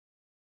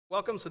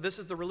Welcome. So this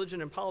is the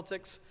Religion and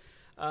Politics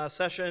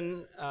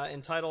session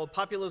entitled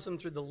Populism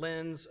Through the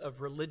Lens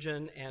of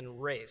Religion and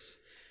Race.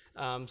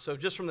 So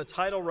just from the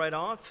title right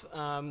off,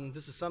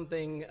 this is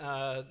something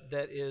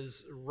that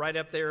is right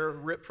up there,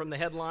 ripped from the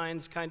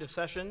headlines kind of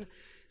session.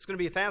 It's going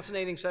to be a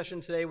fascinating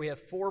session today. We have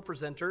 4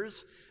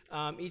 presenters.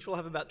 Each will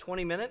have about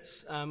 20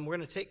 minutes. We're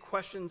going to take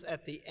questions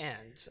at the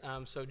end.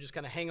 So just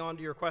kind of hang on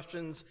to your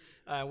questions.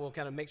 We'll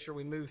kind of make sure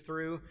we move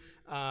through.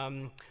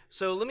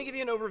 So let me give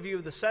you an overview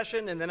of the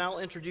session, and then I'll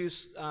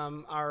introduce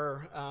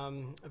our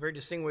very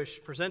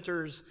distinguished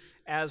presenters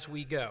as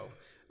we go.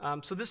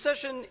 So this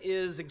session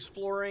is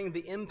exploring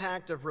the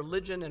impact of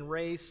religion and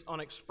race on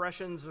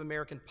expressions of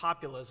American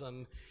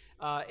populism,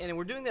 and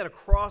we're doing that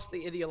across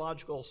the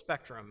ideological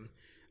spectrum.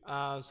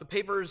 So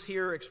papers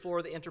here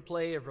explore the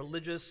interplay of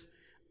religious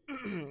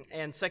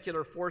and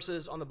secular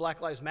forces on the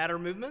Black Lives Matter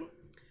movement,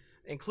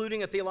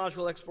 including a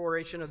theological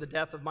exploration of the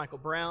death of Michael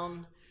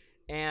Brown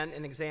and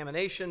an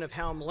examination of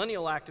how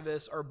millennial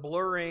activists are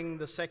blurring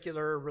the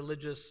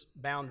secular-religious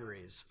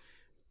boundaries.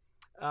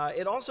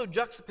 It also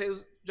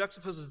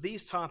juxtaposes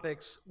these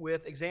topics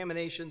with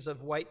examinations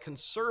of white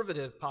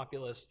conservative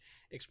populist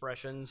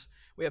expressions.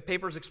 We have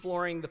papers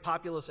exploring the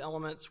populist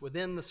elements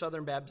within the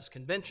Southern Baptist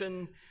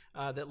Convention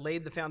that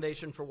laid the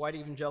foundation for white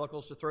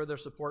evangelicals to throw their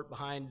support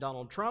behind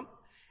Donald Trump,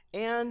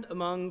 and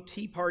among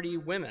Tea Party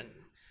women,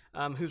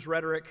 whose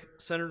rhetoric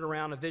centered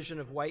around a vision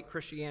of white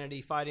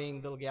Christianity fighting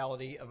the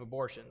legality of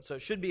abortion. So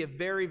it should be a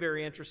very,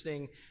 very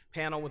interesting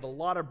panel with a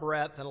lot of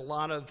breadth and a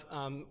lot of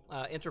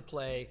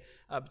interplay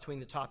between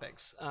the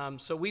topics.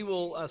 So we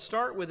will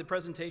start with a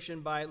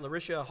presentation by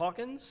Larisha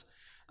Hawkins.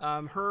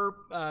 Her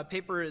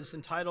paper is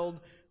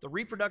entitled The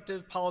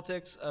Reproductive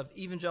Politics of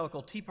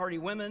Evangelical Tea Party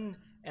Women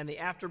and the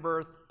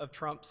Afterbirth of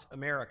Trump's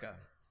America.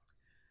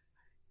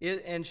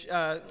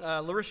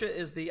 Larisha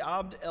is the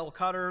Abd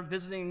el-Khader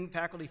Visiting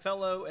Faculty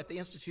Fellow at the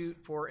Institute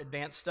for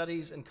Advanced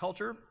Studies and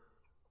Culture.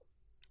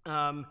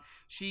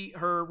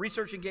 Her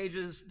research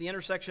engages the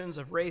intersections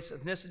of race,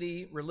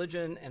 ethnicity,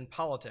 religion, and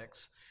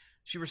politics.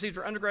 She received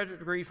her undergraduate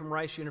degree from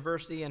Rice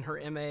University and her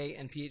MA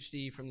and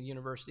PhD from the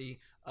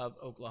University of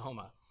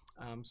Oklahoma.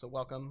 So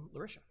welcome,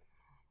 Larisha.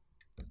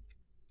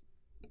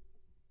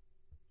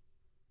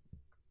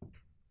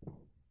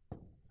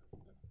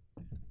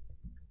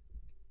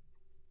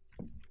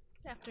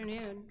 Good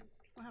afternoon.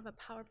 We'll have a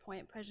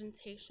PowerPoint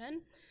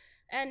presentation.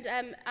 And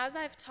as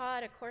I've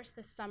taught a course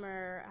this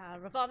summer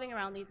revolving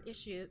around these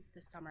issues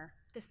this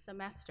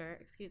semester,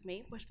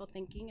 wishful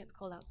thinking, it's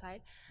cold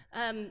outside,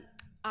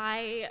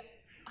 I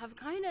have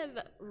kind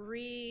of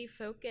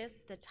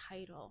refocused the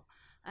title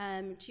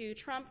to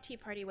Trump, Tea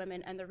Party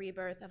Women, and the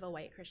Rebirth of a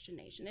White Christian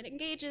Nation. It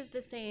engages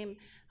the same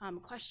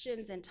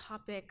questions and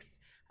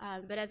topics,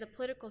 but as a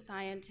political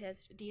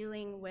scientist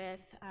dealing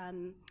with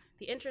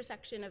the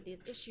intersection of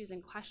these issues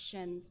and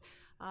questions,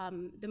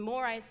 the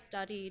more I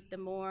studied, the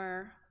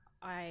more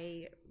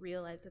I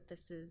realized that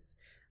this is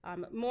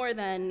more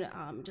than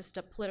just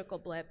a political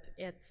blip.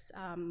 It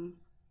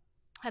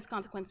has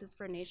consequences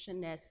for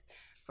nationness,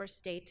 for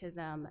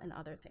statism, and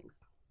other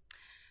things.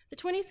 The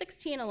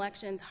 2016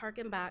 elections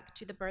harken back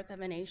to The Birth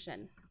of a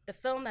Nation, the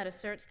film that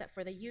asserts that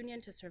for the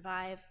Union to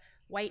survive,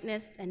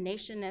 whiteness and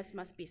nationness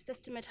must be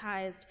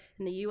systematized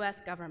in the US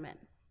government.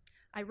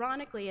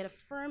 Ironically, it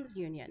affirms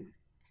union,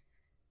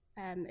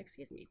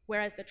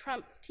 whereas the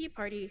Trump Tea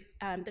Party,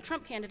 the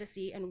Trump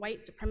candidacy and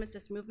white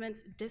supremacist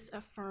movements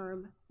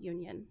disaffirm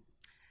union.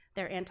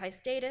 They're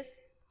anti-status.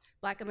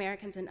 Black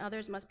Americans and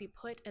others must be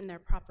put in their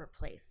proper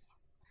place.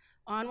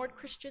 Onward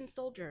Christian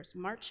soldiers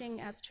marching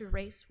as to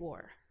race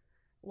war.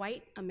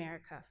 White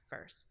America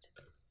first.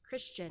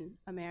 Christian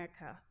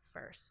America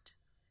first.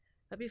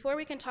 But before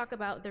we can talk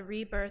about the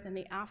rebirth and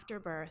the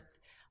afterbirth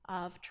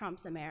of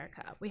Trump's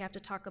America, we have to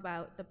talk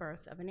about the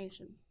birth of a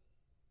nation.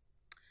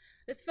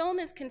 This film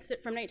is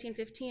from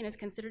 1915 is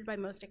considered by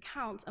most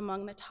accounts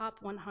among the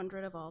top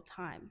 100 of all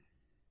time.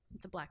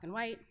 It's a black and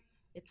white,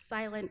 it's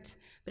silent,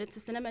 but it's a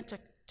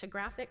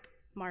cinematographic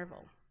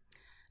marvel.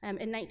 In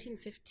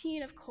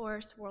 1915, of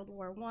course, World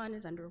War I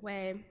is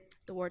underway,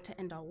 the war to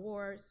end all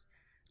wars.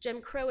 Jim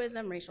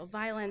Crowism, racial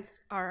violence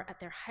are at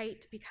their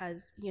height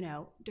because,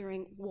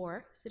 during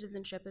war,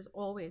 citizenship is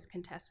always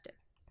contested.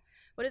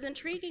 What is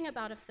intriguing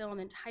about a film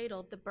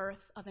entitled The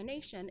Birth of a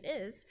Nation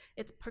is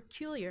its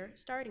peculiar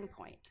starting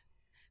point.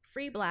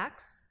 Free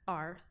blacks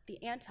are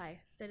the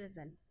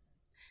anti-citizen.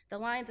 The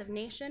lines of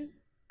nation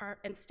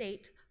and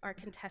state are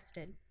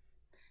contested.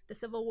 The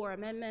Civil War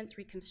amendments,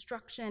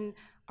 Reconstruction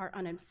are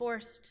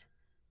unenforced,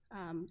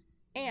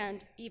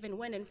 and even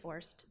when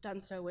enforced, done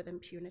so with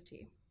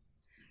impunity.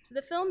 So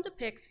the film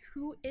depicts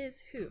who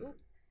is who,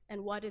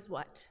 and what is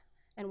what,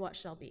 and what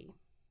shall be.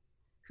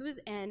 Who's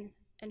in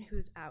and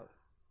who's out.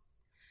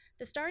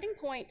 The starting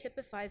point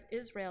typifies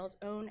Israel's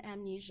own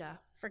amnesia,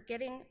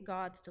 forgetting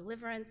God's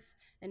deliverance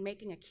and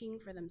making a king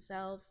for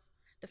themselves.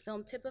 The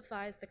film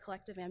typifies the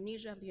collective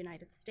amnesia of the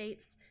United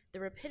States,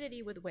 the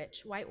rapidity with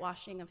which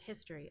whitewashing of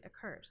history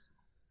occurs.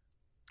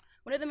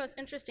 One of the most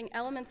interesting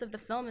elements of the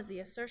film is the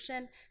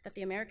assertion that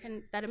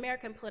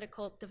American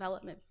political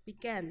development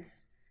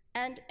begins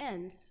and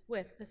ends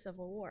with the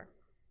Civil War.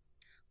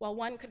 While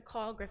one could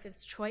call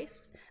Griffith's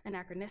choice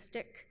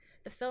anachronistic,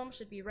 the film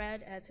should be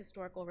read as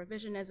historical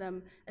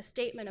revisionism, a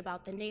statement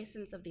about the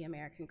nascence of the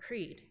American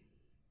creed.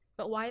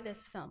 But why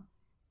this film?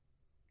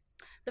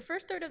 The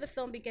first third of the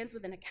film begins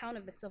with an account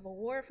of the Civil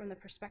War from the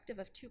perspective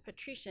of two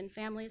patrician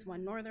families,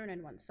 one northern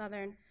and one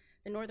southern.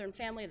 The northern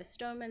family, the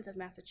Stomans of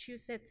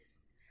Massachusetts,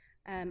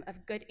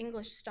 of good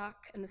English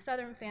stock, and the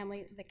southern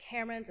family, the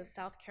Camerons of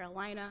South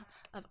Carolina,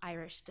 of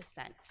Irish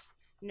descent.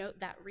 Note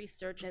that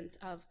resurgence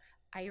of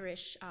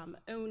Irish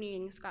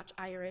owning,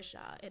 Scotch-Irish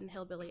in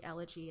Hillbilly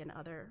Elegy and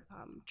other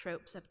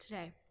tropes of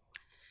today.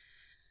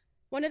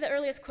 One of the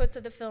earliest quotes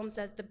of the film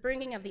says, "The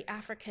bringing of the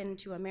African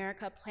to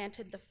America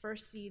planted the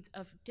first seeds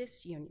of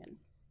disunion."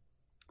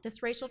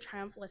 This racial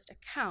triumphalist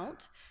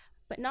account,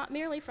 but not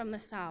merely from the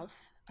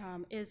South,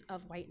 is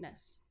of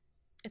whiteness.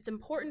 It's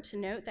important to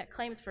note that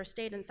claims for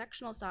state and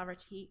sectional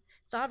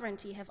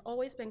sovereignty have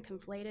always been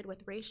conflated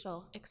with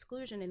racial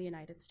exclusion in the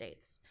United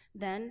States,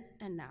 then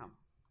and now.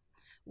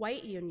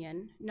 White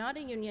union, not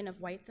a union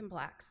of whites and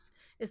blacks,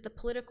 is the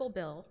political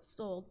bill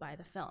sold by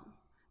the film,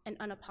 and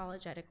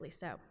unapologetically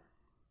so.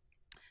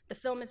 The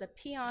film is a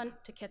paean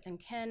to kith and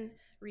kin,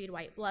 read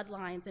white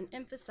bloodlines, and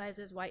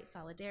emphasizes white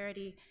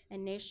solidarity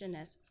and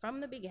nationness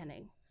from the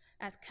beginning,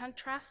 as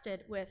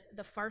contrasted with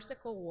the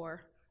farcical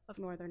war of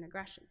Northern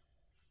aggression.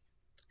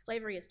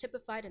 Slavery is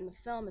typified in the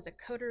film as a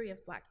coterie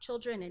of black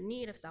children in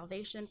need of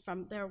salvation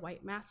from their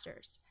white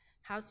masters.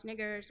 House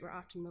niggers were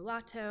often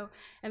mulatto,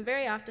 and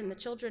very often the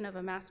children of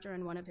a master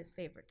and one of his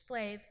favorite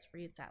slaves,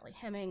 read Sally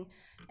Heming,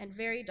 and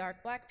very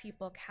dark black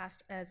people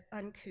cast as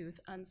uncouth,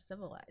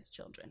 uncivilized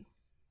children.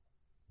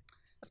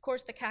 Of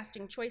course, the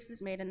casting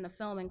choices made in the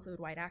film include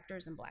white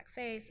actors in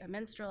blackface, a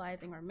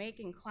minstrelizing or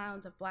making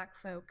clowns of black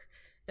folk.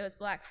 Those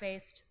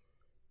black-faced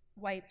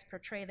whites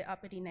portray the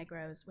uppity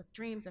Negroes with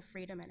dreams of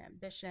freedom and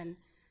ambition.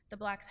 The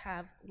blacks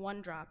have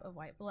one drop of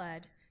white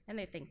blood, and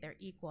they think they're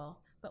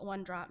equal, but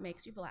one drop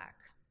makes you black,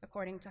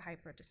 according to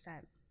Hyper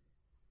Descent.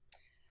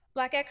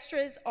 Black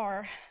extras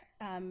are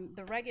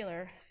the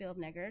regular field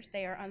niggers.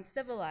 They are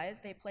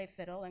uncivilized. They play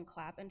fiddle and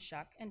clap and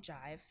shuck and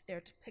jive.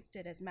 They're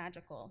depicted as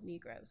magical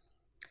Negroes.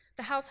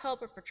 The house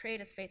help are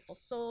portrayed as faithful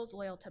souls,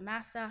 loyal to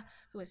Massa,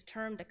 who is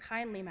termed the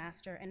kindly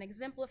master, and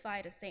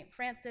exemplified as St.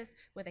 Francis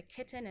with a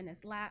kitten in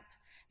his lap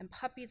and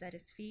puppies at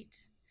his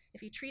feet.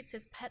 If he treats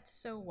his pets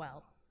so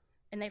well,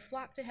 and they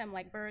flock to him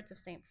like birds of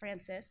St.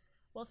 Francis,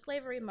 well,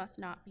 slavery must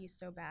not be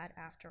so bad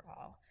after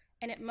all.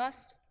 And it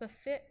must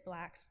befit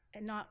blacks,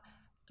 and not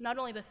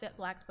only befit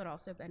blacks, but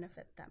also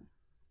benefit them.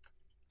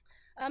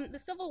 The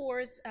Civil War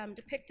is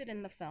depicted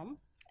in the film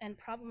and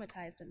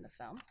problematized in the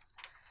film,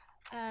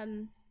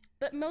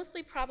 but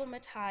mostly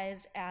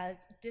problematized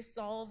as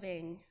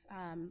dissolving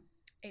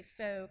a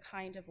faux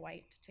kind of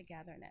white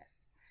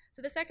togetherness.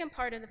 So the second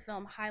part of the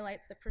film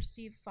highlights the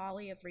perceived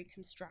folly of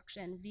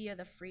Reconstruction via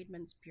the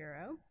Freedmen's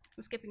Bureau.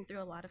 I'm skipping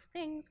through a lot of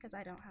things because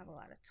I don't have a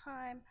lot of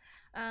time.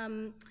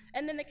 And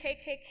then the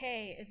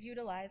KKK is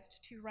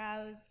utilized to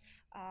rouse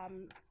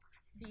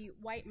the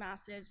white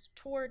masses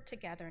toward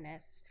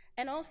togetherness,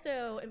 and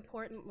also,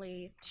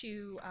 importantly,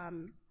 to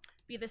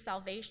be the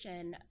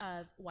salvation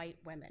of white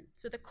women.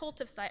 So the cult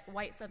of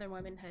white Southern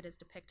womanhood is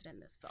depicted in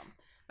this film.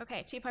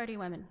 Okay, Tea Party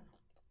women.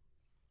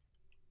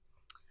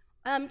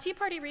 Tea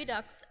Party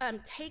Redux,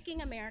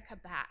 taking America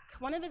back.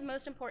 One of the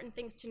most important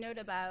things to note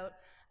about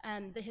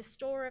the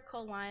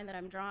historical line that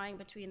I'm drawing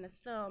between this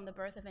film, The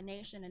Birth of a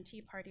Nation, and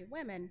Tea Party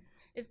women,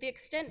 is the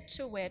extent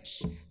to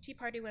which Tea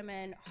Party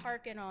women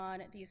hearken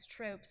on these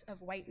tropes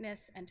of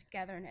whiteness and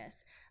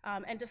togetherness,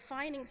 and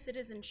defining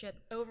citizenship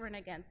over and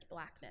against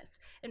blackness.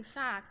 In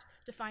fact,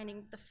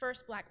 defining the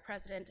first black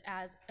president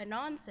as a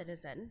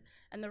non-citizen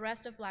and the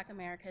rest of black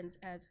Americans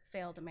as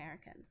failed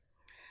Americans.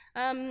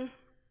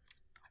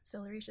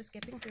 So Larisha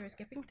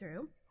skipping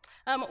through.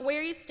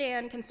 Where you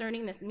stand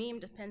concerning this meme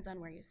depends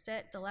on where you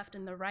sit. The left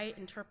and the right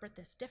interpret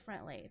this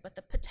differently, but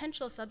the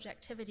potential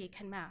subjectivity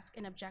can mask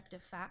an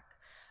objective fact,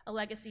 a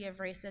legacy of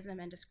racism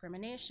and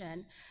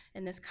discrimination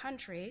in this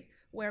country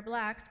where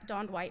blacks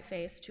donned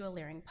whiteface to a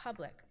leering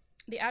public.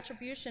 The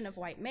attribution of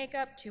white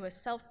makeup to a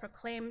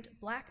self-proclaimed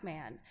black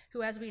man,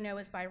 who as we know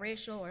is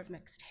biracial or of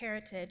mixed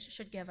heritage,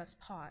 should give us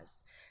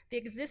pause. The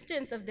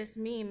existence of this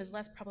meme is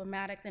less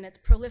problematic than its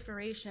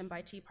proliferation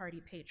by Tea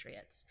Party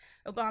patriots.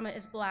 Obama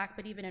is black,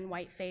 but even in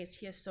whiteface,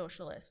 he is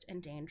socialist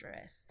and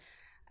dangerous.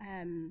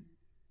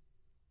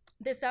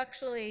 This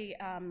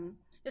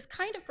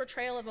kind of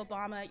portrayal of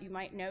Obama, you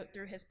might note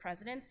through his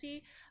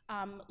presidency,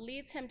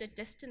 leads him to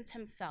distance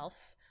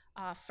himself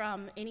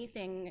from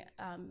anything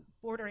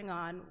bordering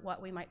on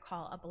what we might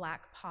call a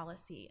black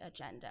policy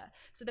agenda.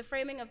 So the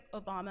framing of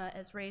Obama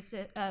as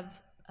racist,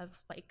 of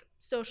like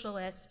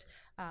socialist,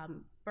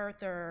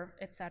 birther,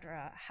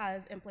 etc.,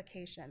 has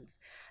implications.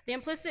 The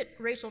implicit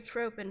racial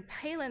trope in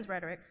Palin's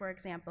rhetoric, for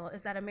example,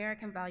 is that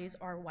American values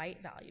are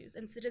white values,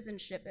 and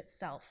citizenship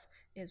itself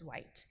is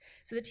white.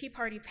 So the Tea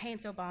Party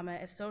paints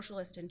Obama as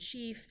socialist in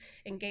chief,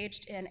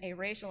 engaged in a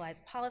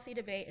racialized policy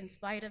debate in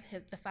spite of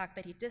the fact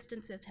that he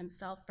distances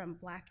himself from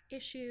Black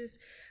issues.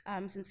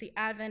 Since the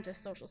advent of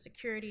Social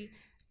Security,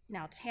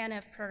 now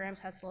TANF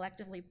programs have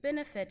selectively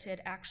benefited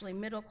actually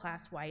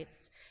middle-class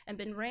whites and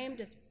been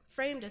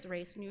framed as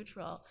race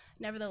neutral.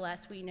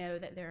 Nevertheless, we know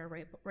that there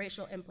are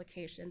racial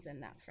implications in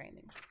that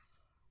framing.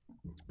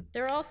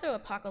 There are also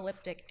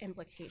apocalyptic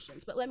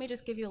implications, but let me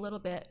just give you a little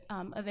bit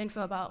of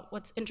info about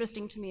what's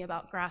interesting to me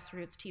about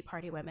grassroots Tea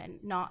Party women,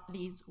 not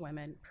these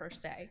women per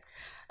se.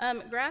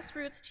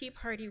 Grassroots Tea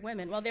Party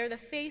women, well, they're the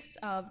face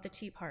of the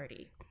Tea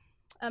Party.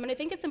 And I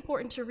think it's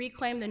important to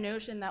reclaim the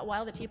notion that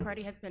while the Tea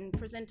Party has been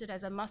presented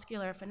as a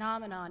muscular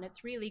phenomenon,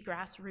 it's really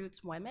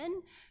grassroots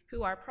women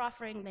who are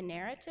proffering the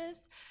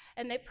narratives,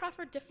 and they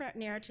proffer different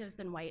narratives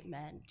than white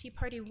men. Tea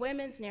Party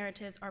women's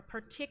narratives are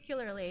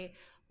particularly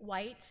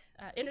white,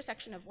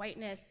 intersection of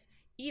whiteness,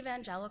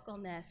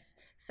 evangelicalness,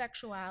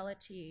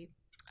 sexuality,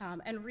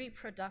 and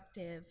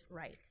reproductive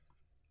rights.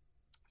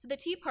 So the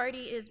Tea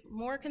Party is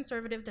more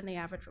conservative than the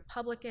average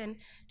Republican.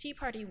 Tea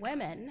Party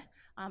women,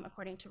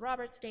 according to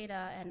Roberts'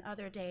 data and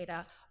other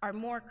data, are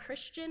more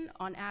Christian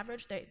on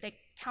average. They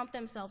count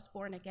themselves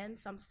born again,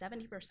 some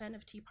 70%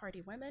 of Tea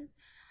Party women.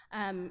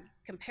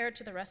 Compared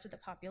to the rest of the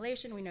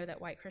population, we know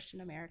that white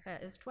Christian America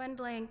is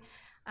dwindling.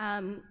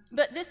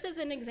 But this is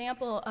an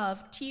example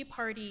of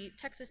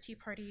Texas Tea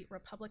Party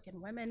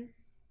Republican women.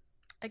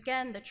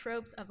 Again, the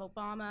tropes of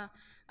Obama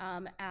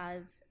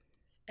as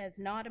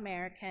not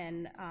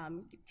American,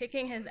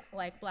 kicking his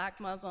Black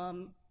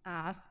Muslim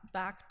ass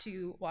back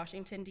to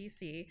Washington,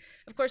 D.C.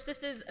 Of course,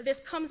 this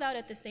comes out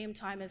at the same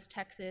time as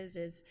Texas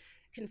is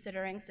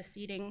considering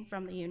seceding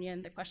from the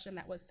Union, the question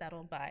that was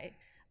settled by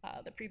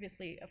the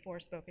previously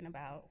aforespoken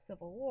about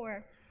Civil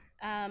War.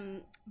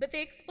 But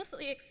they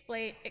explicitly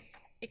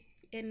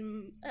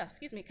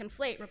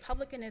conflate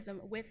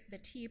republicanism with the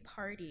Tea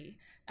Party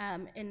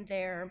in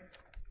their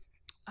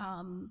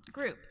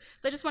group.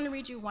 So I just want to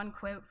read you one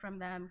quote from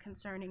them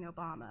concerning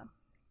Obama.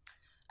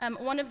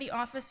 One of the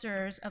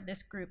officers of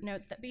this group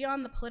notes that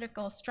beyond the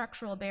political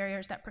structural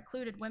barriers that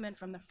precluded women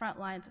from the front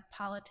lines of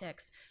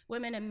politics,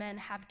 women and men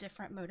have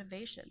different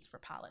motivations for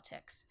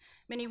politics.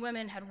 Many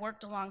women had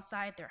worked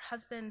alongside their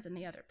husbands and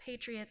the other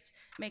patriots,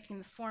 making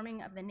the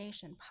forming of the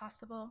nation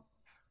possible.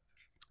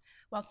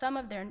 While some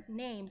of their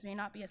names may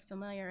not be as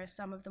familiar as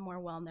some of the more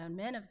well-known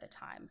men of the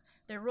time,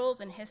 their roles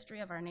in history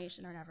of our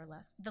nation are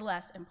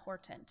nevertheless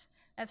important.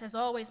 As has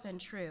always been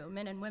true,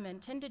 men and women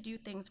tend to do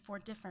things for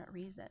different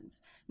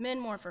reasons. Men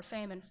more for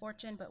fame and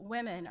fortune, but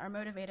women are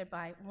motivated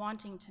by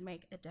wanting to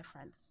make a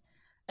difference.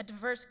 A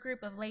diverse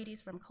group of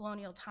ladies from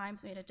colonial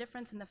times made a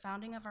difference in the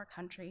founding of our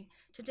country.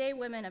 Today,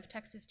 women of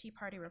Texas Tea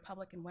Party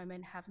Republican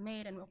women have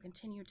made and will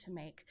continue to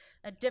make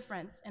a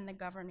difference in the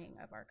governing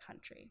of our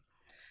country.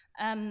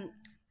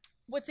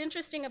 What's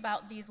interesting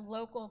about these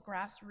local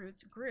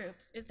grassroots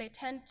groups is they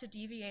tend to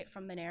deviate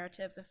from the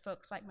narratives of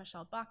folks like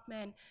Michelle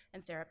Bachmann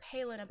and Sarah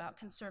Palin about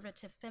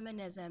conservative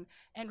feminism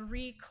and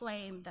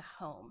reclaim the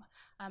home,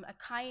 a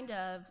kind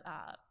of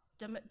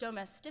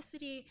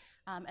domesticity,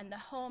 and the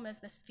home as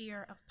the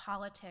sphere of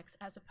politics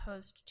as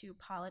opposed to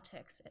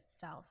politics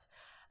itself.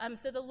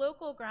 So the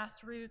local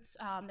grassroots,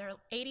 there are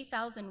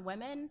 80,000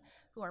 women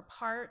who are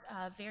part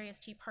of various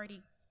Tea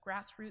Party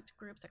grassroots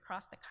groups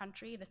across the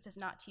country. This is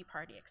not Tea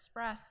Party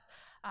Express.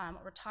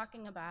 We're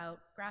talking about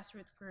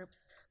grassroots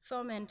groups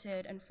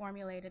fomented and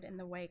formulated in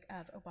the wake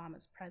of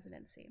Obama's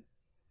presidency.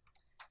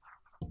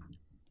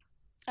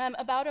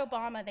 About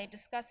Obama, they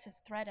discuss his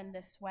threat in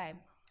this way.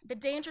 The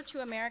danger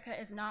to America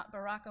is not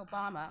Barack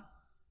Obama,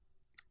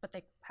 but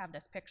they have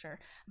this picture,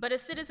 but a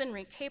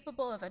citizenry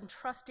capable of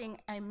entrusting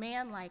a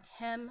man like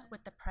him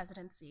with the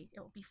presidency. It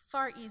will be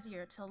far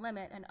easier to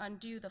limit and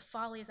undo the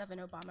follies of an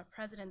Obama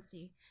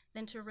presidency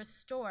than to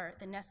restore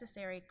the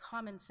necessary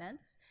common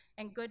sense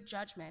and good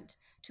judgment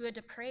to a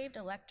depraved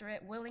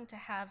electorate willing to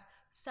have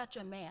such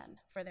a man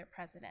for their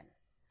president.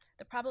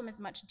 The problem is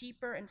much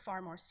deeper and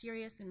far more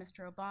serious than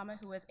Mr. Obama,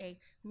 who was a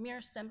mere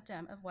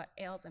symptom of what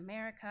ails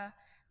America.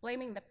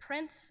 Blaming the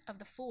prince of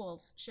the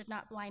fools should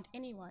not blind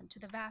anyone to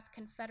the vast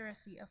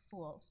confederacy of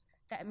fools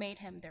that made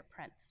him their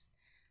prince.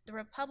 The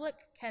republic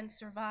can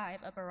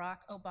survive a Barack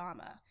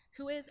Obama,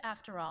 who is,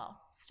 after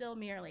all, still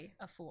merely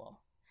a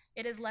fool.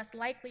 It is less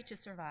likely to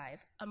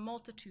survive a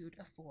multitude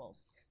of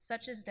fools,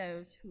 such as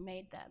those who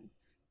made them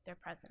their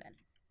president.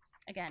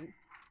 Again,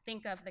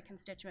 think of the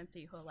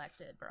constituency who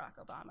elected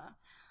Barack Obama.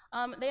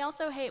 They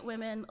also hate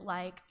women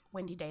like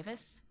Wendy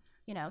Davis,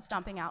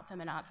 stomping out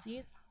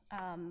feminazis.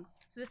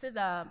 So this is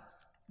a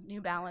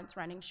New Balance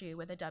running shoe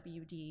with a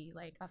WD,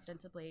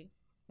 ostensibly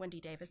Wendy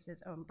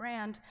Davis's own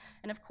brand.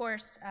 And of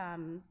course,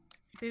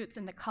 boots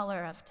in the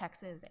color of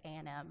Texas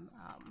A&M.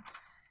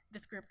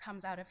 This group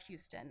comes out of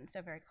Houston,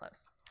 so very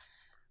close.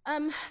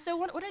 So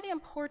what are the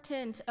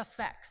important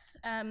effects?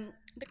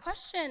 The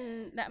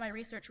question that my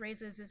research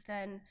raises is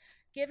then,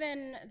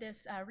 given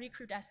this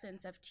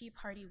recrudescence of Tea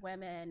Party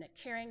women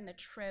carrying the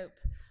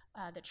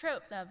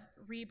tropes of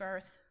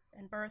rebirth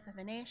and birth of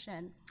a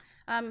nation,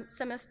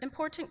 some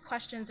important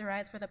questions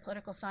arise for the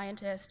political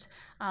scientist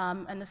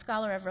and the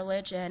scholar of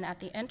religion at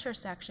the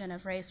intersection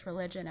of race,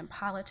 religion, and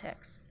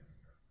politics.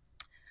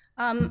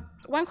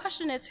 One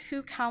question is,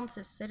 who counts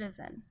as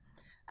citizen?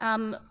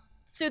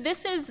 So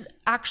this is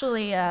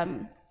actually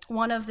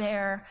one of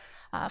their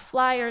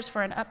flyers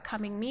for an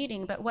upcoming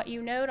meeting, but what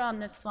you note on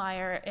this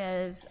flyer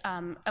is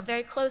a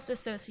very close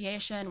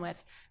association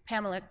with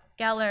Pamela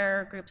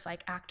Geller, groups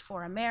like Act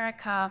for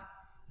America,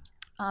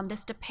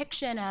 this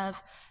depiction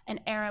of an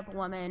Arab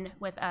woman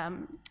with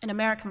an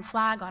American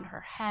flag on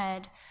her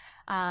head,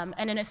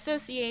 and an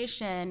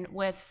association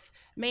with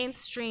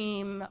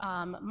mainstream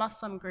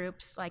Muslim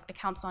groups like the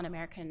Council on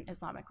American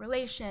Islamic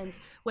Relations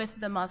with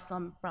the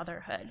Muslim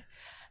Brotherhood.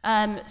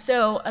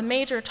 So a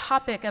major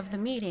topic of the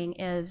meeting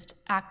is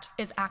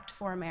Act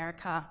for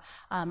America.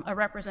 A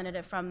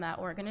representative from that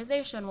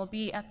organization will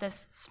be at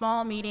this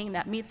small meeting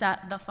that meets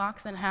at the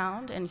Fox and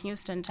Hound in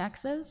Houston,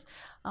 Texas.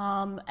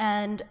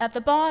 And at the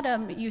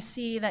bottom, you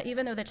see that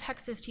even though the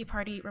Texas Tea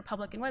Party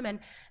Republican women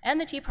and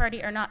the Tea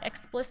Party are not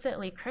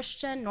explicitly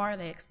Christian, nor are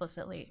they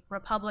explicitly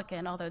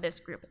Republican, although this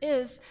group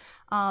is,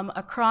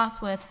 a cross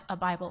with a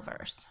Bible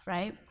verse,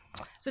 right?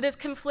 So this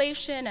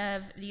conflation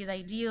of these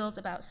ideals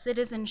about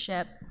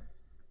citizenship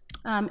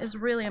is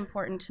really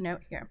important to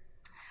note here.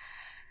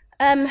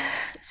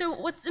 So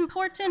what's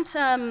important,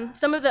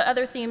 some of the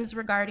other themes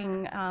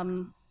regarding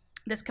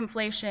this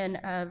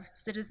conflation of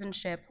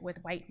citizenship with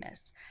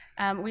whiteness,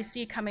 we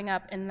see coming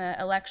up in the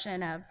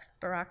election of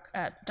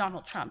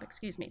Donald Trump,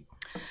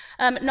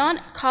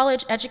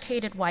 Non-college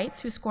educated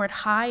whites who scored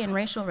high in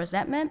racial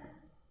resentment,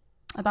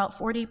 about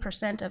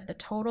 40% of the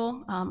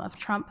total of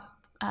Trump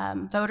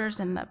voters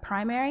in the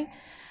primary,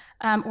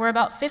 were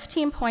about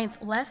 15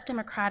 points less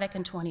Democratic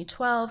in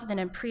 2012 than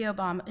in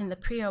the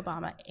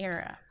pre-Obama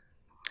era.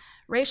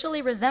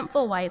 Racially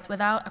resentful whites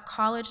without a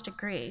college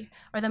degree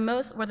were the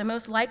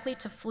most likely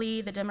to flee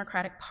the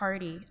Democratic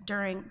Party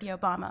during the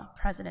Obama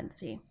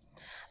presidency.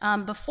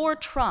 Before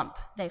Trump,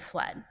 they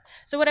fled.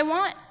 So what I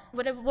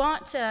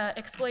want to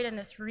exploit in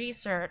this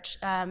research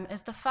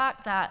is the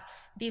fact that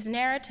these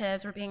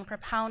narratives were being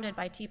propounded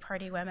by Tea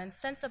Party women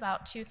since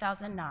about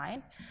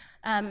 2009.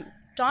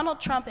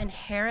 Donald Trump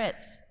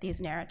inherits these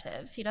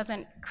narratives. He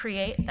doesn't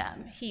create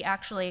them. He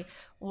actually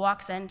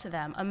walks into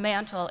them. A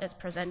mantle is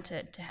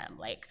presented to him,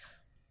 like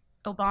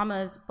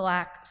Obama's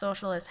black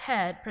socialist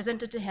head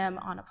presented to him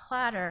on a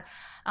platter,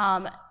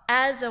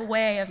 as a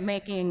way of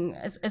making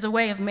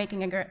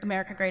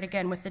America great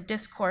again, with the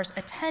discourse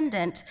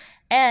attendant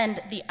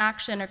and the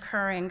action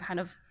occurring kind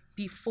of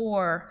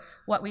before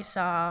what we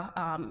saw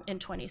in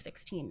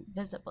 2016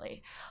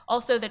 visibly.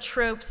 Also the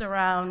tropes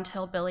around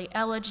hillbilly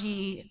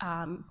elegy,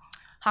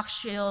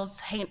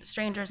 Hochschild's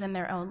strangers in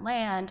their own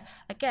land,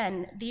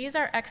 again, these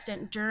are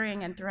extant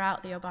during and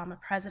throughout the Obama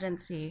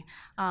presidency.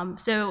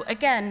 So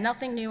again,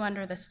 nothing new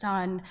under the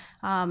sun.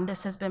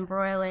 This has been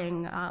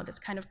broiling, this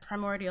kind of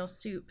primordial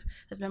soup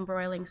has been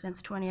broiling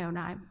since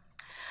 2009.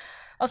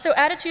 Also,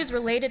 attitudes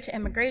related to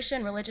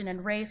immigration, religion,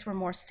 and race were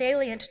more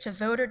salient to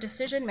voter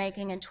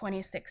decision-making in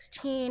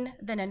 2016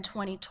 than in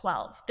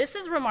 2012. This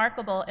is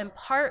remarkable in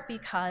part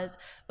because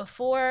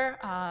before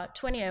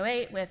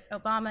 2008, with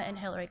Obama and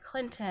Hillary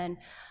Clinton,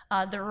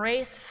 the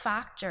race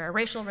factor,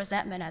 racial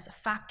resentment as a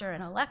factor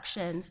in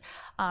elections,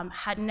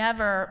 had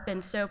never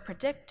been so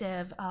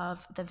predictive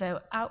of the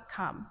vote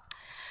outcome.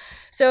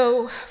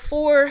 So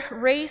for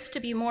race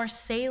to be more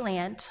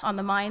salient on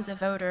the minds of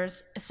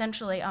voters,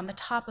 essentially on the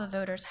top of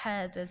voters'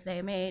 heads as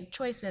they made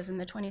choices in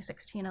the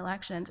 2016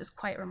 elections, is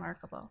quite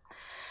remarkable.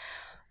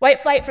 White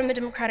flight from the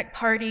Democratic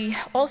Party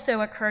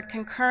also occurred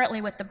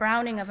concurrently with the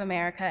browning of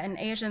America and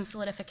Asian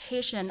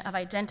solidification of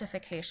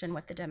identification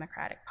with the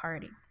Democratic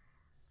Party.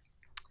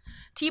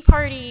 Tea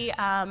Party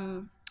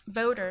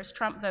voters,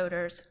 Trump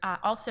voters,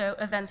 also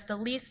evinced the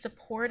least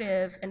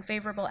supportive and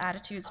favorable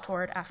attitudes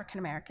toward African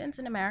Americans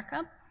in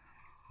America.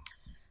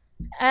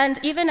 And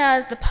even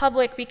as the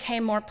public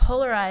became more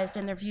polarized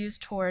in their views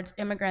towards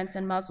immigrants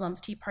and Muslims,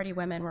 Tea Party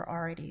women were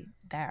already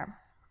there.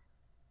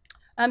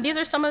 These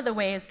are some of the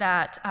ways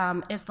that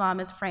Islam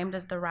is framed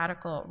as the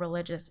radical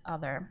religious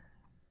other.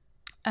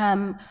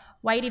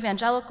 White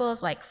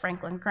evangelicals like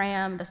Franklin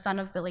Graham, the son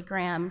of Billy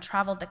Graham,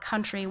 traveled the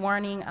country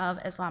warning of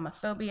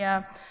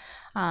Islamophobia,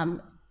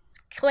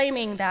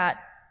 claiming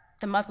that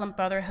the Muslim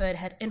Brotherhood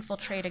had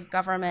infiltrated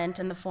government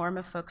in the form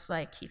of folks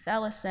like Keith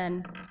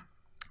Ellison,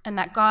 and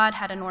that God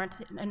had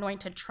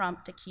anointed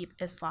Trump to keep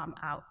Islam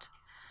out.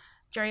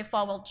 Jerry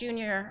Falwell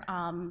Jr.,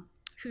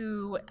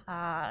 who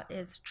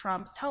is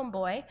Trump's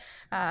homeboy,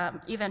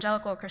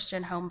 evangelical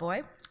Christian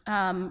homeboy,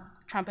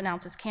 Trump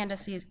announced his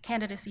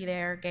candidacy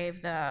there,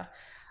 gave the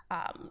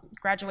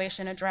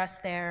graduation address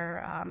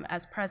there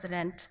as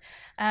president,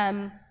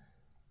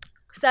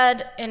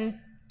 said in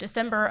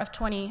December of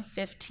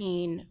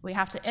 2015, we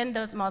have to end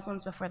those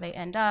Muslims before they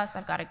end us.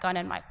 I've got a gun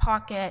in my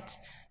pocket.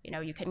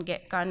 You can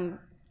get gun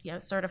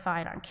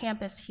certified on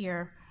campus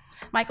here.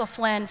 Michael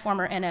Flynn,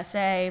 former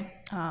NSA,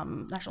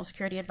 National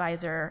Security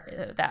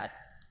Advisor, that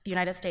the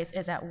United States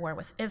is at war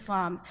with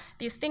Islam.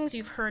 These things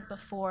you've heard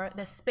before,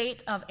 the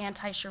spate of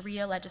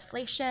anti-Sharia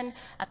legislation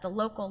at the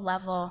local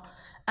level.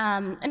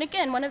 And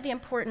again, one of the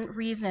important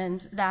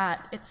reasons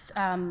that it's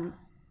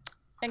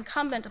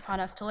incumbent upon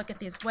us to look at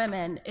these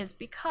women is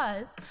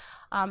because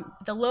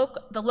the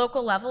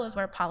local level is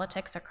where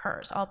politics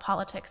occurs. All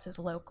politics is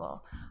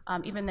local,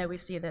 even though we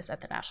see this at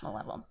the national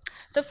level.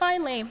 So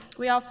finally,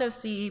 we also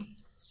see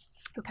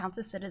who counts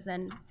as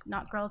citizen,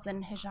 not girls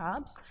in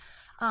hijabs,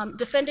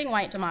 defending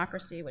white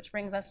democracy, which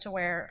brings us to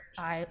where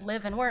I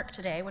live and work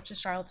today, which is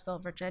Charlottesville,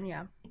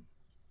 Virginia.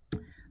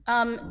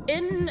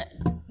 In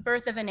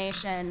Birth of a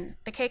Nation,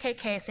 the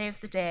KKK saves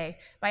the day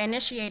by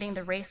initiating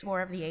the race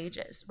war of the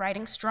ages,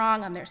 riding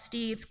strong on their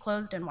steeds,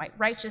 clothed in white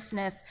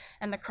righteousness,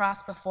 and the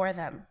cross before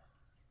them.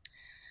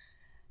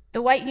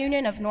 The white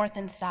union of North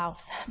and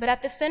South, but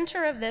at the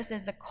center of this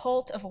is the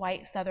cult of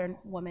white Southern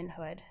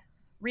womanhood,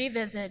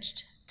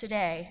 revisaged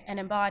today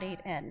and embodied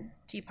in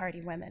Tea Party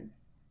women.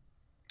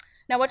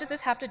 Now, what does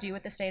this have to do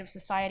with the state of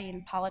society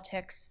and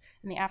politics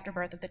in the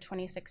afterbirth of the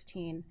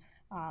 2016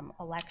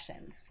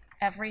 elections?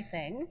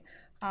 Everything,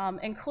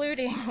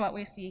 including what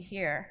we see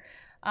here.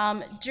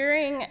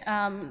 During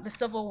the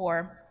Civil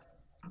War,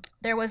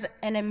 there was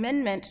an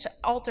amendment to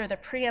alter the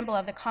preamble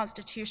of the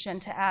Constitution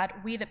to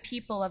add, "We the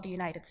people of the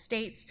United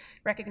States,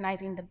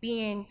 recognizing the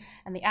being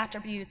and the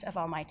attributes of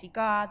Almighty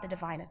God, the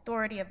divine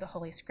authority of the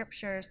Holy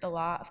Scriptures, the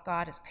law of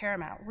God as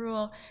paramount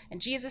rule, and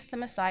Jesus the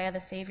Messiah, the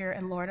Savior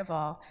and Lord of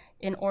all,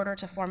 in order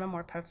to form a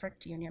more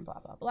perfect union," blah,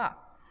 blah, blah.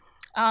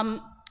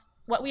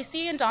 What we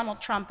see in Donald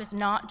Trump is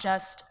not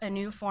just a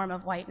new form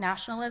of white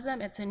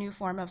nationalism, it's a new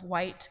form of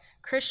white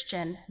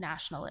Christian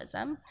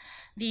nationalism.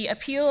 The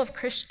appeal of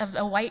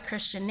a white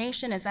Christian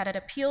nation is that it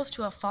appeals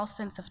to a false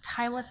sense of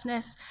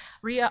timelessness,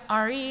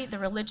 the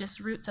religious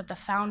roots of the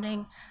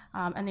founding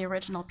and the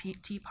original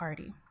Tea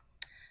Party.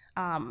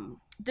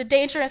 The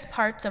dangerous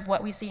parts of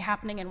what we see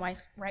happening in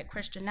white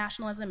Christian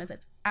nationalism is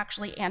it's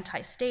actually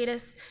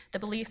anti-status, the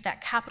belief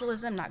that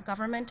capitalism, not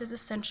government, is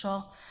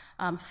essential,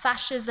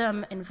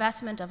 fascism,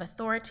 investment of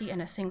authority in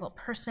a single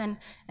person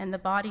in the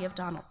body of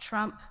Donald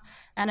Trump,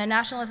 and a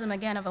nationalism,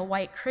 again, of a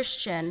white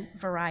Christian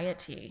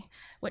variety,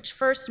 which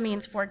first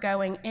means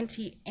foregoing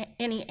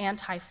any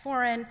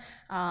anti-foreign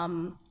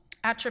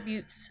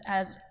attributes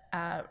as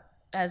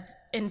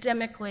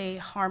endemically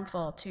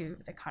harmful to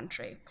the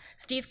country.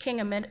 Steve King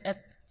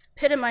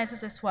epitomizes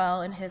this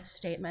well in his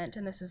statement,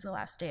 and this is the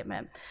last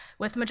statement.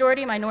 With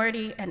majority,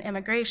 minority, and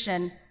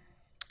immigration,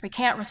 we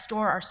can't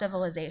restore our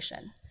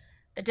civilization.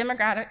 This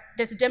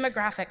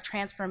demographic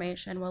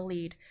transformation will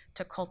lead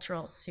to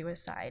cultural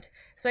suicide.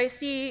 So I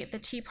see the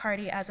Tea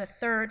Party as a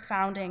third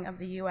founding of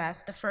the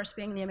US, the first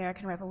being the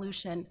American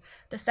Revolution,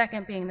 the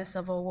second being the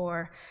Civil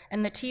War,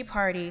 and the Tea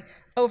Party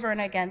over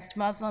and against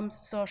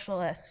Muslims,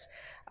 socialists,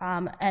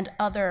 and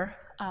other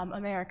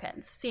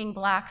Americans, seeing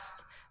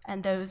Blacks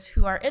and those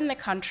who are in the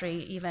country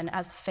even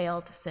as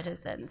failed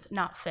citizens,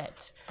 not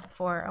fit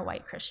for a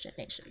white Christian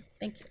nation.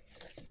 Thank you.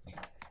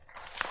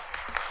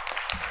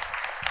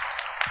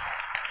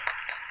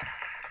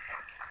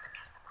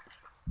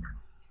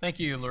 Thank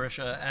you,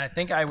 Larisha. And I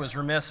think I was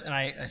remiss, and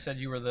I said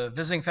you were the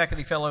visiting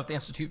faculty fellow at the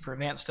Institute for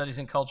Advanced Studies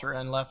in Culture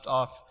and left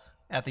off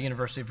at the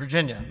University of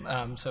Virginia.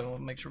 So we'll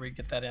make sure we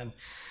get that in.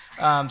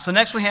 So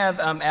next we have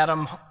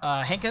Adam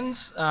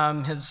Hankins.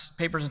 His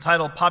paper is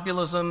entitled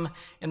Populism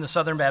in the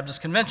Southern Baptist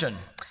Convention.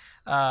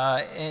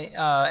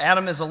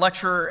 Adam is a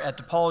lecturer at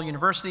DePaul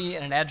University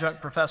and an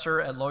adjunct professor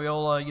at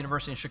Loyola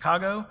University in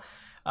Chicago.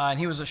 And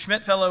he was a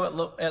Schmidt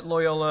Fellow at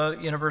Loyola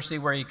University,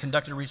 where he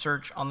conducted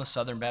research on the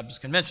Southern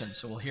Baptist Convention.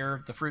 So we'll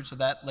hear the fruits of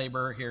that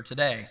labor here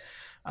today.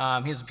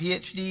 He has a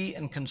PhD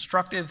in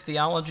constructive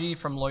theology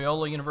from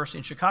Loyola University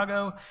in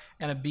Chicago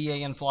and a BA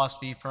in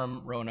philosophy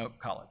from Roanoke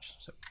College.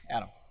 So,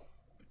 Adam.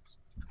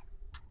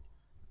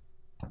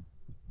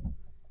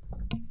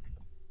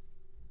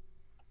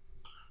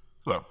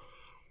 Hello.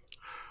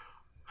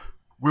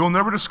 We will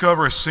never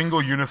discover a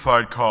single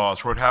unified cause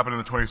for what happened in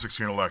the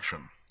 2016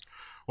 election.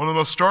 One of the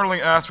most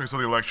startling aspects of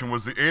the election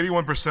was the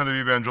 81% of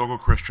evangelical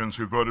Christians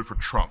who voted for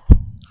Trump.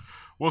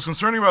 What was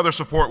concerning about their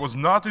support was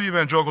not that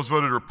evangelicals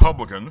voted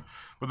Republican,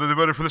 but that they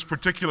voted for this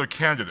particular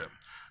candidate,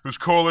 whose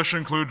coalition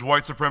includes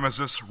white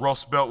supremacists,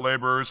 Rust Belt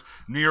laborers,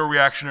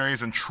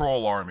 neo-reactionaries, and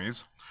troll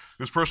armies,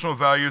 whose personal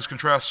values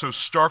contrast so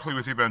starkly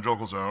with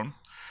evangelicals' own,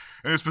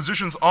 and whose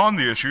positions on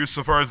the issues,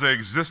 so far as they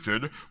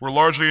existed, were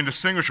largely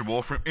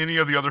indistinguishable from any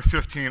of the other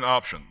 15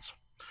 options.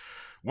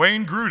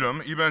 Wayne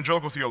Grudem,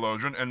 evangelical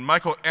theologian, and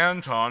Michael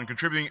Anton,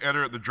 contributing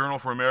editor at the Journal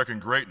for American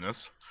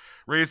Greatness,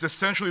 raised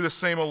essentially the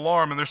same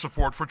alarm in their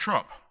support for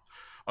Trump.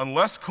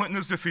 Unless Clinton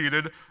is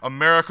defeated,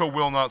 America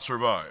will not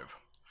survive.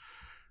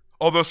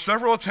 Although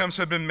several attempts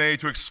have been made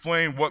to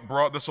explain what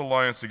brought this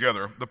alliance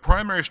together, the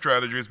primary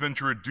strategy has been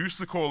to reduce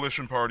the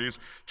coalition parties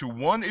to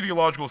one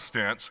ideological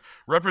stance,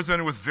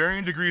 represented with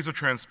varying degrees of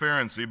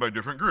transparency by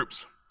different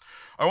groups.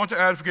 I want to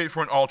advocate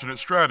for an alternate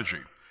strategy,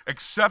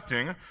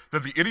 accepting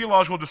that the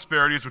ideological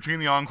disparities between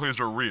the enclaves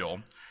are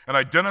real, and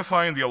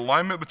identifying the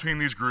alignment between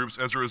these groups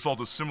as a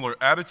result of similar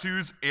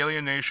attitudes,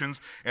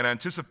 alienations, and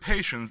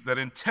anticipations that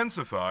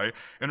intensify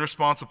in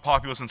response to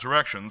populist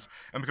insurrections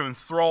and become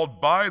enthralled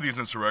by these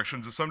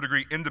insurrections to some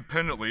degree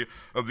independently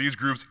of these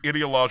groups'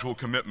 ideological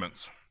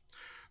commitments.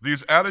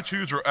 These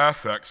attitudes or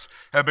affects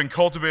have been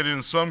cultivated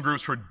in some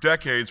groups for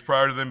decades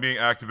prior to them being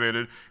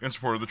activated in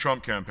support of the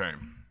Trump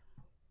campaign.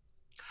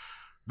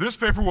 This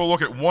paper will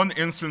look at one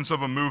instance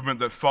of a movement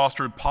that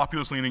fostered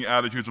populist-leaning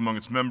attitudes among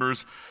its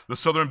members, the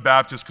Southern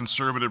Baptist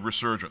conservative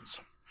resurgence.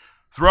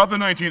 Throughout the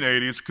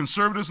 1980s,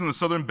 conservatives in the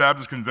Southern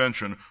Baptist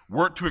Convention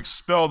worked to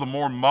expel the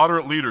more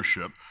moderate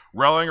leadership,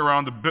 rallying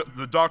around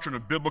the doctrine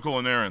of biblical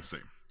inerrancy.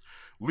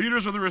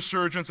 Leaders of the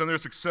resurgence and their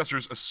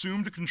successors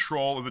assumed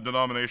control of the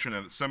denomination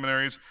and its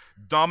seminaries,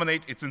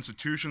 dominate its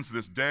institutions to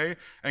this day,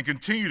 and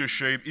continue to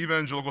shape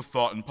evangelical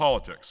thought and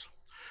politics.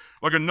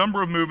 Like a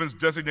number of movements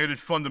designated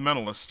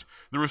fundamentalist,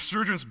 the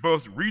resurgence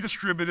both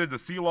redistributed the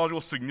theological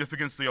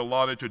significance they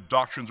allotted to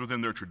doctrines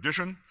within their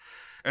tradition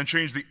and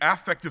changed the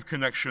affective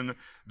connection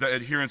that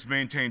adherents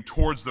maintained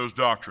towards those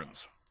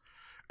doctrines.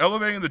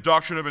 Elevating the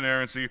doctrine of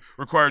inerrancy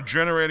required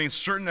generating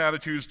certain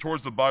attitudes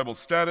towards the Bible's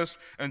status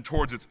and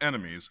towards its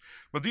enemies,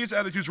 but these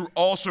attitudes were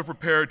also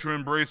prepared to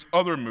embrace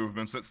other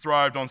movements that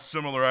thrived on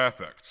similar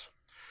affects.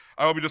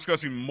 I will be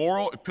discussing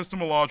moral,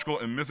 epistemological,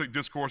 and mythic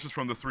discourses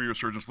from the three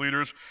resurgence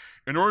leaders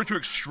in order to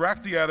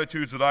extract the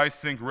attitudes that I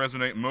think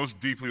resonate most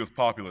deeply with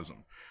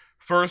populism.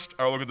 First,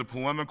 I will look at the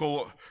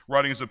polemical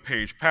writings of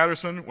Paige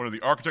Patterson, one of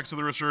the architects of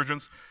the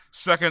resurgence.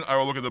 Second, I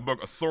will look at the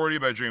book Authority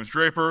by James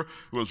Draper,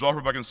 who was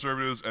offered by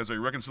conservatives as a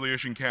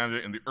reconciliation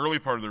candidate in the early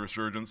part of the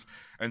resurgence.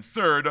 And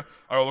third,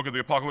 I will look at the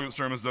Apocalyptic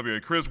Sermons of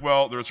W.A.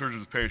 Criswell, the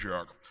resurgence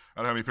patriarch.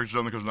 I don't have any pictures of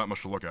them because there's not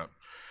much to look at.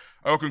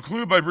 I will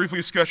conclude by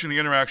briefly sketching the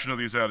interaction of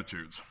these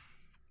attitudes.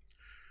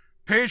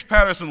 Paige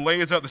Patterson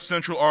lays out the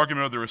central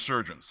argument of the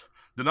resurgence.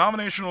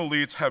 Denominational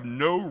elites have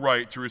no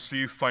right to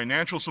receive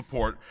financial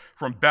support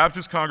from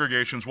Baptist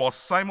congregations while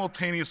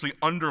simultaneously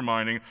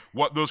undermining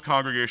what those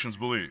congregations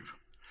believe.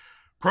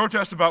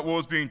 Protests about what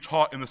was being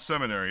taught in the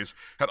seminaries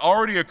had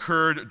already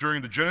occurred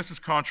during the Genesis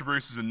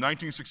controversies in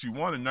 1961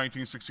 and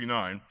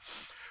 1969,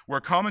 where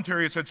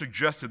commentaries had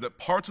suggested that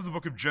parts of the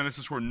book of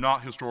Genesis were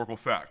not historical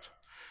fact.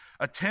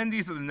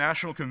 Attendees at the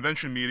National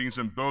Convention meetings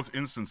in both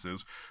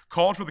instances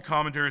called for the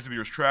commentaries to be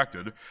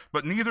retracted,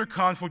 but neither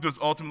conflict was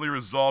ultimately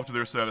resolved to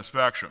their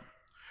satisfaction.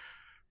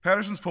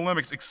 Patterson's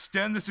polemics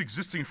extend this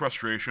existing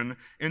frustration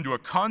into a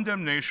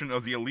condemnation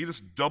of the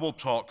elitist double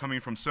talk coming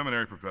from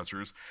seminary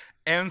professors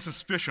and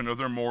suspicion of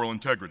their moral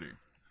integrity.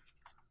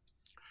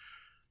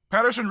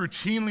 Patterson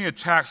routinely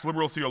attacks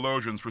liberal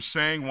theologians for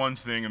saying one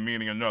thing and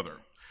meaning another.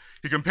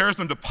 He compares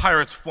them to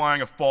pirates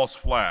flying a false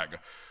flag.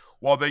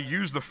 While they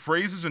use the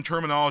phrases and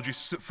terminology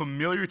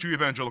familiar to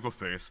evangelical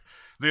faith,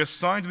 they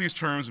assign to these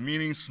terms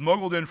meanings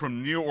smuggled in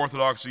from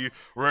neo-orthodoxy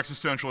or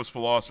existentialist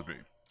philosophy.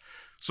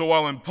 So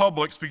while in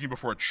public, speaking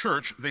before a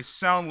church, they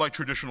sound like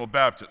traditional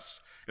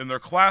Baptists. In their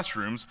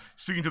classrooms,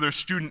 speaking to their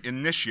student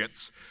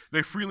initiates,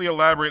 they freely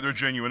elaborate their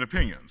genuine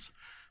opinions.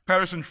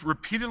 Patterson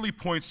repeatedly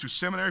points to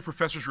seminary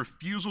professors'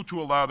 refusal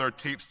to allow their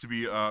tapes to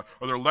be, or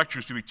their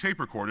lectures to be tape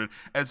recorded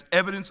as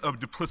evidence of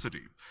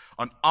duplicity.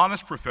 An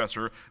honest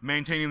professor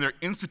maintaining their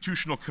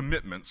institutional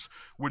commitments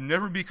would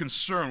never be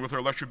concerned with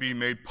their lecture being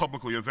made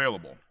publicly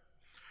available.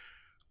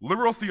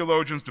 Liberal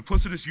theologians'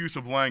 duplicitous use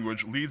of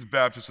language leads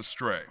Baptists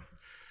astray.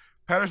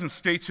 Patterson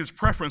states his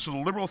preference for the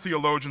liberal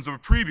theologians of a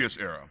previous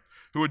era,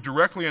 who would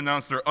directly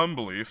announce their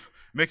unbelief,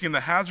 making the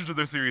hazards of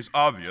their theories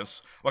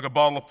obvious, like a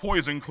bottle of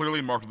poison clearly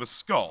marked with a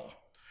skull.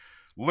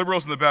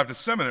 Liberals in the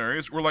Baptist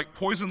seminaries were like the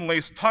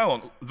poison-laced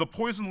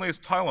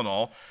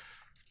Tylenol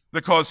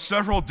that caused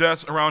several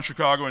deaths around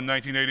Chicago in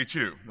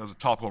 1982. That was a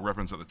topical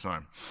reference at the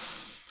time.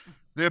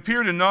 They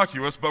appeared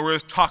innocuous, but were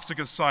as toxic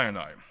as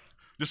cyanide.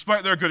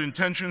 Despite their good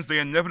intentions, they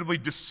inevitably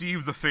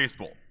deceived the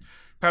faithful.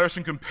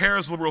 Patterson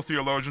compares liberal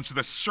theologians to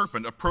the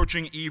serpent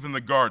approaching Eve in the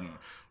garden.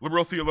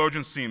 Liberal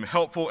theologians seem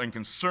helpful and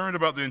concerned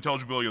about the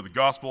intelligibility of the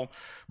gospel,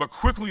 but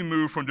quickly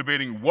move from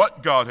debating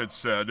what God had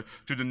said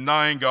to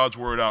denying God's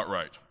word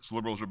outright. So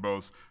liberals are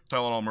both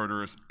Tylenol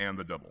murderers and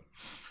the devil.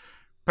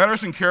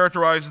 Patterson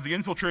characterizes the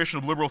infiltration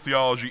of liberal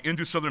theology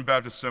into Southern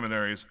Baptist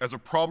seminaries as a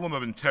problem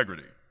of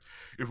integrity.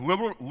 If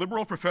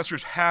liberal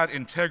professors had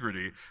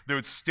integrity, they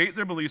would state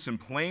their beliefs in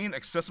plain,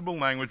 accessible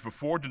language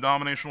before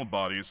denominational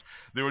bodies.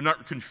 They would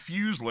not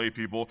confuse lay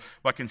people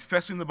by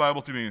confessing the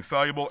Bible to be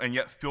infallible and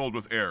yet filled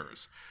with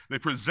errors. They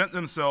present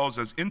themselves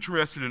as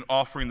interested in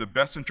offering the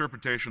best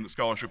interpretation that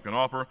scholarship can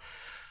offer,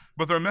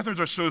 but their methods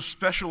are so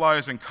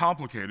specialized and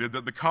complicated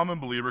that the common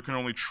believer can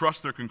only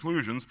trust their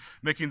conclusions,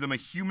 making them a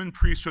human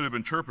priesthood of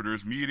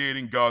interpreters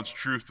mediating God's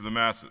truth to the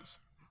masses.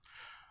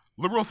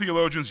 Liberal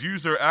theologians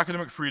use their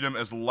academic freedom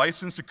as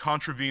license to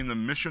contravene the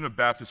mission of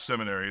Baptist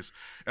seminaries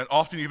and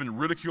often even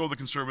ridicule the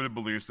conservative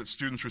beliefs that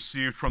students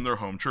received from their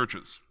home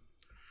churches.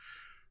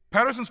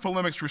 Patterson's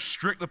polemics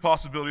restrict the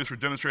possibilities for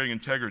demonstrating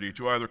integrity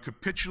to either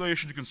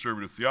capitulation to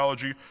conservative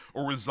theology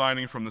or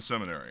resigning from the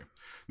seminary.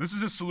 This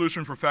is his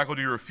solution for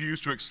faculty who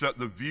refuse to accept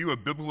the view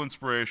of biblical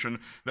inspiration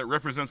that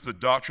represents the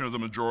doctrine of the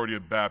majority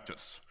of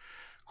Baptists.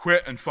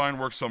 Quit and find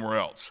work somewhere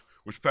else,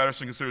 which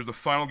Patterson considers the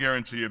final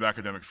guarantee of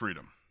academic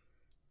freedom.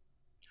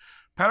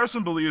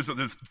 Patterson believes that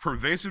the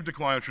pervasive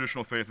decline of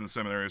traditional faith in the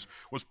seminaries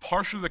was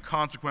partially the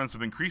consequence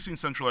of increasing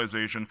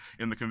centralization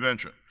in the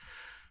convention.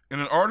 In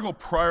an article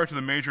prior to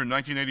the major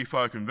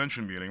 1985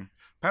 convention meeting,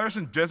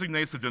 Patterson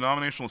designates the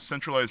denominational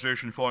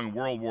centralization following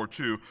World War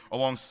II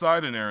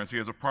alongside inerrancy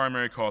as a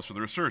primary cause for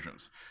the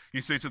resurgence. He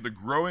states that the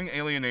growing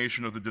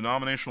alienation of the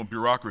denominational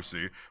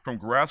bureaucracy from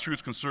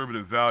grassroots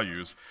conservative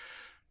values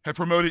had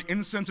promoted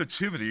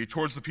insensitivity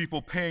towards the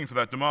people paying for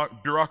that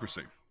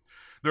bureaucracy.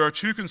 There are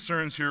two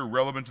concerns here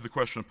relevant to the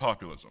question of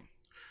populism.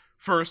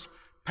 First,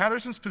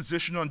 Patterson's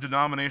position on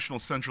denominational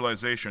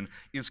centralization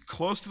is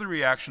close to the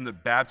reaction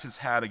that Baptists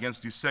had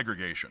against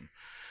desegregation.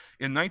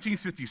 In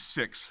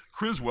 1956,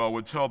 Criswell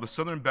would tell the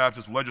South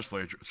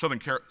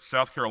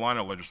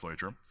Carolina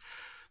legislature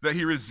that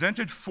he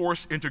resented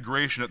forced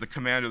integration at the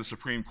command of the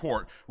Supreme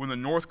Court when the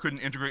North couldn't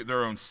integrate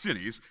their own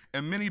cities,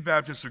 and many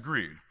Baptists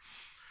agreed.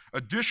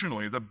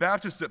 Additionally, the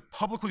Baptists that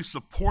publicly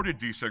supported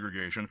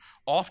desegregation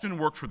often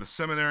worked for the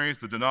seminaries,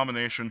 the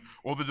denomination,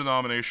 or the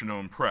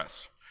denomination-owned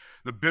press.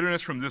 The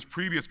bitterness from this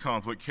previous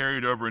conflict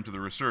carried over into the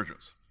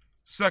resurgence.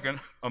 Second,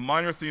 a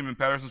minor theme in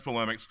Patterson's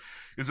polemics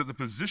is that the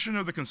position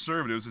of the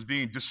conservatives is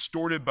being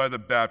distorted by the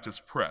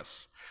Baptist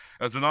press.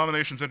 As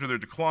denominations enter their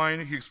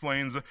decline, he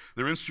explains,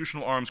 their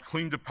institutional arms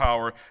cling to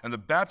power, and the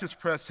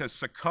Baptist press has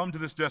succumbed to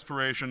this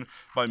desperation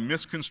by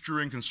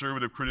misconstruing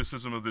conservative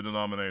criticism of the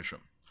denomination.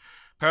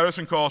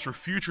 Patterson calls for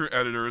future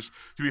editors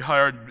to be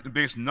hired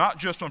based not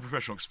just on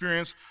professional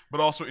experience,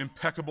 but also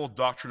impeccable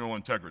doctrinal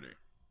integrity.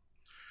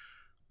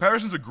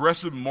 Patterson's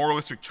aggressive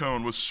moralistic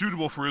tone was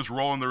suitable for his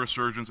role in the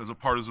resurgence as a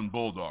partisan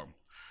bulldog.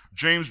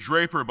 James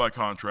Draper, by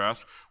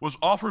contrast, was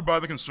offered by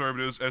the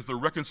conservatives as the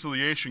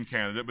reconciliation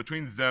candidate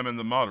between them and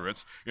the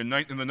moderates in the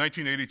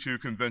 1982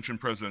 convention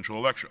presidential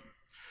election.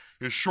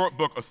 His short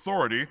book,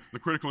 Authority, The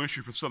Critical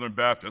Issue for Southern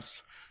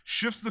Baptists,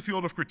 shifts the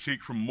field of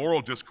critique from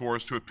moral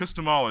discourse to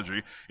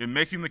epistemology in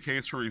making the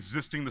case for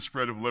resisting the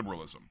spread of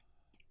liberalism.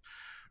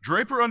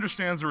 Draper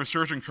understands the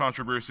resurgent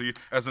controversy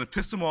as an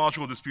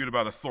epistemological dispute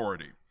about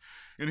authority.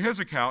 In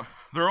his account,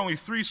 there are only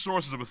three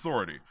sources of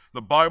authority: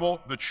 the Bible,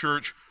 the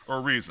church,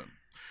 or reason.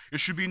 It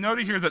should be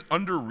noted here that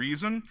under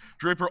reason,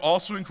 Draper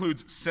also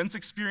includes sense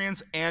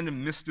experience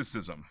and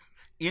mysticism.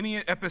 Any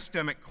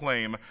epistemic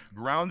claim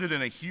grounded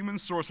in a human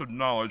source of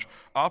knowledge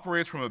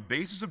operates from a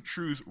basis of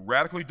truth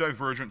radically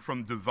divergent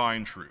from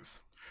divine truth.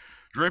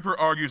 Draper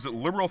argues that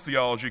liberal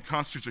theology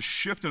constitutes a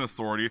shift in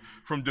authority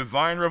from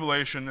divine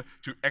revelation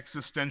to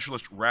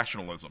existentialist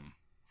rationalism.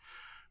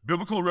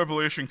 Biblical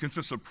revelation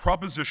consists of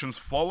propositions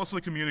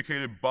flawlessly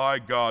communicated by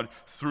God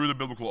through the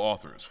biblical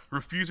authors.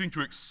 Refusing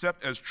to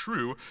accept as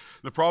true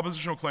the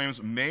propositional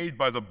claims made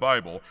by the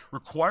Bible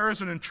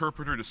requires an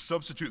interpreter to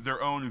substitute their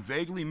own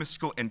vaguely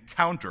mystical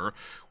encounter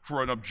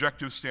for an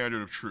objective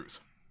standard of truth.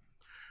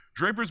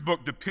 Draper's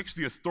book depicts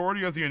the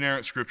authority of the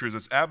inerrant scriptures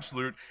as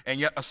absolute and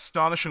yet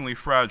astonishingly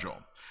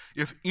fragile.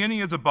 If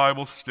any of the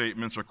Bible's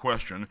statements are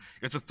questioned,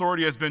 its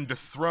authority has been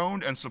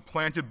dethroned and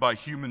supplanted by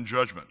human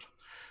judgment.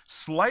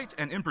 Slight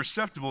and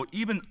imperceptible,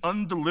 even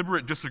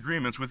undeliberate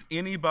disagreements with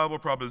any Bible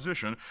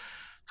proposition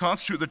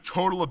constitute the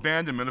total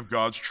abandonment of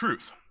God's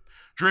truth.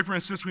 Draper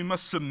insists we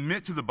must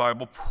submit to the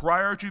Bible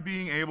prior to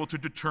being able to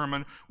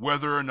determine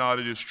whether or not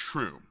it is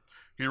true.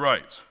 He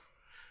writes,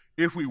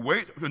 "If we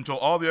wait until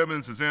all the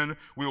evidence is in,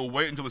 we will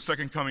wait until the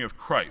second coming of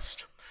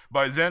Christ.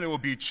 By then it will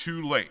be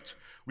too late.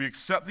 We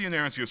accept the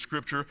inerrancy of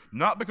Scripture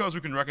not because we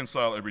can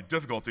reconcile every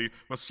difficulty,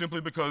 but simply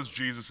because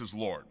Jesus is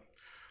Lord."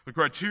 The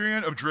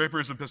criterion of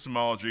Draper's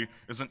epistemology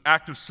is an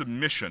act of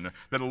submission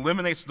that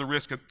eliminates the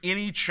risk of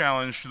any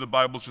challenge to the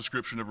Bible's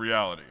description of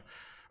reality.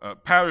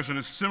 Patterson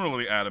is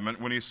similarly adamant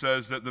when he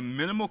says that the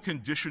minimal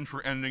condition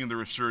for ending the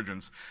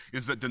resurgence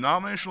is that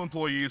denominational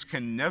employees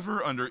can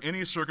never, under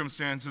any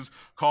circumstances,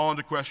 call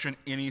into question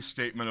any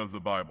statement of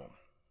the Bible.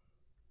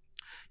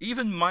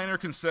 Even minor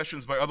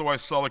concessions by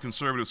otherwise solid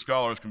conservative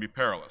scholars can be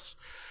perilous.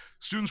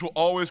 Students will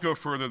always go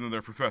further than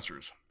their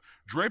professors.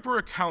 Draper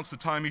recounts the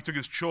time he took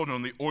his children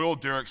on the oil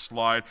derrick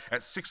slide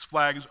at Six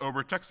Flags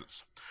over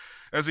Texas.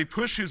 As he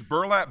pushed his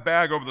burlap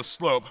bag over the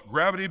slope,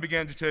 gravity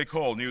began to take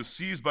hold, and he was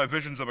seized by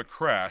visions of a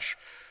crash.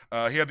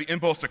 He had the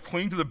impulse to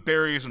cling to the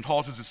barriers and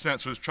halt his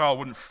descent so his child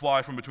wouldn't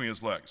fly from between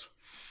his legs.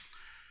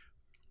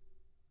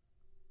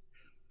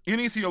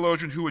 Any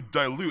theologian who would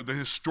dilute the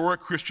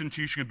historic Christian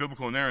teaching of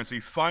biblical inerrancy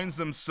finds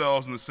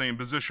themselves in the same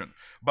position.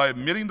 By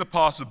admitting the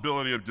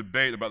possibility of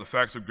debate about the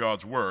facts of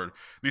God's word,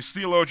 these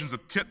theologians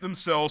have tipped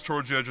themselves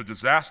towards the edge of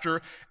disaster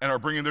and are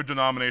bringing their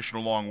denomination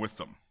along with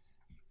them.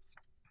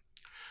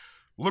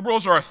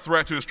 Liberals are a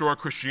threat to historic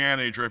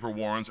Christianity, Draper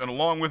warns, and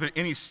along with it,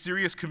 any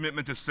serious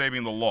commitment to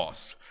saving the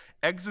lost.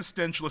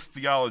 existentialist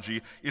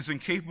theology is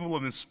incapable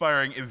of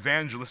inspiring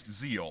evangelist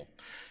zeal.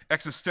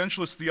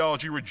 Existentialist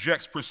theology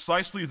rejects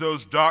precisely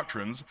those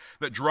doctrines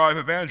that drive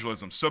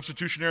evangelism,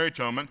 substitutionary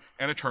atonement,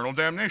 and eternal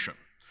damnation.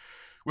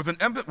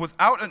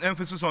 Without an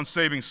emphasis on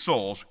saving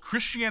souls,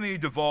 Christianity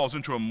devolves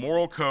into a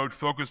moral code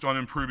focused on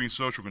improving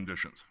social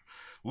conditions.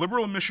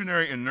 Liberal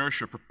missionary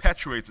inertia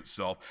perpetuates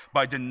itself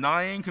by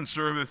denying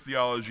conservative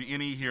theology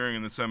any hearing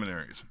in the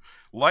seminaries.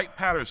 Like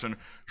Patterson,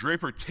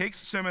 Draper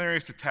takes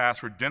seminaries to task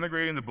for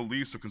denigrating the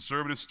beliefs of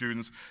conservative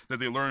students that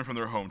they learn from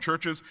their home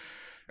churches,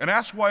 and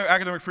asks why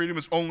academic freedom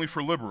is only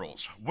for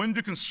liberals. When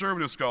do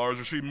conservative scholars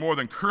receive more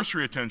than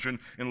cursory attention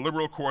in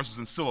liberal courses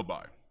and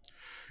syllabi?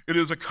 It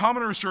is a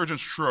common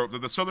resurgence trope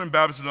that the Southern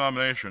Baptist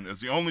denomination,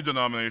 as the only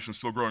denomination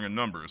still growing in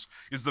numbers,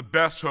 is the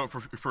best hope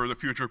for the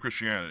future of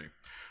Christianity.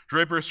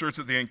 Draper asserts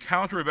that the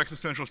encounter of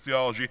existentialist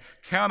theology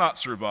cannot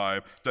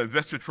survive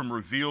divested from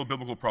revealed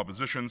biblical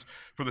propositions.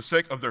 For the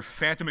sake of their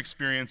phantom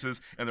experiences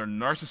and their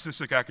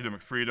narcissistic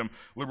academic freedom,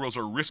 liberals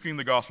are risking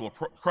the gospel of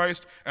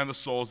Christ and the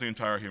souls of the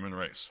entire human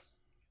race.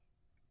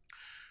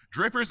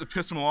 Draper's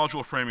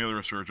epistemological framing of the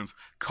resurgence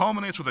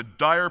culminates with a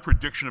dire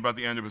prediction about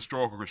the end of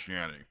historical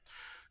Christianity.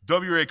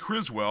 W.A.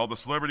 Criswell, the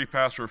celebrity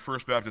pastor of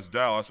First Baptist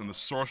Dallas and the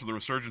source of the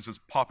resurgence's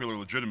popular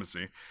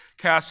legitimacy,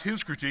 casts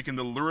his critique in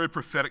the lurid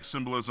prophetic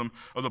symbolism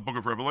of the book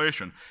of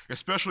Revelation,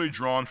 especially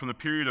drawn from the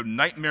period of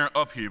nightmare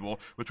upheaval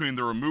between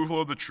the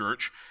removal of the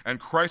church and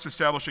Christ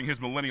establishing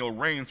his millennial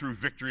reign through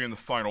victory in the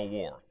final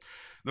war,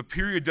 the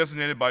period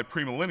designated by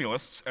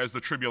premillennialists as the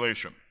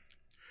tribulation.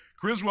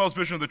 Criswell's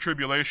vision of the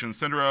tribulation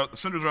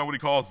centers around what he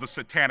calls the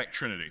satanic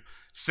trinity: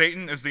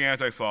 Satan as the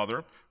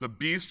anti-father, the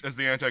beast as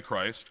the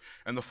antichrist,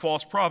 and the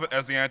false prophet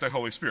as the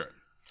anti-Holy Spirit.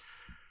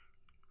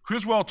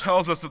 Criswell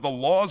tells us that the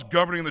laws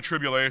governing the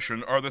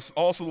tribulation are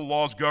also the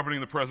laws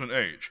governing the present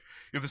age.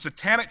 If the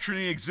satanic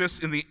trinity exists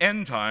in the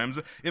end times,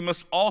 it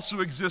must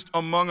also exist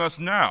among us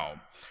now,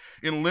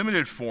 in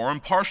limited form,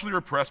 partially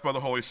repressed by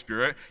the Holy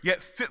Spirit,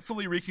 yet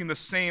fitfully wreaking the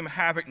same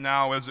havoc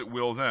now as it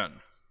will then.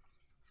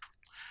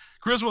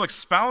 Criswell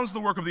expounds the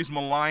work of these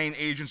malign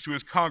agents to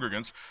his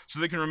congregants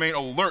so they can remain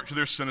alert to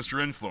their sinister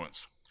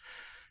influence.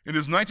 In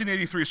his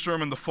 1983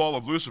 sermon, The Fall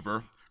of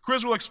Lucifer,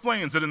 Criswell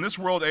explains that in this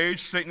world age,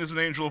 Satan is an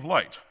angel of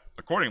light.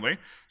 Accordingly,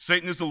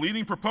 Satan is the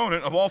leading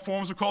proponent of all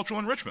forms of cultural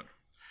enrichment.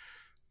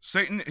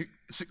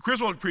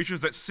 Criswell preaches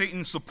that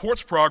Satan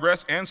supports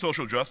progress and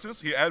social justice.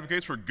 He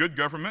advocates for good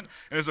government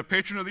and is a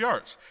patron of the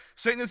arts.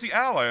 Satan is the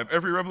ally of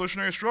every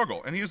revolutionary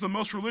struggle, and he is the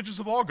most religious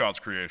of all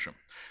God's creation.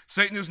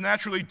 Satan is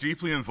naturally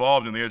deeply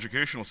involved in the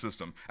educational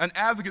system, an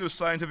advocate of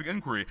scientific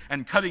inquiry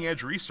and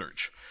cutting-edge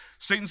research.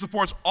 Satan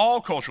supports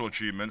all cultural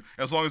achievement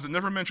as long as it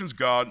never mentions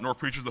God nor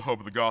preaches the hope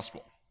of the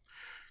gospel.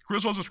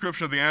 Criswell's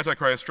description of the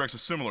Antichrist strikes a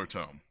similar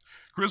tone.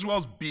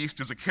 Criswell's beast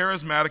is a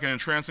charismatic and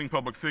entrancing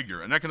public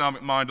figure, an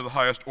economic mind of the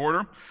highest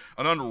order,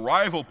 an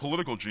unrivaled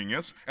political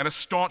genius, and a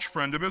staunch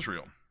friend of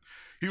Israel.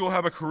 He will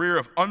have a career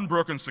of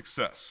unbroken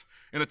success.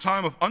 In a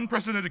time of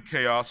unprecedented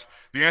chaos,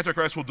 the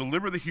Antichrist will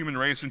deliver the human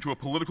race into a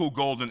political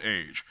golden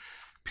age.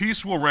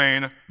 Peace will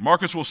reign,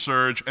 markets will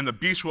surge, and the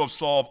beast will have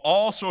solved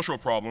all social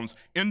problems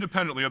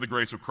independently of the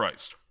grace of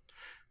Christ.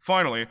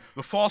 Finally,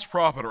 the false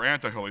prophet or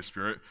anti-Holy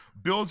Spirit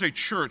builds a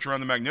church around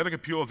the magnetic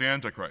appeal of the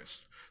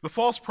Antichrist. The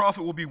false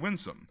prophet will be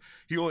winsome.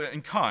 He will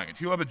be kind.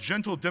 He will have a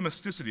gentle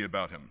domesticity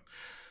about him.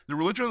 The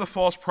religion of the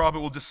false prophet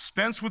will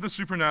dispense with the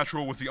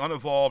supernatural, with the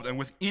unevolved, and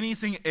with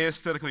anything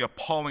aesthetically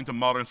appalling to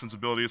modern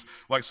sensibilities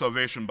like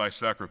salvation by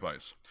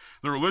sacrifice.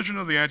 The religion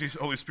of the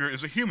anti-Holy Spirit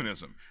is a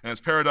humanism, and its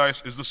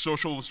paradise is the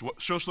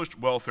socialist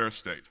welfare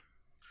state.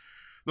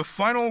 The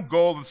final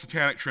goal of the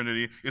Satanic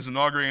Trinity is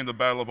inaugurating the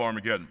Battle of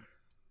Armageddon.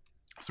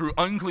 Through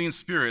unclean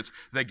spirits,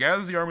 they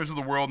gather the armies of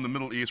the world in the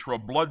Middle East for a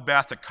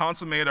bloodbath to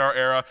consummate our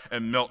era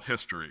and melt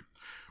history.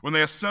 When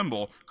they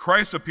assemble,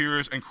 Christ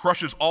appears and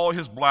crushes all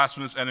his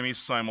blasphemous enemies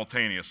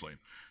simultaneously.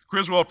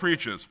 Criswell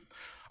preaches,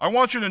 I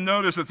want you to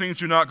notice that things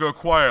do not go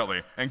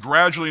quietly and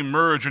gradually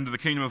merge into the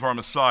kingdom of our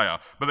Messiah,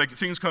 but that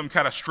things come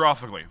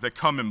catastrophically. They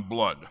come in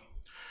blood.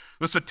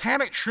 The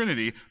Satanic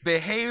Trinity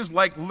behaves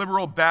like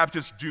liberal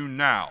Baptists do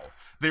now.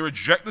 They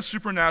reject the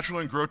supernatural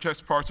and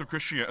grotesque parts of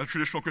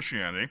traditional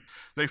Christianity.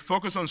 They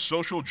focus on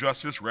social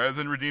justice rather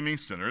than redeeming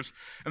sinners.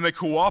 And they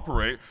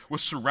cooperate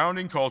with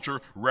surrounding culture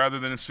rather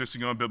than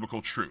insisting on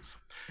biblical truth.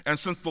 And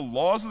since the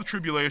laws of the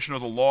tribulation are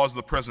the laws of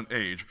the present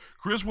age,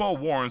 Criswell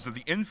warns that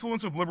the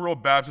influence of liberal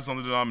Baptists on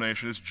the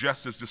denomination is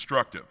just as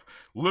destructive.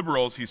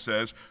 Liberals, he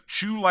says,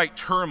 chew like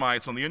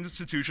termites on the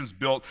institutions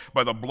built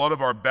by the blood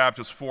of our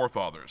Baptist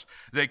forefathers.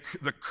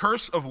 The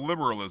curse of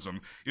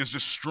liberalism is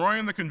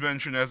destroying the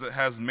convention as it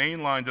has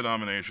mainline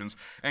denominations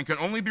and can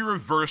only be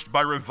reversed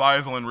by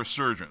revival and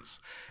resurgence.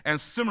 And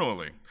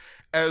similarly,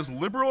 as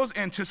liberals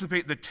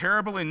anticipate the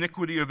terrible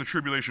iniquity of the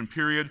tribulation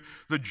period,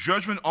 the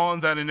judgment on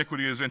that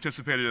iniquity is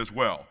anticipated as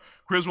well.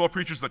 Criswell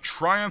preaches the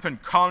triumph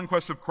and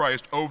conquest of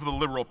Christ over the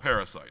liberal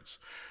parasites.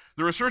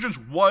 The resurgence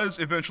was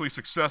eventually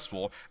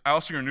successful,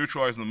 ousting or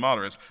neutralizing the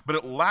moderates, but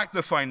it lacked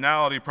the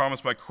finality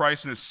promised by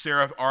Christ and his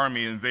seraph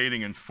army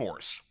invading in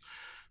force.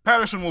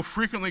 Patterson will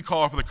frequently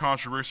call for the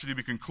controversy to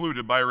be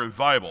concluded by a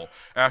revival,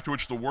 after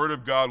which the Word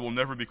of God will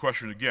never be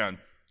questioned again.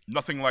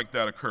 Nothing like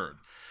that occurred.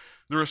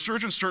 The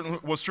resurgence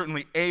was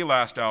certainly a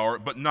last hour,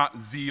 but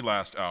not the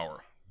last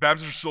hour.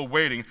 Baptists are still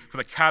waiting for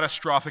the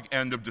catastrophic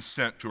end of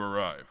dissent to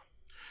arrive.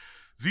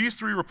 These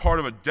three were part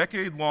of a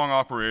decade-long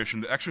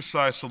operation to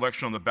exercise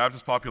selection on the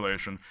Baptist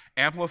population,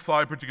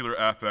 amplify particular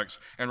affects,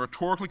 and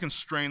rhetorically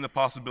constrain the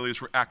possibilities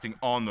for acting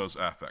on those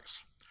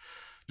affects.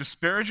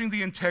 Disparaging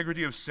the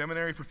integrity of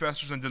seminary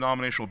professors and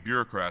denominational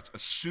bureaucrats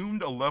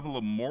assumed a level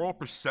of moral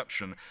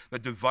perception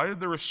that divided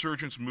the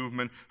resurgence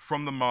movement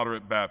from the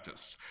moderate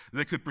Baptists.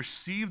 They could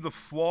perceive the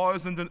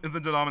flaws in the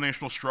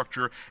denominational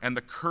structure, and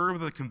the curve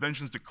of the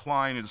convention's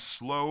decline into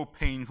slow,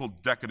 painful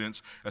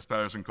decadence, as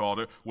Patterson called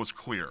it, was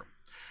clear.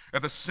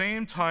 At the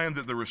same time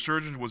that the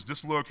resurgence was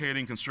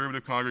dislocating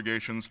conservative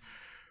congregations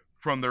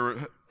from their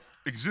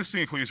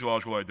existing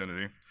ecclesiological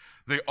identity,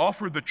 they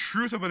offered the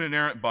truth of an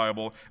inerrant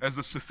Bible as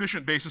the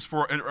sufficient basis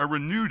for a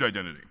renewed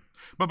identity.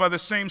 But by the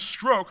same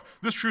stroke,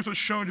 this truth was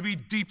shown to be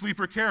deeply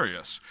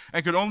precarious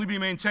and could only be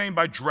maintained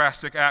by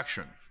drastic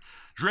action.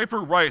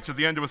 Draper writes at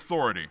the end of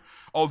Authority,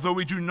 "Although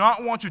we do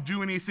not want to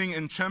do anything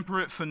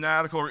intemperate,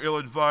 fanatical, or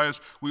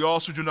ill-advised, we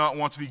also do not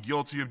want to be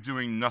guilty of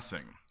doing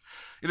nothing."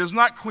 It is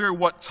not clear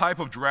what type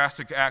of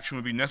drastic action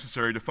would be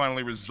necessary to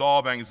finally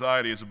resolve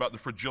anxieties about the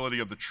fragility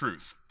of the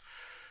truth.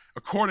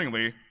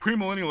 Accordingly,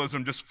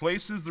 premillennialism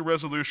displaces the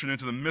resolution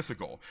into the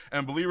mythical,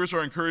 and believers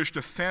are encouraged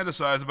to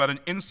fantasize about an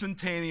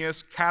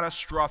instantaneous,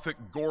 catastrophic,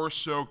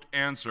 gore-soaked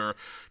answer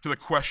to the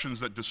questions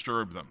that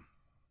disturb them.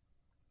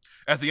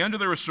 At the end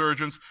of the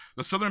resurgence,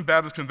 the Southern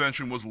Baptist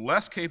Convention was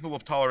less capable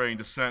of tolerating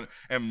dissent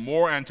and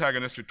more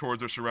antagonistic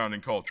towards their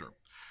surrounding culture.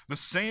 The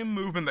same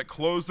movement that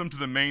closed them to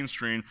the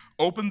mainstream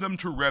opened them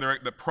to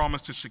rhetoric that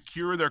promised to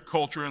secure their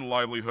culture and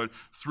livelihood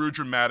through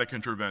dramatic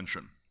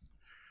intervention.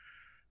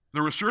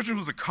 The resurgence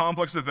was a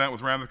complex event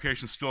with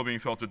ramifications still being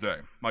felt today.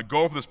 My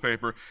goal for this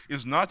paper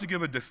is not to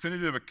give a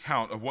definitive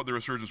account of what the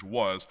resurgence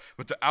was,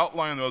 but to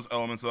outline those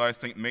elements that I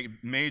think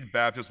made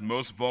Baptists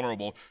most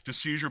vulnerable to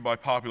seizure by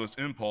populist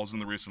impulse in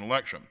the recent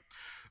election.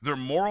 Their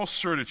moral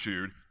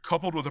certitude,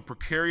 coupled with a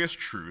precarious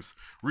truth,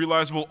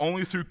 realizable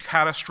only through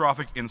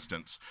catastrophic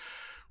instants,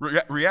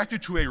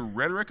 reacted to a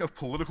rhetoric of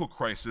political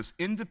crisis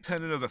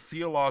independent of the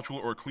theological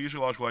or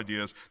ecclesiological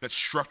ideas that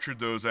structured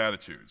those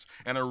attitudes,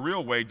 in a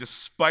real way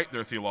despite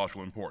their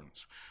theological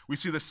importance. We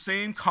see the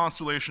same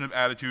constellation of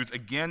attitudes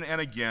again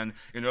and again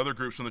in other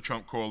groups in the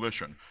Trump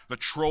coalition. The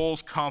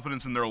trolls'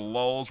 confidence in their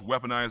lulls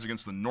weaponized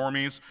against the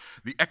normies,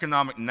 the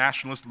economic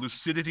nationalist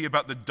lucidity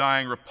about the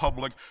dying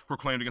republic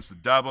proclaimed against the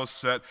Davos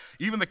set,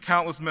 even the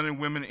countless men and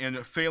women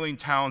in failing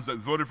towns that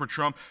voted for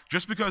Trump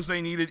just because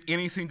they needed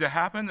anything to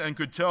happen and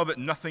could tell that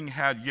nothing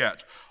had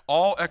yet,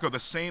 all echo the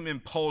same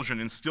impulsion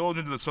instilled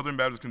into the Southern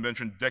Baptist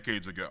Convention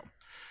decades ago.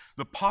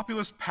 The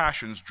populist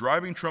passions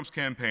driving Trump's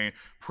campaign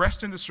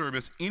pressed into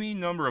service any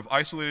number of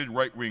isolated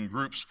right-wing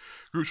groups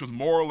with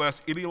more or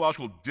less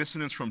ideological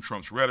dissonance from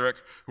Trump's rhetoric,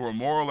 who are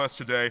more or less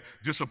today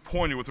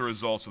disappointed with the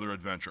results of their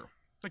adventure.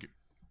 Thank you.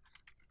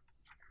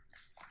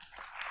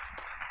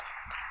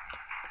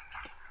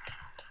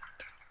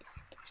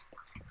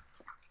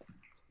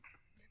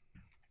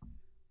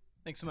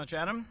 Thanks so much,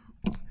 Adam.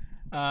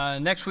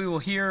 Next, we will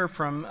hear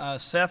from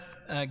Seth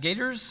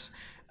Gators.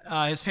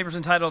 His paper is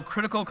entitled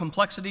Critical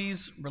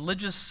Complexities,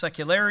 Religious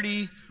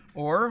Secularity,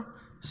 or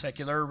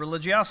Secular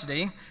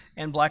Religiosity,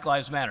 and Black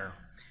Lives Matter.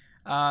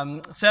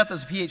 Seth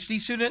is a PhD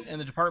student in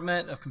the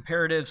Department of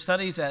Comparative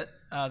Studies at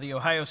The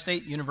Ohio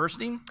State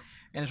University,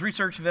 and his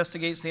research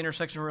investigates the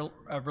intersection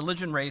of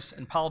religion, race,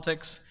 and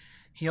politics.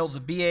 He holds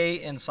a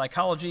BA in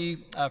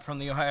psychology from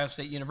The Ohio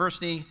State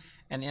University,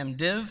 an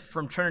MDiv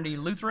from Trinity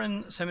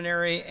Lutheran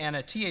Seminary, and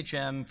a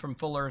THM from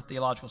Fuller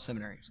Theological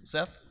Seminary. So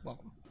Seth,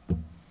 welcome.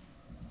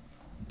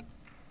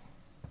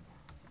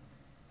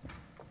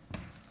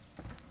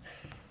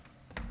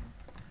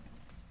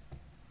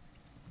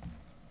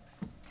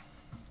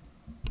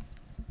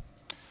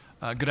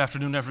 Good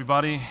afternoon,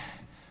 everybody.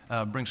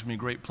 Brings me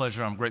great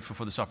pleasure. I'm grateful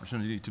for this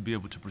opportunity to be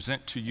able to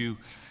present to you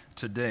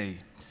today.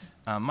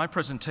 My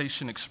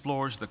presentation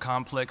explores the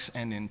complex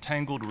and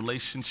entangled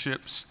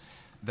relationships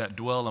that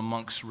dwell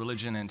amongst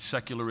religion and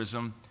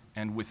secularism,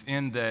 and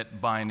within that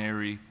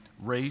binary,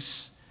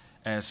 race,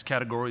 as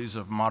categories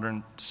of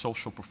modern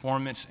social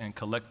performance and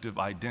collective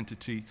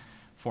identity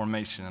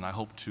formation. And I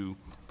hope to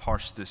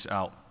parse this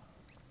out.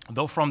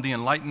 Though from the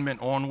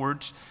Enlightenment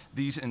onwards,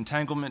 these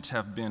entanglements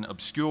have been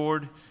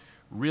obscured,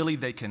 really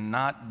they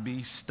cannot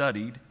be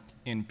studied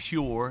in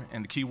pure,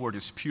 and the key word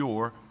is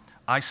pure,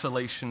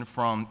 isolation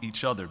from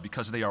each other,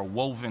 because they are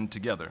woven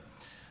together.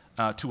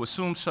 To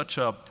assume such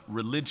a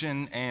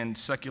religion and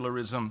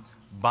secularism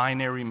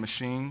binary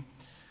machine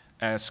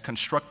as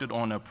constructed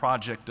on a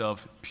project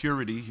of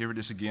purity, here it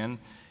is again,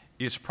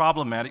 is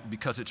problematic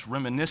because it's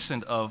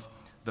reminiscent of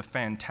the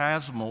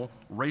phantasmal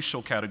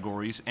racial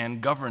categories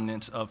and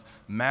governance of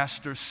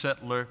master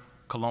settler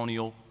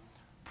colonial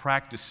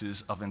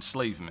practices of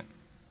enslavement.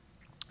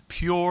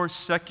 Pure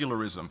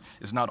secularism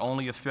is not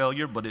only a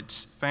failure, but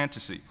it's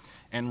fantasy.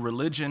 and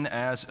religion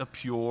as a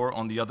pure,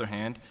 on the other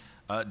hand,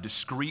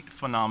 discrete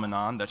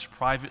phenomenon that's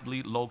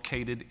privately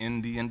located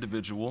in the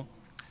individual,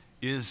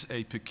 is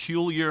a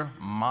peculiar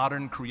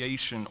modern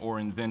creation or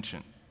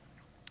invention.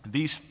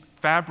 These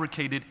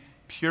fabricated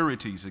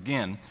purities,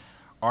 again,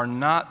 are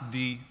not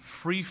the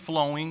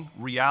free-flowing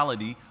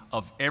reality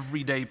of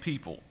everyday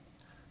people.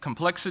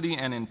 Complexity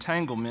and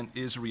entanglement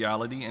is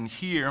reality, and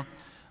here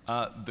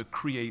the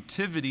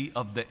creativity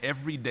of the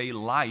everyday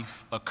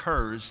life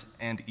occurs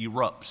and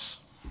erupts.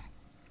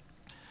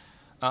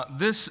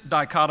 This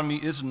dichotomy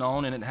is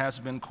known and it has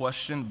been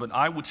questioned, but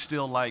I would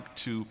still like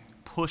to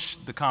push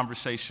the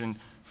conversation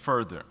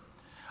further.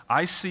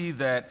 I see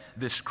that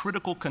this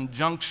critical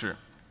conjuncture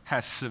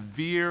has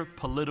severe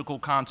political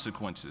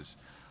consequences.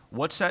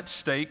 What's at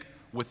stake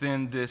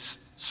within this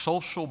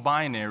social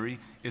binary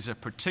is a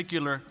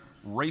particular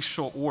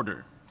racial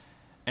order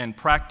and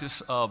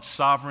practice of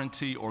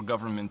sovereignty or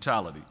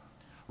governmentality.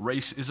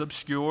 Race is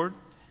obscured,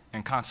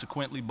 and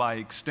consequently, by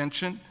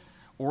extension,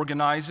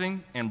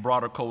 organizing and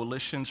broader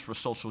coalitions for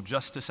social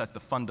justice at the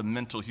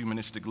fundamental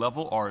humanistic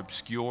level are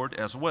obscured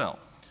as well.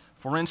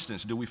 For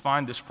instance, do we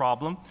find this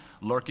problem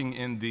lurking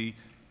in the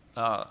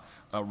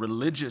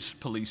religious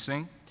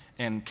policing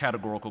and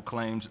categorical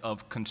claims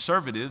of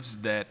conservatives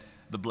that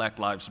the Black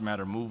Lives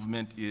Matter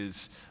movement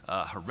is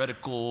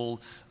heretical,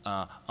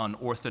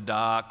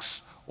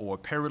 unorthodox, or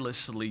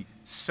perilously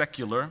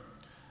secular?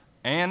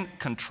 And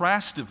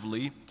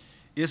contrastively,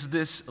 is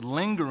this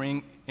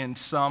lingering in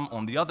some,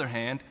 on the other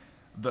hand,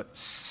 the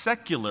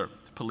secular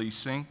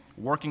policing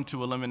working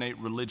to eliminate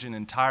religion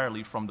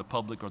entirely from the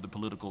public or the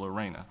political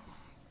arena?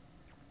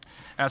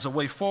 As a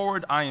way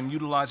forward, I am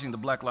utilizing the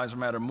Black Lives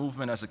Matter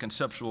movement as a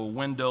conceptual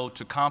window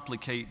to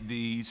complicate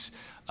these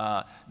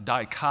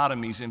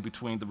dichotomies in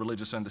between the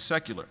religious and the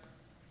secular.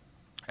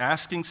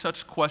 Asking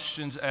such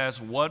questions as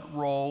what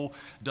role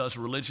does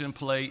religion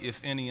play,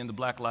 if any, in the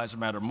Black Lives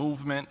Matter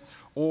movement,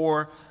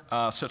 or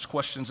such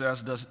questions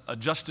as does a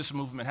justice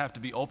movement have to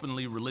be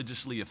openly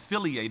religiously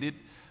affiliated,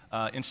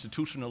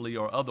 institutionally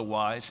or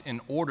otherwise,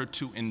 in order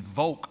to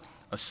invoke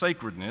a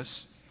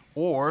sacredness,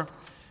 or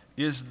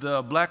is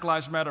the Black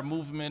Lives Matter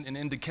movement an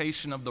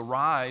indication of the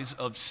rise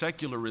of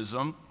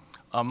secularism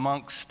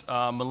amongst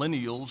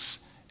millennials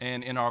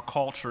and in our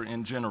culture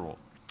in general?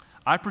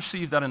 I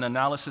perceive that an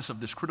analysis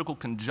of this critical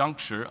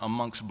conjuncture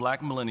amongst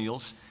black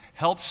millennials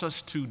helps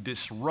us to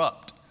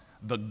disrupt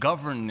the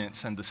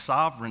governance and the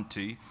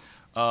sovereignty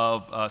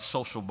of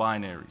social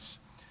binaries.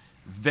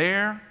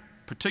 Their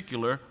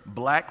particular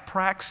black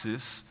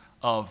praxis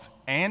of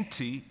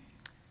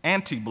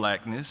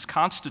anti-blackness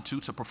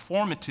constitutes a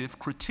performative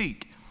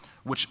critique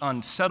which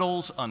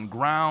unsettles,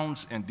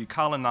 ungrounds, and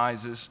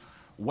decolonizes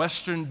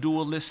Western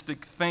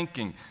dualistic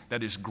thinking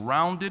that is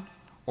grounded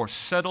or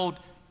settled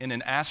in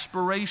an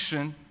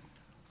aspiration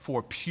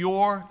for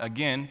pure,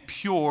 again,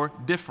 pure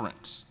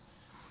difference.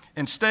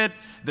 Instead,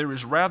 there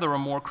is rather a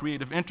more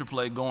creative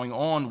interplay going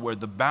on where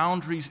the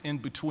boundaries in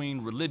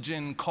between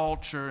religion,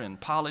 culture, and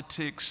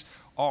politics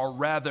are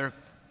rather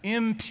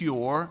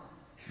impure,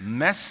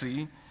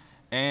 messy,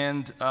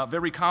 and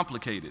very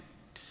complicated.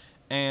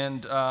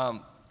 And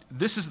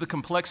this is the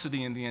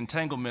complexity and the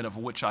entanglement of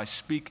which I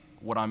speak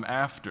what I'm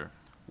after,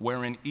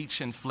 wherein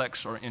each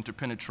inflects or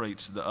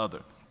interpenetrates the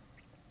other.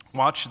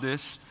 Watch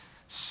this.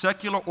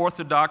 Secular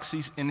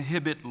orthodoxies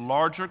inhibit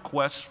larger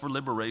quests for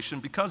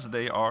liberation because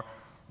they are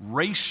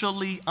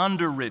racially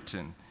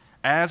underwritten,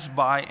 as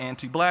by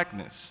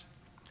anti-blackness.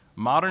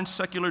 Modern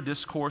secular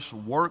discourse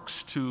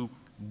works to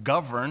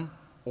govern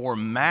or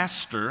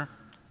master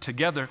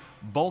together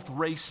both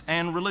race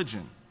and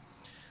religion.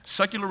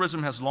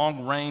 Secularism has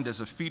long reigned as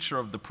a feature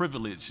of the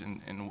privilege,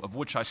 and of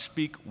which I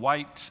speak,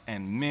 whites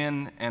and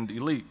men and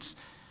elites.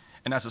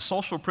 And as a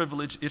social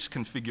privilege, its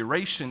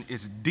configuration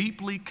is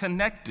deeply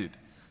connected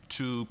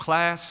to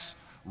class,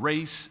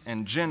 race,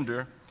 and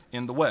gender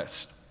in the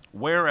West.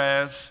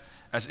 Whereas,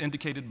 as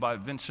indicated by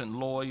Vincent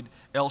Lloyd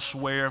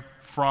elsewhere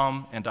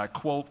from, and I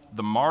quote,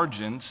 "the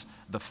margins,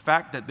 the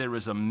fact that there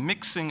is a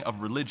mixing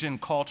of religion,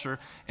 culture,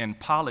 and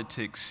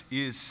politics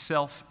is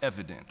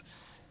self-evident,"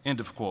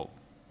 end of quote.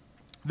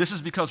 This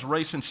is because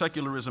race and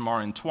secularism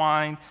are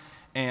entwined,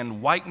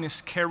 and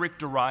whiteness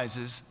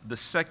characterizes the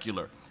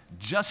secular,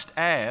 just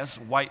as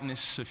whiteness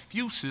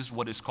suffuses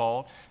what is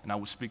called, and I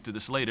will speak to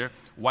this later,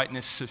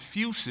 whiteness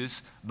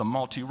suffuses the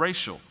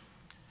multiracial.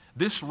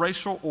 This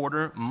racial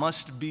order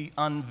must be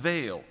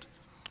unveiled,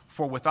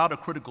 for without a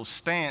critical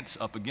stance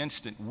up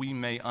against it, we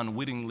may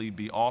unwittingly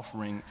be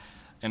offering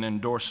an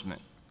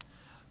endorsement.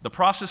 The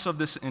process of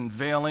this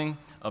unveiling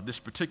of this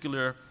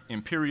particular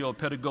imperial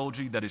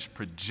pedagogy that is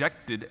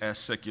projected as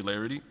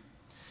secularity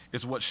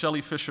is what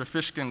Shelley Fisher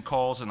Fishkin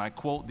calls, and I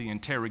quote, "the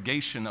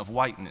interrogation of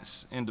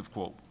whiteness," end of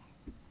quote.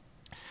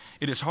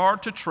 It is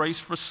hard to trace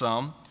for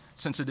some,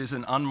 since it is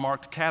an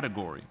unmarked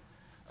category.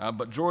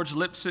 But George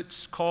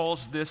Lipsitz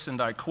calls this, and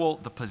I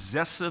quote, "the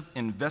possessive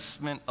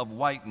investment of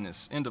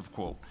whiteness," end of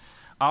quote.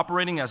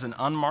 Operating as an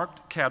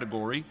unmarked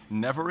category,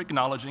 never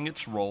acknowledging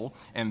its role,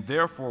 and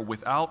therefore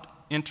without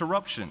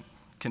interruption,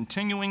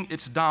 continuing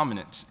its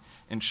dominance,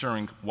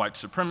 ensuring white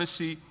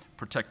supremacy,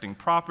 protecting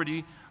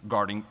property,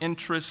 guarding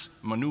interests,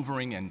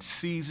 maneuvering and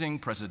seizing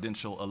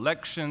presidential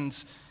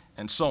elections,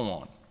 and so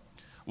on,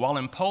 while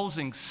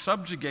imposing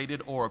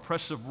subjugated or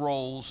oppressive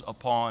roles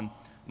upon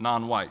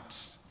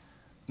non-whites.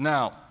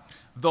 Now,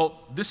 though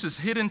this is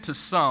hidden to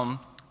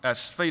some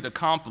as fait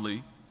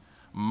accompli,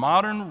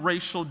 modern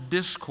racial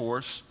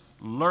discourse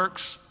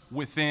lurks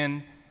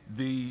within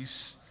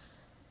these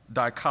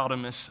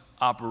dichotomous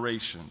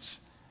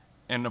operations,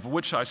 and of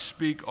which I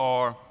speak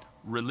are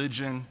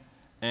religion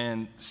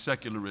and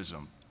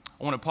secularism.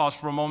 I want to pause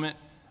for a moment.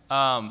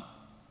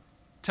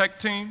 Tech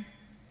team,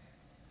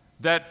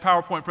 that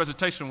PowerPoint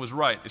presentation was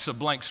right. It's a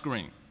blank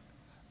screen.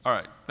 All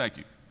right, thank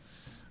you.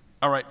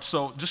 All right,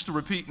 so just to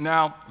repeat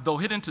now, though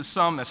hidden to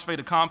some as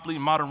fait accompli,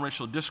 modern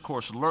racial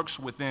discourse lurks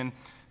within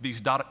these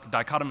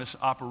dichotomous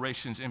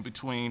operations in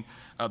between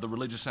the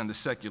religious and the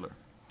secular.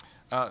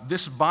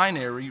 This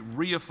binary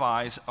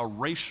reifies a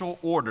racial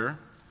order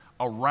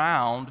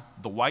around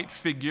the white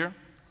figure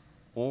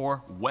or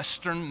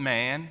Western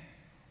man,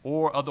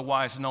 or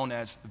otherwise known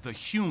as the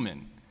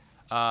human,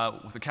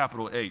 with a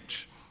capital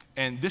H.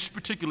 And this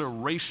particular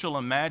racial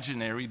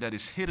imaginary that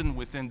is hidden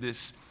within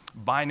this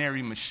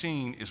binary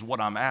machine is what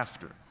I'm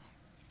after.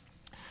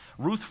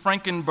 Ruth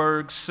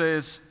Frankenberg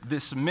says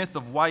this myth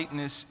of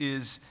whiteness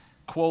is,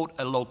 quote,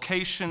 a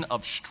location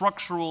of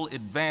structural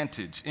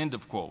advantage, end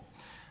of quote.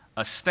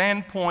 A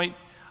standpoint,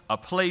 a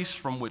place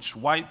from which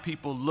white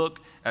people look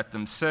at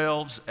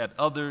themselves, at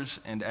others,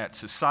 and at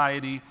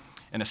society,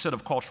 and a set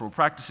of cultural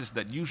practices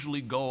that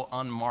usually go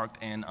unmarked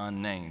and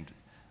unnamed.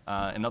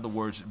 In other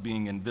words,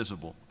 being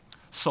invisible.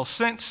 So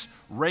since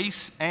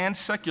race and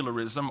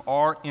secularism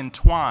are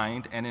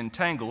entwined and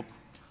entangled,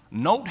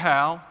 note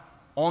how,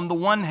 on the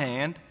one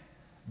hand,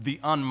 the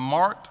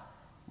unmarked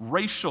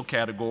racial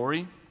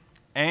category,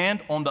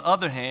 and on the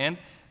other hand,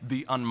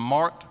 the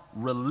unmarked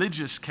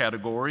religious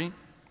category,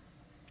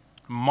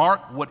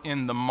 mark what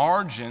in the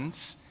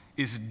margins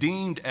is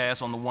deemed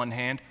as, on the one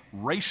hand,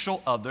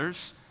 racial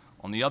others,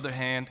 on the other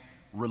hand,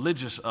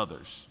 religious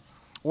others.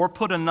 Or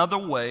put another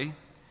way,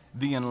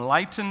 the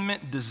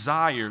Enlightenment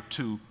desire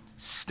to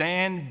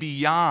stand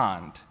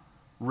beyond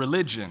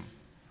religion,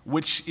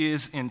 which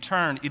is in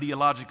turn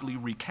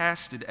ideologically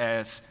recasted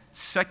as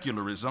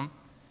secularism,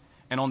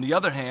 and on the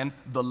other hand,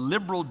 the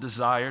liberal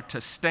desire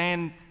to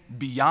stand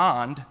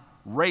beyond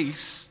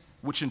race,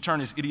 which in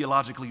turn is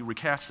ideologically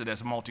recasted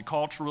as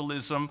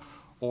multiculturalism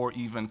or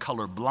even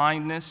color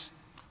blindness.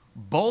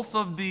 Both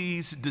of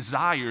these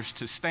desires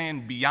to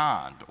stand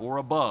beyond or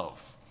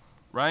above,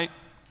 right?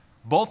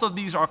 Both of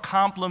these are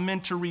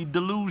complementary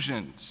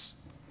delusions.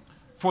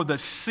 For the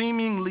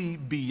seemingly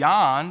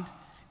beyond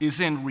is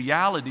in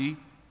reality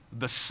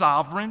the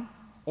sovereign,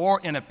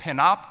 or in a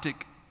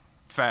panoptic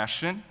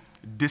fashion,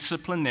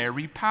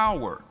 disciplinary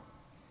power.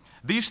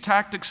 These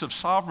tactics of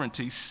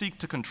sovereignty seek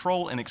to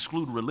control and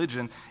exclude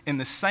religion in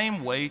the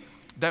same way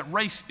that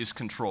race is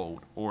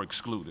controlled or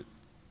excluded.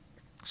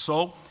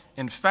 So,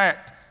 in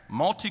fact,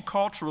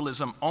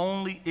 multiculturalism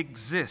only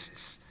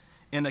exists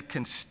in a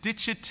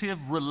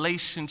constitutive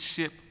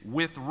relationship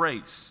with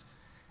race,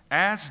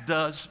 as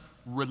does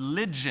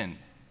religion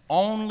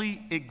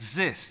only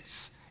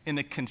exists in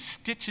a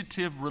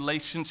constitutive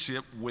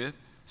relationship with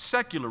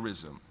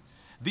secularism.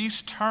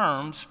 These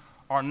terms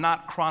are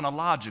not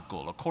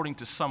chronological, according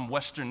to some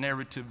Western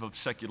narrative of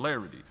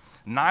secularity.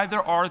 Neither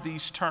are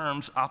these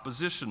terms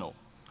oppositional,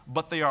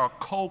 but they are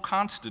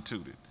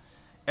co-constituted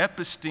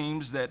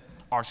epistemes that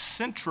are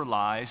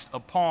centralized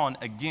upon,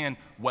 again,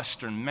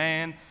 Western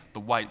man, the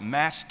white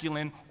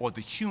masculine, or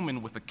the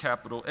human with a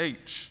capital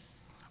H.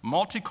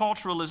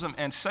 Multiculturalism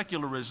and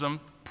secularism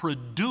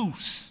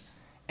produce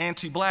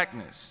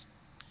anti-blackness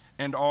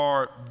and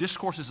are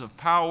discourses of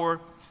power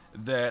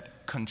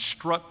that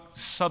construct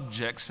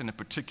subjects in a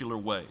particular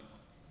way.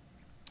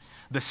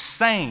 The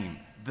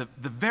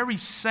very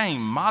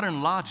same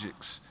modern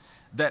logics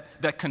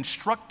that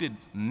constructed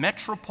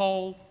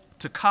metropole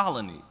to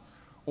colony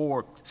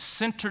or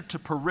center to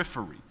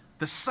periphery,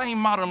 the same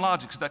modern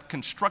logics that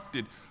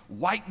constructed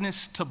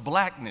whiteness to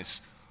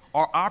blackness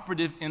are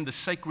operative in the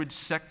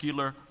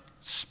sacred-secular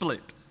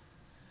split.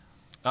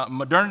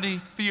 Modernity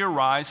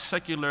theorized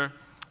secular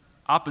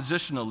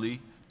oppositionally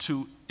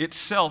to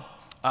itself,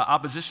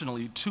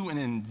 oppositionally to an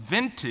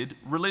invented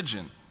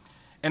religion.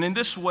 And in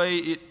this way,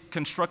 it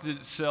constructed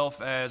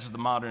itself as the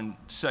modern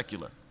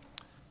secular.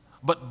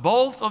 But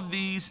both of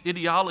these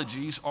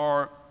ideologies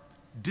are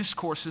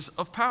discourses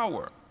of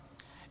power,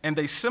 and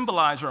they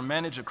symbolize or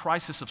manage a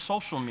crisis of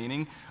social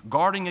meaning,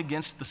 guarding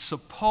against the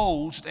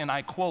supposed, and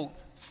I quote,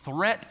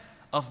 threat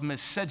of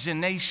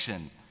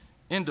miscegenation,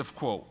 end of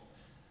quote,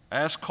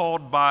 as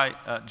called by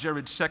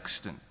Jared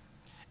Sexton.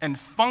 And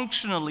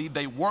functionally,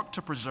 they work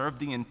to preserve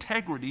the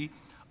integrity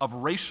of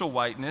racial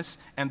whiteness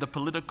and the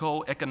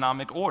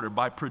politico-economic order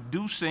by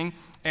producing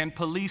and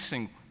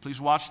policing,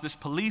 please watch this,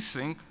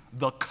 policing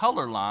the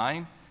color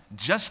line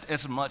just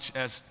as much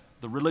as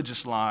the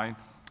religious line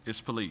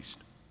is policed.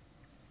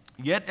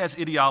 Yet as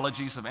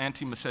ideologies of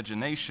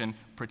anti-miscegenation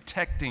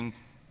protecting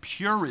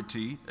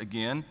purity,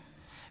 again,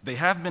 They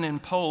have been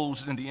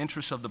imposed in the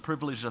interest of the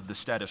privilege of the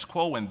status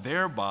quo, and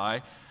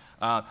thereby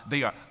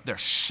they're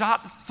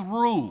shot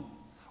through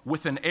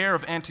with an air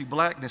of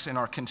anti-blackness and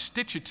are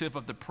constitutive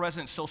of the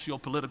present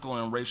socio-political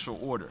and racial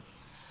order.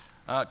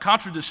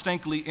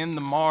 Contradistinct in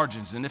the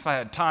margins, and if I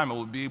had time, I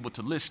would be able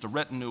to list a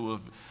retinue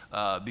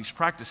of these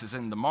practices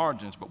in the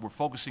margins, but we're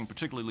focusing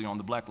particularly on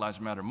the Black Lives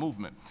Matter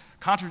movement.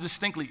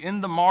 Contradistinct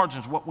in the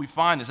margins, what we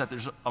find is that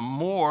there's a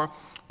more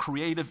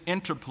creative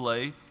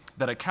interplay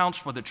that accounts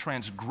for the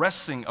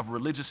transgressing of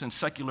religious and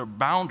secular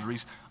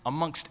boundaries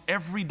amongst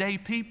everyday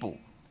people,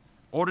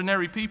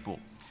 ordinary people.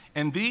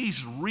 And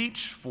these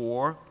reach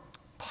for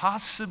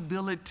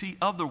possibility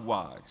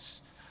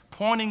otherwise,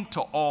 pointing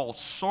to all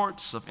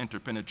sorts of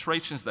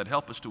interpenetrations that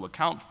help us to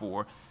account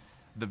for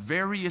the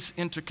various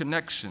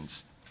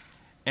interconnections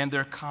and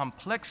their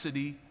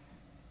complexity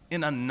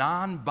in a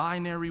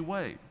non-binary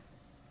way.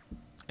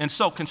 And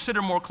so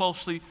consider more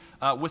closely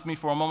with me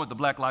for a moment the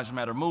Black Lives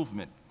Matter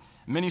movement.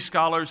 Many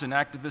scholars and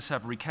activists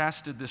have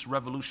recasted this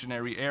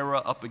revolutionary era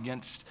up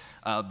against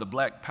the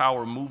Black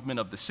Power movement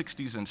of the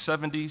 60s and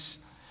 70s.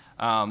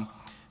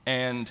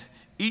 And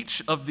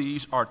each of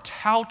these are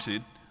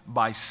touted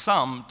by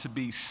some to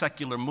be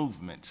secular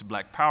movements,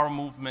 Black Power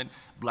movement,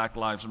 Black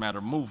Lives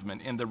Matter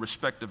movement, in their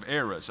respective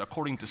eras,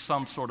 according to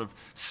some sort of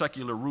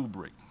secular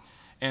rubric.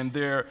 And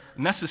they're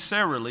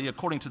necessarily,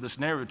 according to this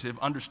narrative,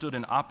 understood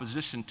in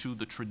opposition to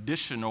the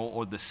traditional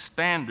or the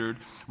standard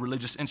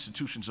religious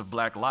institutions of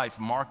Black life,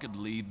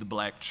 markedly the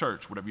Black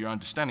church, whatever your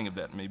understanding of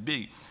that may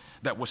be,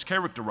 that was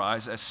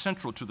characterized as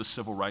central to the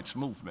civil rights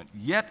movement.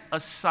 Yet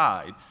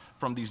aside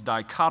from these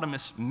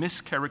dichotomous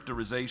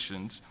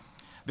mischaracterizations,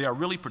 they are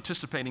really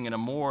participating in a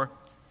more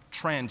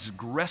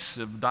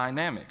transgressive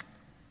dynamic.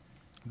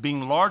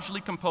 Being largely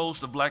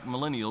composed of Black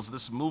millennials,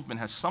 this movement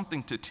has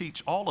something to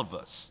teach all of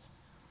us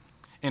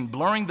in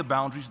blurring the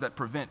boundaries that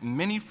prevent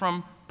many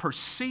from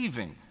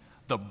perceiving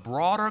the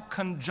broader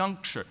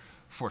conjuncture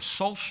for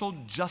social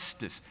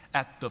justice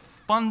at the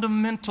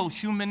fundamental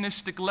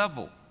humanistic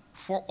level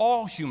for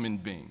all human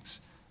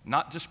beings,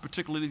 not just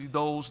particularly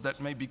those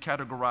that may be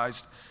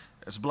categorized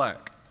as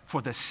Black,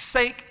 for the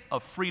sake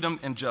of freedom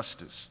and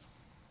justice.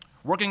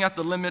 Working at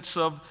the limits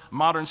of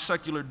modern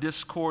secular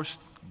discourse,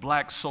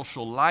 Black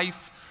social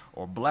life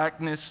or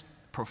Blackness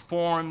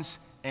performs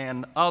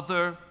an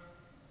other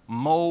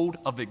mode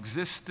of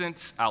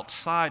existence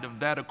outside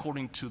of that,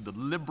 according to the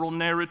liberal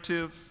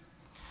narrative,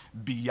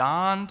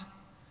 beyond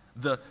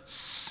the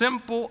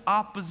simple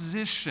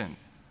opposition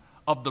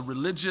of the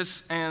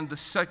religious and the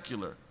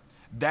secular.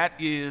 That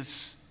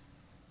is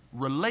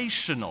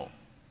relational,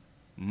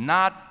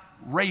 not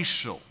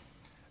racial.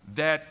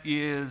 That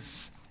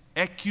is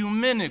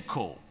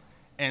ecumenical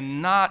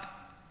and not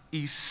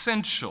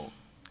essential.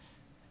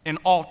 An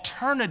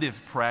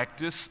alternative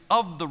practice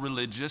of the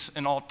religious,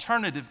 an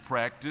alternative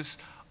practice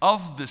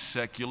of the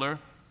secular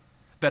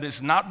that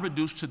is not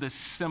reduced to this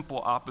simple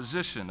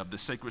opposition of the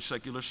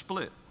sacred-secular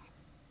split.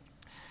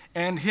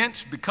 And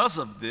hence, because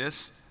of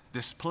this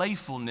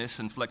playfulness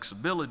and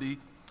flexibility,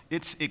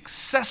 it's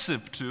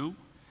excessive to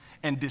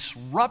and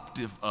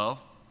disruptive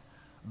of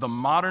the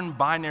modern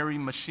binary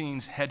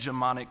machine's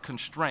hegemonic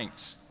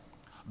constraints.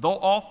 Though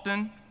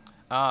often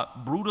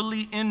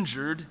brutally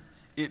injured,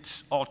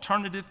 its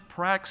alternative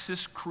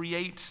praxis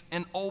creates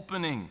an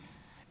opening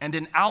and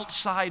an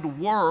outside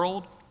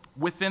world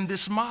within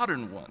this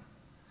modern one,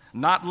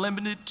 not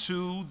limited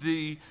to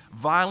the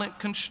violent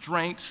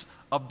constraints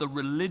of the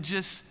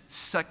religious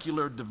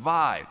secular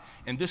divide.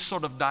 And this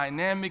sort of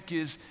dynamic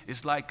is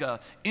like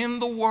in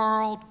the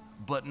world,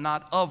 but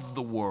not of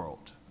the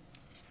world.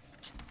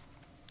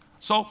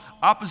 So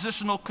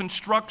oppositional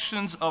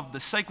constructions of the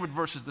sacred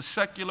versus the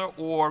secular,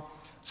 or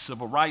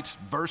civil rights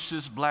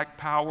versus Black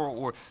power,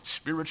 or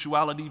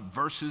spirituality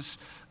versus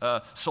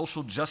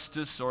social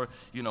justice, or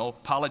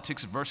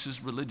politics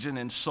versus religion,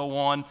 and so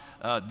on.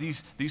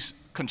 These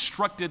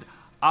constructed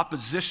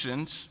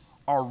oppositions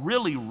are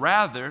really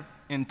rather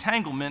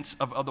entanglements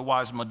of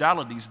otherwise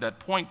modalities that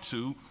point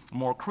to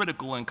more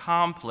critical and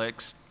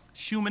complex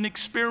human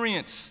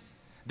experience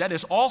that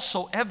is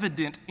also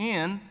evident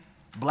in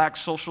Black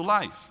social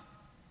life.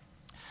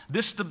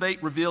 This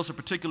debate reveals a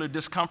particular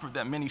discomfort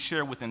that many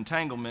share with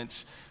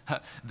entanglements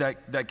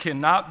that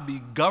cannot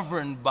be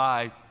governed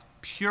by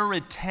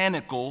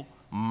puritanical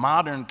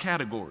modern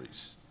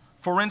categories.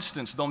 For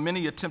instance, though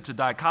many attempt to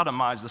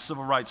dichotomize the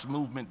civil rights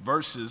movement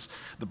versus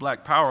the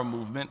Black Power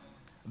movement,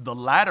 the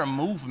latter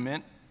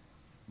movement,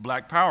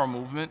 Black Power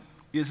movement,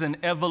 is an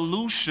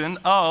evolution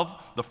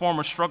of the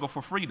former struggle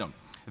for freedom.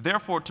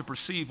 Therefore, to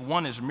perceive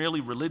one as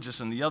merely religious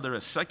and the other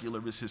as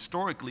secular is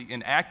historically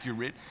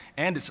inaccurate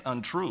and it's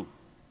untrue.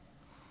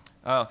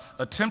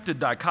 Attempted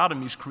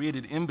dichotomies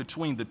created in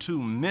between the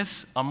two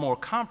miss a more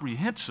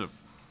comprehensive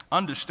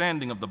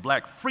understanding of the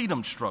Black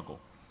freedom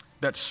struggle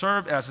that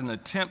served as an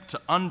attempt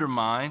to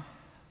undermine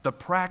the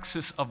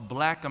praxis of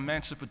Black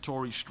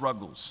emancipatory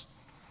struggles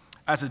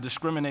as a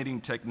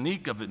discriminating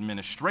technique of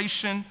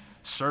administration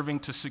serving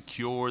to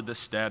secure the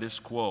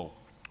status quo.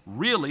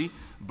 Really,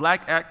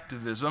 Black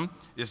activism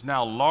is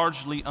now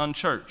largely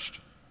unchurched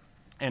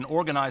and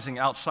organizing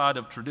outside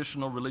of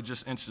traditional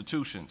religious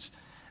institutions,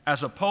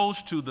 as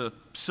opposed to the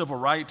civil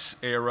rights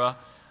era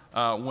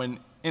when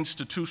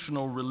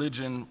institutional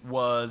religion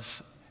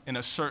was, in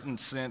a certain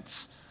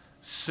sense,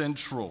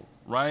 central,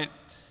 right?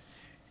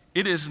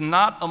 It is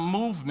not a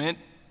movement,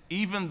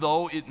 even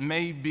though it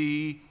may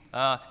be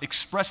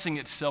expressing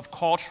itself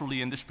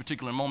culturally in this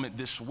particular moment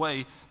this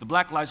way. The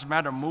Black Lives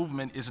Matter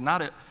movement is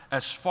not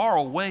as far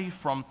away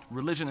from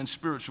religion and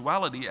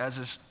spirituality as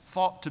is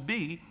thought to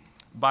be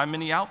by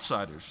many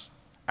outsiders.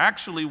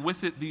 Actually,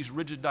 with it, these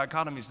rigid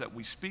dichotomies that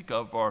we speak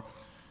of are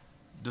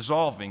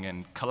dissolving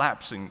and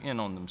collapsing in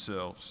on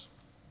themselves.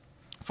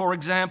 For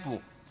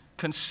example,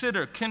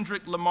 consider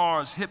Kendrick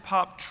Lamar's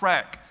hip-hop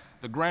track,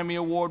 the Grammy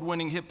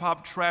Award-winning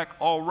hip-hop track,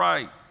 All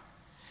Right.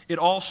 It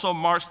also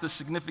marks the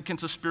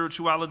significance of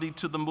spirituality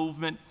to the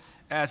movement,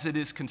 as it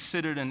is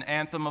considered an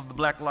anthem of the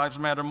Black Lives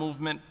Matter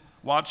movement.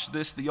 Watch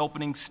this. The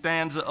opening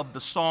stanza of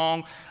the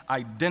song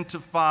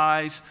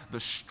identifies the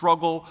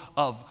struggle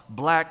of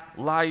black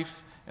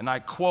life, and I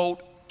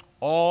quote,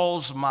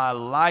 "All's my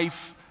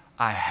life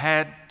I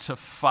had to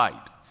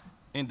fight,"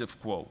 end of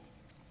quote.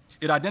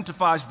 It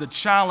identifies the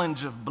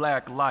challenge of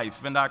black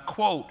life, and I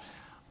quote,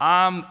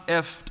 "I'm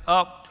effed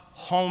up,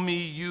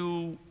 homie,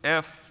 you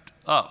effed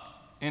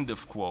up," end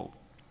of quote.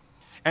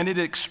 And it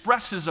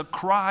expresses a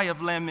cry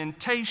of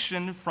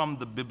lamentation from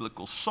the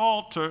biblical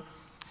Psalter,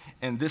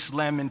 and this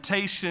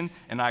lamentation,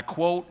 and I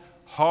quote,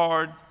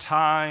 "hard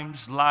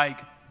times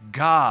like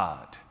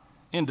God,"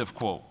 end of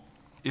quote,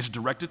 is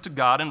directed to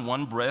God in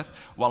one breath,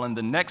 while in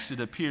the next it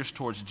appears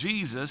towards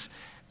Jesus,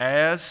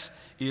 as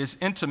is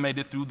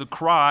intimated through the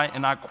cry,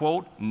 and I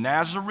quote,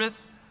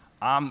 "Nazareth,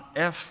 I'm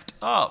effed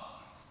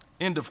up,"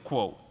 end of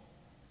quote.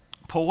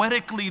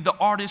 Poetically, the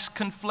artist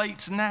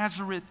conflates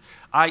Nazareth,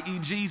 i.e.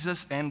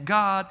 Jesus, and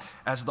God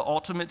as the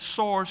ultimate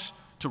source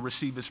to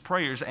receive his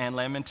prayers and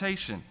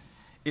lamentation.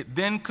 It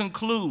then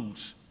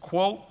concludes,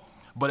 quote,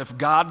 "But if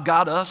God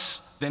got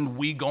us, then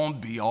we gonna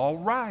be all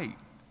right,"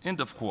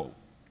 end of quote,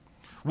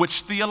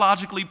 which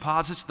theologically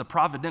posits the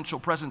providential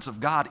presence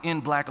of God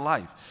in black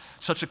life.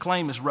 Such a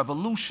claim is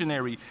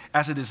revolutionary,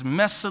 as it is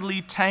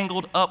messily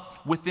tangled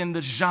up within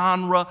the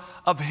genre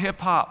of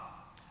hip-hop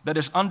that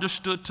is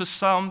understood to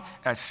some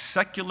as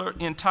secular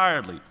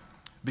entirely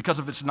because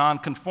of its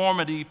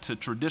nonconformity to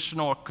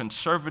traditional or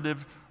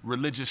conservative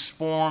religious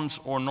forms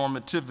or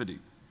normativity.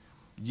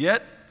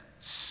 Yet,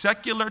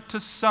 secular to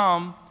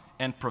some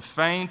and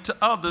profane to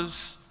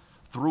others,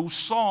 through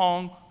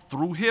song,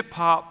 through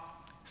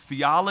hip-hop,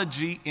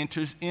 theology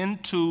enters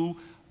into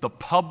the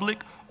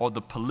public or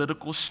the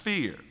political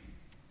sphere.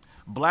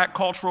 Black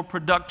cultural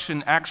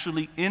production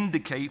actually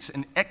indicates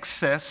an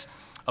excess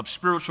of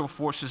spiritual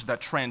forces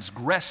that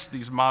transgress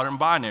these modern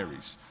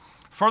binaries.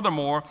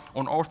 Furthermore,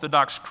 on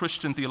Orthodox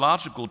Christian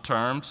theological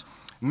terms,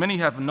 many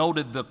have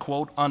noted the,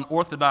 quote,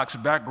 "unorthodox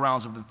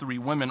backgrounds of the three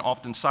women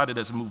often cited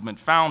as movement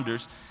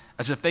founders,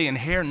 as if they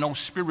inherit no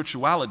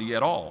spirituality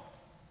at all.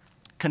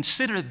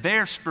 Consider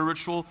their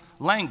spiritual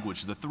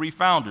language, the three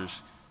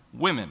founders,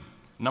 women.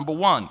 Number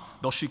one,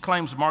 though she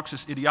claims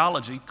Marxist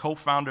ideology,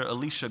 co-founder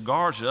Alicia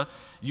Garza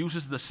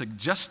uses the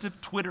suggestive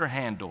Twitter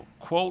handle,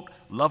 quote,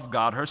 "Love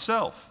God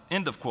herself,"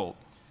 end of quote,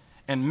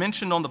 and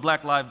mentioned on the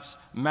Black Lives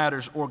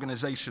Matters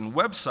organization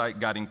website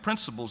guiding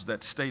principles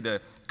that state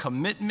a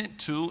commitment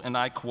to, and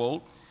I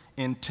quote,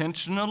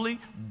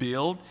 "intentionally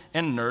build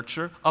and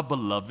nurture a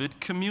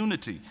beloved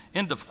community,"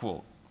 end of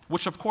quote,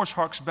 which of course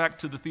harks back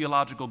to the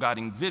theological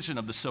guiding vision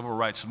of the civil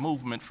rights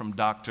movement from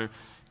Dr.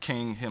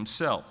 King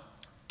himself.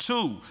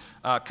 Two,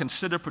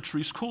 consider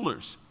Patrisse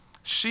Cullors.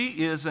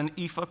 She is an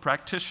Ifa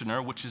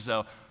practitioner, which is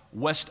a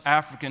West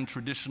African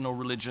traditional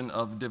religion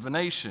of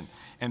divination,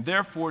 and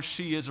therefore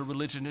she is a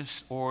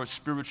religionist or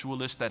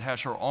spiritualist that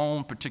has her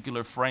own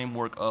particular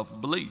framework of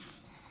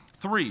belief.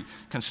 Three,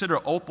 consider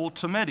Opal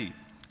Tometi.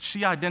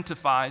 She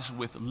identifies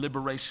with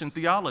liberation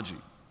theology.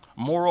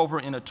 Moreover,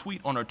 in a tweet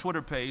on her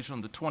Twitter page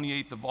on the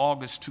 28th of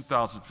August,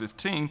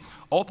 2015,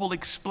 Opal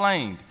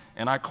explained,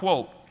 and I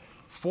quote,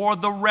 "For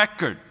the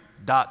record, ...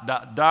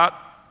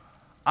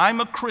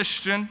 I'm a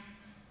Christian,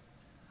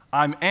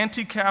 I'm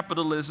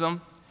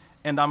anti-capitalism,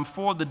 and I'm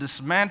for the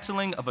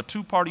dismantling of a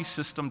two-party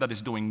system that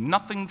is doing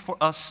nothing for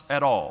us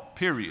at all,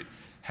 period.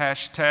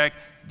 Hashtag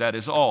that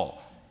is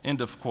all,"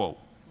 end of quote.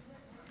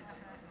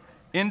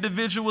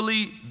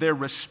 Individually, their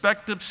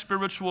respective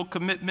spiritual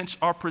commitments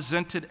are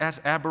presented as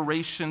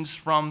aberrations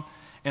from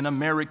an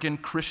American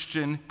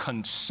Christian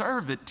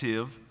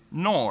conservative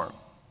norm.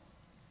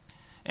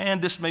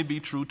 And this may be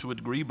true to a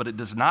degree, but it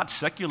does not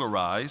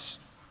secularize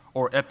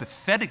or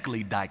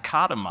epithetically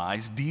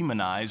dichotomize,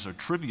 demonize, or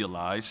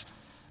trivialize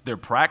their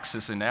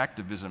praxis and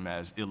activism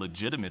as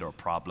illegitimate or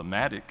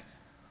problematic.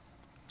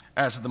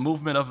 As the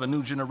movement of a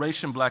new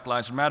generation, Black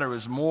Lives Matter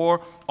is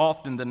more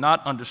often than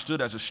not understood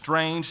as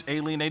estranged,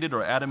 alienated,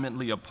 or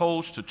adamantly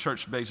opposed to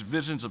church-based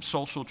visions of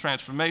social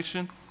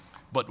transformation,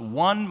 but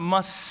one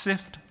must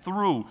sift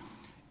through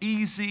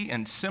easy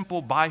and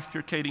simple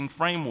bifurcating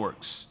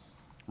frameworks,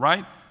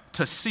 right?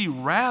 To see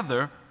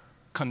rather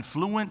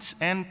confluence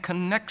and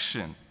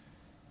connection.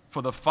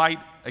 for the fight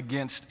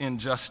against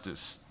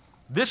injustice.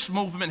 This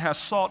movement has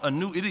sought a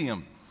new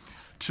idiom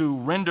to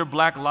render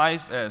Black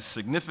life as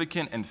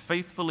significant and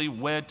faithfully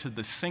wed to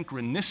the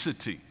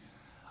synchronicity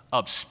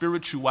of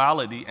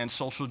spirituality and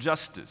social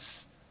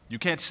justice. You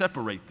can't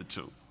separate the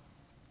two.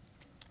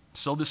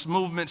 So this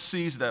movement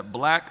sees that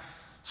Black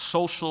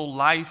social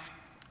life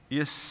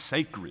is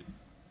sacred.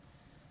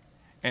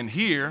 And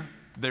here,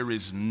 there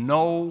is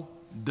no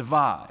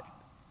divide.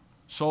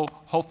 So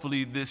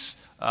hopefully this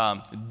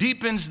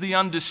deepens the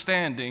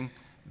understanding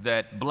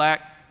that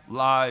Black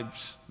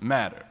lives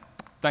matter.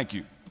 Thank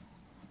you.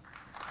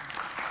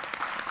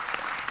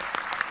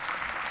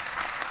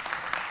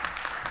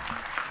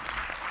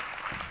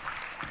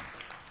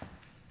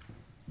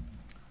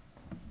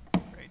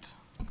 Great.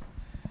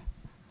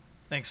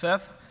 Thanks,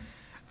 Seth.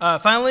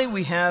 Finally,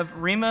 we have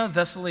Rima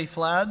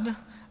Vesely-Flad.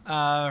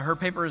 Her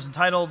paper is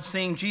entitled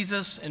Seeing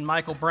Jesus in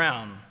Michael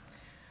Brown,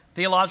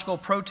 Theological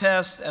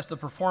Protests as the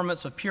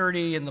Performance of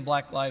Purity in the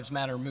Black Lives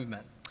Matter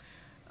Movement.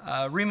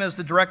 Rima is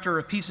the Director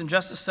of Peace and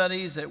Justice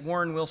Studies at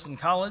Warren Wilson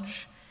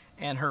College,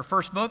 and her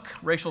first book,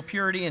 Racial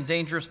Purity and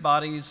Dangerous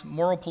Bodies,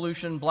 Moral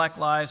Pollution, Black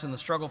Lives, and the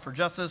Struggle for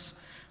Justice,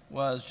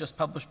 was just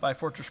published by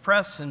Fortress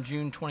Press in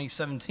June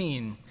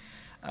 2017.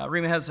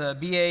 Rima has a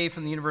BA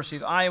from the University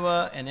of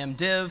Iowa, an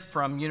MDiv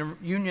from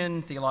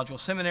Union Theological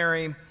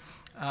Seminary,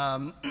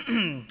 an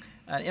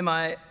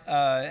MI,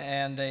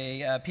 and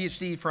a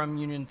PhD from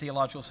Union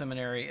Theological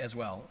Seminary as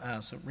well.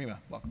 So Rima,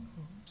 welcome.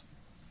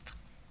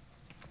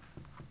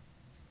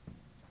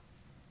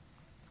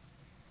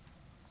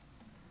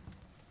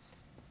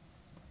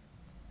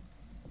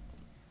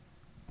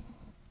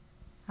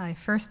 I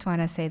first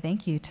want to say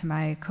thank you to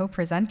my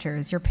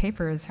co-presenters. Your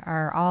papers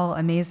are all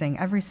amazing,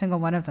 every single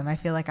one of them. I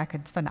feel like I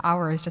could spend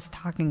hours just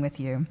talking with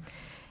you.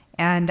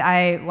 And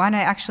I want to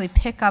actually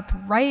pick up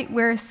right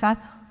where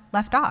Seth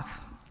left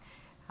off.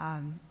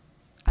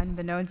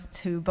 Unbeknownst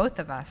to both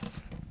of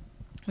us,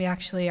 we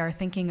actually are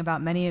thinking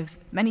about many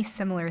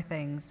similar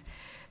things.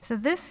 So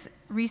this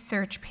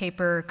research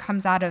paper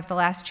comes out of the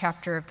last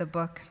chapter of the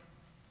book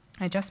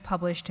I just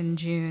published in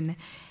June.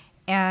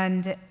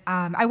 And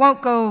I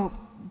won't go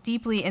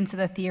deeply into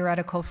the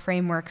theoretical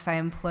frameworks I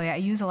employ. I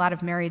use a lot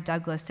of Mary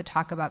Douglas to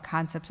talk about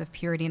concepts of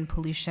purity and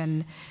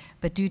pollution,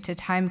 but due to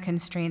time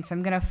constraints,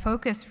 I'm going to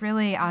focus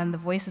really on the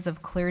voices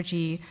of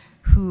clergy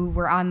who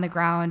were on the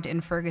ground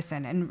in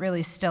Ferguson, and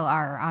really still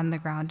are on the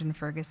ground in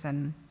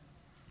Ferguson.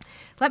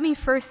 Let me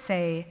first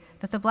say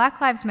that the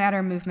Black Lives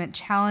Matter movement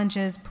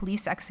challenges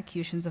police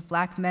executions of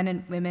Black men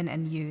and women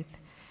and youth.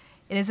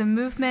 It is a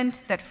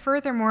movement that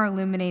furthermore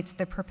illuminates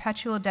the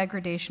perpetual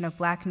degradation of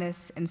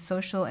Blackness in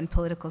social and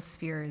political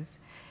spheres,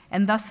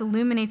 and thus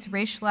illuminates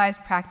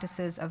racialized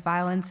practices of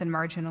violence and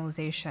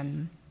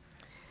marginalization.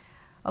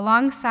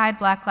 Alongside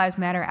Black Lives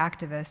Matter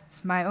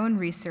activists, my own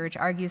research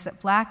argues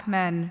that Black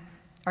men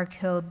are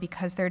killed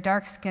because their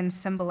dark skin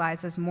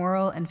symbolizes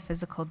moral and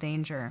physical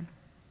danger.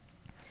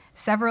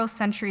 Several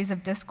centuries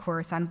of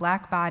discourse on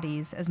Black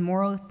bodies as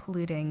moral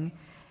polluting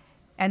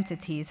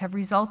entities have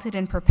resulted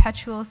in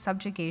perpetual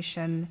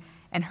subjugation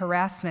and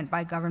harassment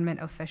by government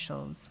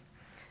officials.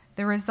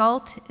 The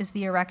result is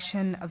the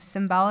erection of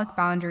symbolic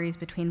boundaries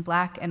between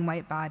Black and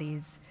white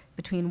bodies,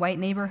 between white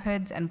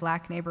neighborhoods and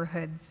Black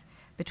neighborhoods,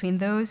 between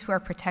those who are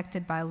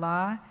protected by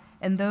law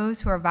and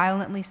those who are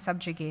violently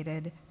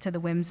subjugated to the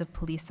whims of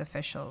police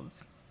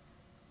officials.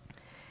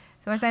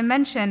 So as I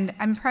mentioned,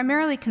 I'm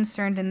primarily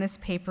concerned in this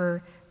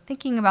paper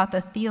thinking about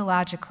the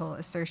theological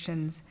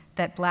assertions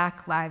that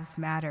Black lives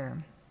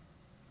matter,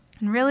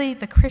 and really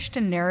the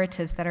Christian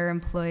narratives that are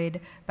employed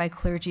by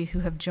clergy who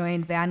have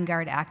joined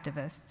vanguard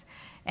activists.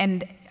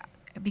 And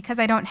because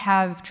I don't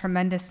have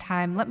tremendous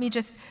time, let me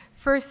just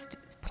first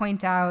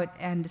point out,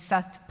 and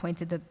Seth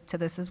pointed to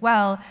this as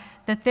well,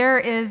 that there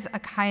is a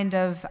kind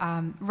of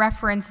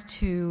reference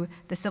to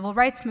the civil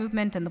rights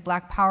movement and the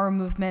Black Power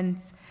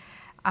movements,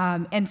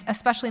 and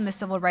especially in the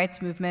civil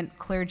rights movement,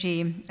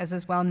 clergy, as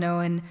is well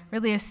known,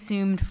 really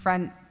assumed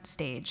front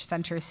stage,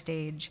 center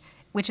stage,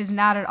 which is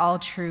not at all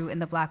true in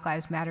the Black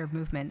Lives Matter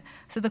movement.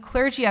 So the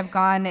clergy I've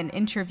gone and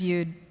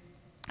interviewed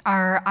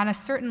are on a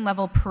certain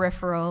level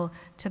peripheral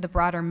to the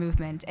broader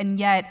movement, and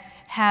yet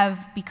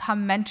have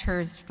become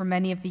mentors for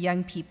many of the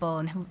young people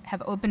and who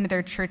have opened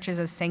their churches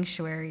as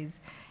sanctuaries.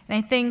 And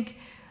I think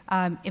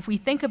if we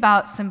think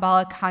about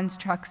symbolic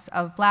constructs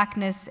of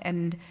Blackness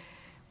and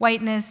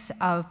whiteness,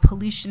 of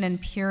pollution and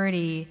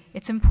purity,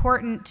 it's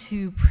important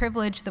to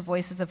privilege the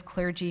voices of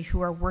clergy who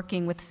are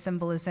working with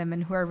symbolism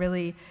and who are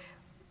really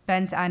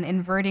bent on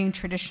inverting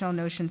traditional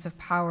notions of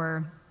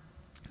power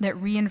that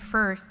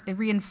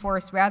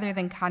reinforce rather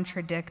than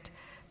contradict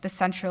the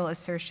central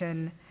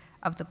assertion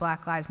of the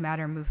Black Lives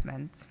Matter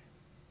movement.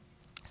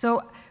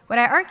 So what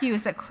I argue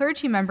is that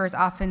clergy members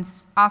often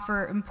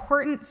offer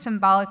important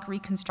symbolic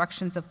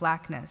reconstructions of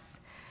Blackness.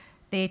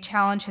 They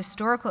challenge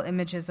historical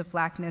images of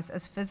Blackness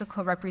as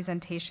physical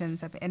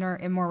representations of inner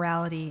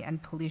immorality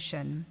and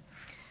pollution.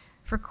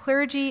 For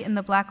clergy in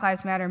the Black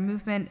Lives Matter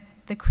movement,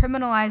 the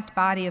criminalized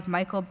body of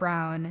Michael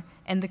Brown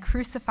and the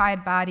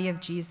crucified body of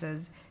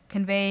Jesus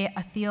convey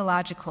a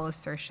theological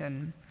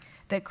assertion.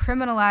 that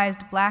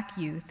criminalized black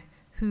youth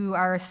who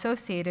are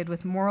associated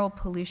with moral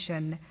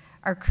pollution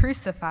are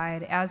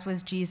crucified, as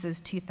was Jesus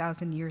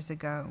 2,000 years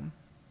ago.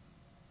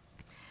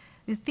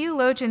 The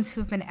theologians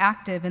who have been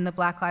active in the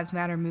Black Lives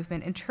Matter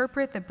movement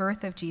interpret the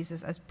birth of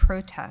Jesus as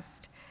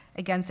protest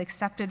against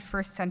accepted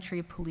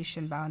first-century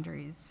pollution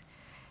boundaries.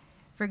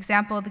 For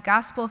example, the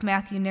Gospel of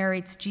Matthew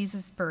narrates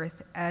Jesus'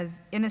 birth as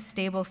in a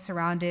stable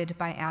surrounded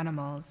by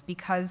animals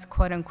because,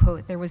 quote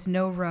unquote, there was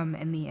no room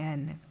in the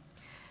inn.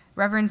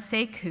 Reverend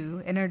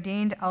Sekou, an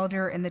ordained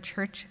elder in the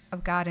Church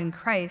of God in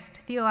Christ,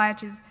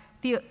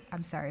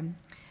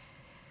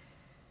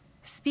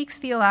 speaks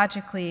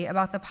theologically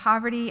about the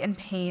poverty and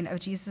pain of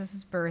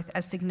Jesus' birth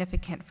as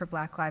significant for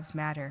Black Lives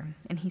Matter.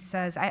 And he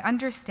says, I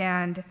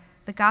understand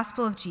the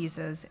gospel of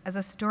Jesus as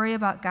a story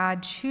about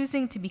God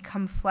choosing to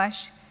become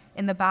flesh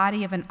in the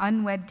body of an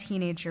unwed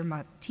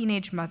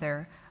teenage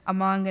mother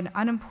among an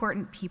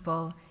unimportant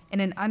people in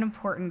an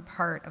unimportant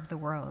part of the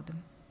world.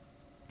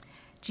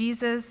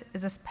 Jesus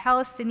is a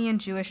Palestinian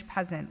Jewish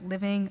peasant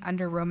living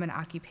under Roman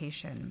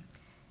occupation.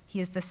 He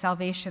is the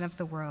salvation of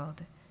the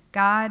world.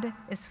 God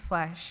is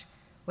flesh,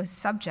 was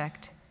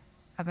subject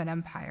of an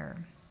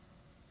empire.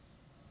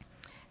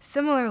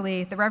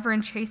 Similarly, the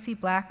Reverend Tracy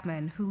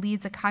Blackman, who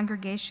leads a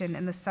congregation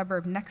in the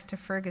suburb next to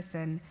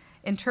Ferguson,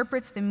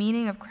 interprets the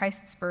meaning of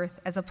Christ's birth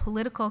as a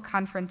political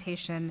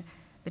confrontation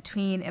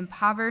between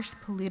impoverished,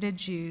 polluted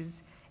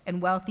Jews and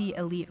wealthy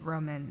elite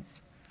Romans.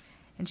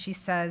 And she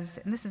says,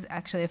 and this is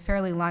actually a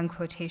fairly long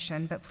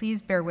quotation, but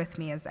please bear with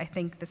me as I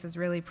think this is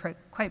really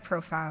quite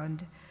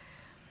profound.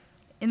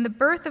 In the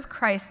birth of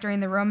Christ during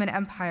the Roman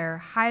Empire,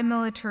 high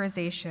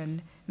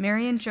militarization,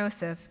 Mary and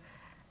Joseph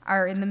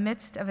are in the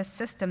midst of a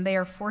system they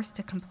are forced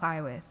to comply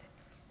with.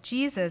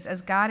 Jesus,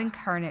 as God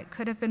incarnate,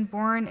 could have been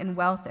born in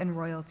wealth and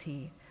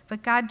royalty,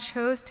 but God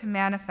chose to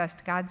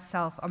manifest God's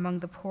self among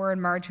the poor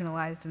and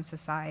marginalized in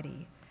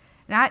society.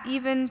 Not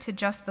even to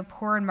just the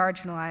poor and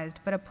marginalized,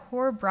 but a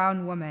poor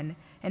brown woman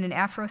in an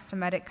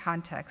Afro-Semitic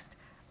context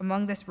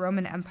among this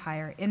Roman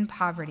Empire in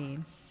poverty,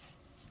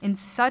 in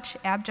such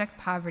abject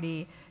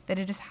poverty that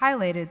it is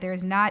highlighted there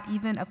is not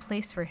even a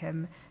place for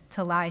him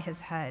to lie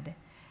his head.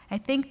 I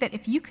think that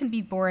if you can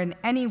be born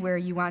anywhere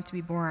you want to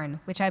be born,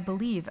 which I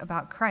believe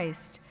about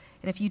Christ,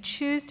 and if you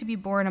choose to be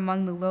born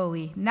among the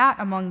lowly, not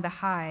among the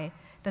high,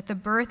 that the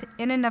birth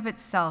in and of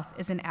itself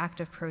is an act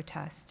of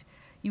protest.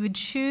 You would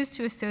choose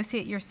to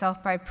associate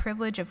yourself by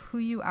privilege of who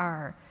you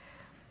are,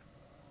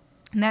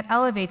 and that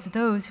elevates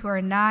those who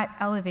are not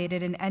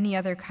elevated in any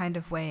other kind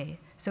of way.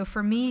 So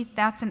for me,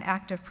 that's an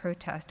act of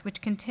protest,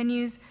 which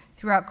continues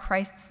throughout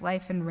Christ's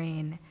life and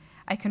reign.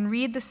 I can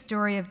read the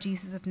story of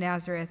Jesus of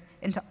Nazareth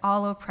into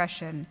all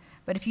oppression,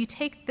 but if you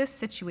take this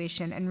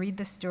situation and read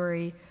the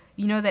story,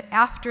 you know that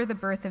after the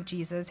birth of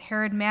Jesus,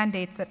 Herod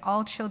mandates that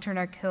all children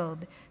are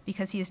killed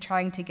because he is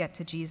trying to get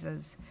to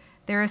Jesus.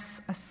 There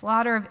is a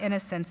slaughter of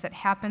innocents that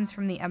happens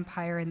from the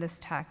empire in this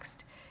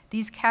text.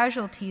 These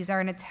casualties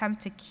are an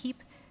attempt to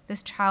keep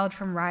this child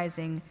from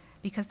rising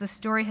because the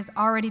story has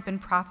already been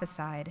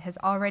prophesied, has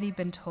already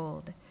been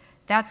told.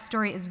 That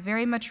story is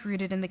very much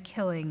rooted in the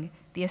killing,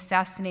 the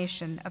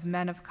assassination of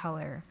men of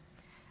color.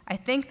 I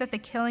think that the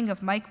killing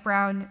of Mike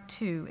Brown,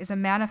 too, is a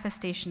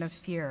manifestation of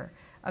fear,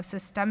 of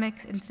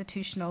systemic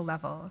institutional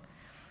level.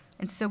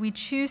 And so we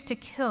choose to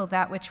kill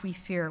that which we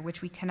fear,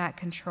 which we cannot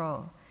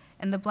control.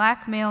 And the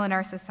black male in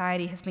our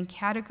society has been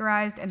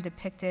categorized and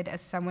depicted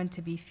as someone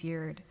to be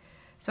feared.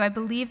 So I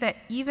believe that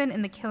even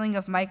in the killing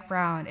of Mike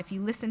Brown, if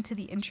you listen to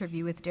the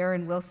interview with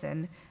Darren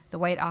Wilson, the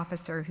white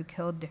officer who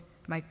killed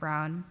Mike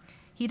Brown,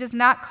 he does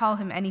not call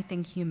him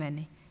anything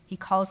human. He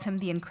calls him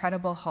the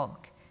Incredible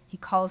Hulk. He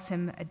calls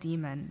him a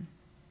demon.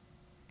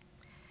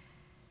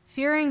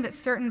 Fearing that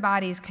certain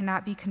bodies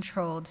cannot be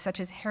controlled, such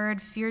as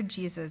Herod feared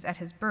Jesus at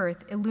his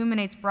birth,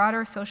 illuminates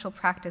broader social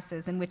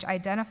practices in which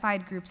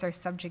identified groups are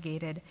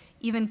subjugated,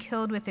 even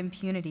killed with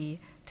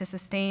impunity, to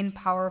sustain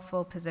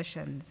powerful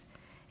positions.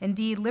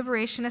 Indeed,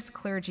 liberationist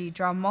clergy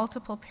draw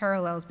multiple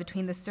parallels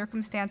between the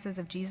circumstances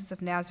of Jesus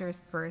of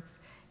Nazareth's birth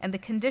and the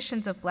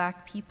conditions of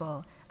black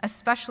people,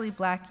 especially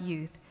black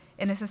youth,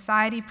 in a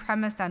society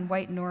premised on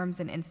white norms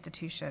and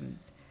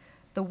institutions.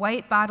 The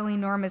white bodily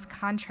norm is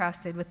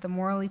contrasted with the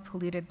morally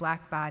polluted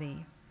black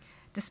body.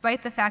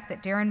 Despite the fact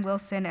that Darren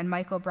Wilson and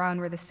Michael Brown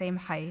were the same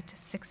height,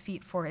 6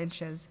 feet 4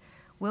 inches,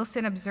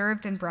 Wilson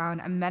observed in Brown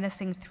a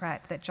menacing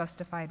threat that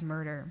justified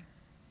murder.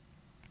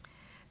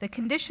 The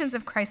conditions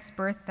of Christ's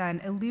birth,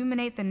 then,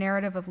 illuminate the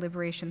narrative of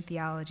liberation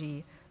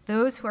theology.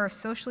 Those who are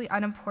socially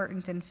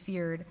unimportant and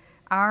feared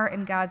are,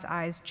 in God's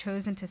eyes,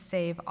 chosen to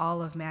save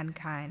all of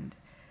mankind,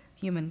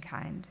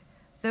 humankind.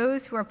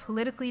 Those who are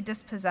politically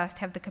dispossessed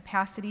have the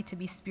capacity to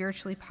be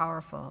spiritually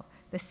powerful,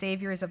 the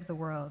saviors of the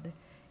world.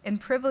 In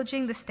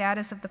privileging the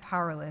status of the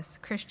powerless,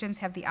 Christians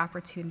have the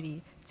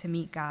opportunity to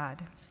meet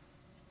God.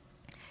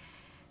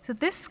 So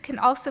this can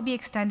also be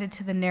extended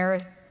to the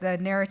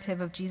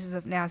narrative of Jesus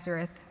of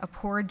Nazareth, a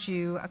poor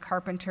Jew, a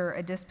carpenter,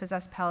 a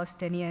dispossessed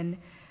Palestinian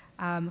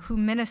who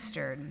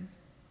ministered.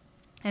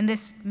 And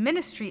this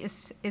ministry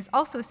is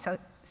also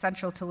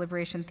central to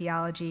liberation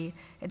theology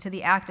and to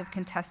the act of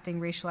contesting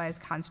racialized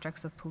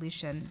constructs of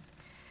pollution.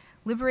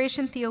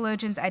 Liberation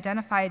theologians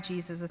identify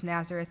Jesus of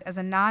Nazareth as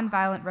a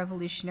nonviolent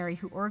revolutionary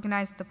who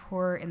organized the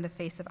poor in the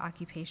face of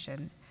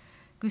occupation.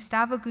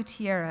 Gustavo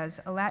Gutierrez,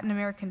 a Latin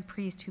American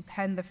priest who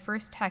penned the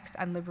first text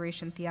on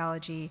liberation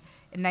theology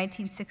in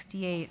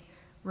 1968,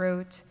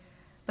 wrote,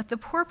 "But the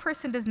poor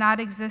person does not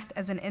exist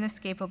as an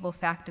inescapable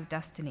fact of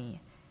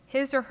destiny.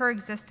 His or her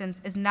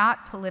existence is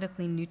not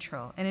politically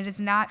neutral, and it is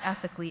not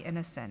ethically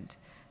innocent.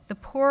 The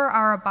poor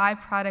are a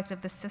byproduct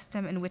of the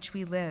system in which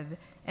we live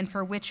and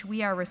for which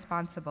we are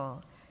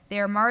responsible. They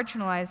are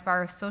marginalized by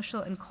our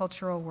social and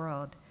cultural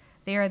world.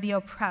 They are the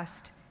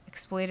oppressed,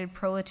 exploited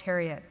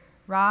proletariat,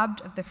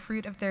 robbed of the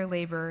fruit of their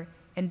labor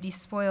and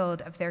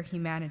despoiled of their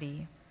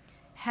humanity.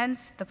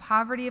 Hence, the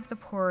poverty of the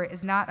poor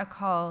is not a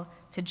call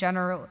to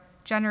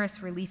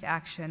generous relief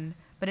action,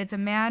 but a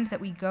demand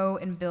that we go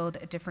and build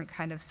a different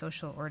kind of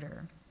social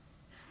order."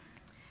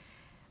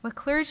 What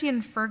Clergy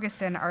and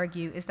Ferguson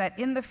argue is that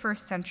in the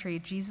first century,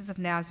 Jesus of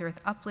Nazareth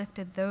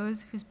uplifted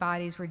those whose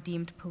bodies were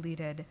deemed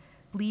polluted,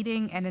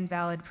 bleeding and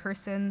invalid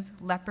persons,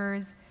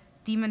 lepers,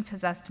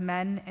 demon-possessed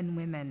men and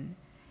women.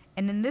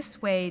 And in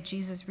this way,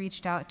 Jesus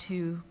reached out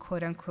to,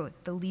 quote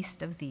unquote, the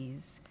least of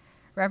these.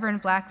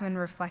 Reverend Blackman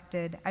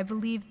reflected, "I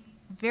believe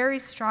very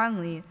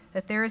strongly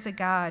that there is a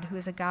God who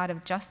is a God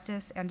of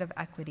justice and of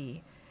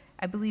equity.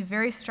 I believe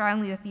very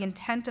strongly that the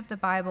intent of the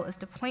Bible is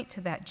to point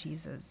to that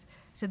Jesus,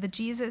 to the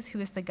Jesus who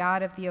is the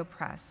God of the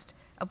oppressed,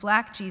 a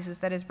black Jesus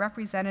that is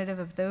representative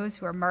of those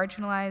who are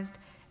marginalized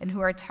and who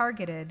are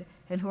targeted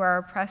and who are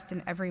oppressed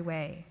in every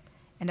way.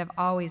 And I've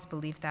always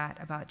believed that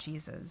about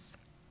Jesus."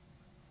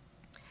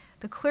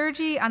 The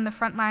clergy on the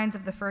front lines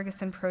of the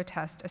Ferguson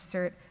protest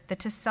assert that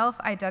to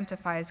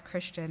self-identify as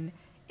Christian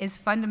is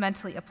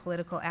fundamentally a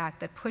political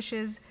act that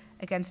pushes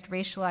against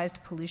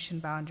racialized pollution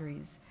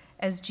boundaries,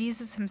 as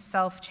Jesus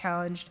himself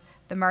challenged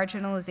the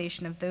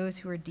marginalization of those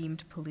who were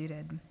deemed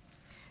polluted.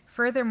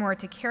 Furthermore,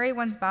 to carry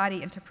one's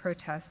body into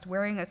protest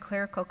wearing a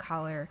clerical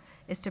collar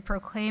is to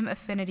proclaim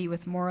affinity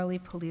with morally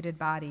polluted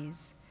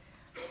bodies.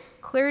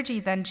 Clergy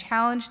then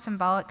challenged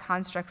symbolic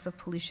constructs of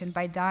pollution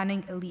by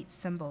donning elite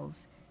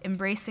symbols,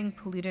 embracing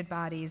polluted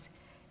bodies,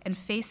 and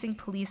facing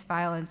police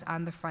violence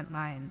on the front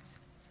lines.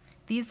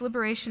 These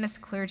liberationist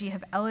clergy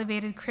have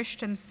elevated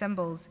Christian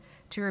symbols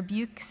to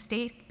rebuke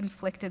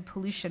state-inflicted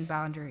pollution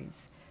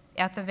boundaries.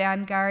 At the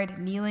vanguard,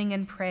 kneeling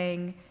and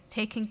praying,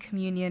 taking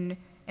communion,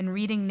 and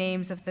reading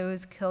names of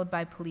those killed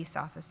by police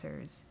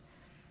officers.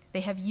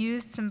 They have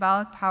used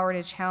symbolic power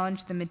to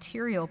challenge the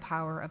material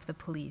power of the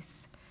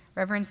police.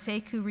 Reverend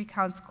Sekou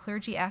recounts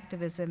clergy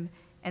activism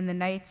in the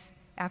nights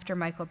after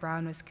Michael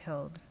Brown was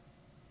killed.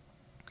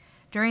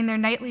 During their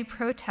nightly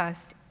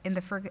protest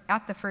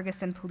at the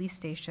Ferguson police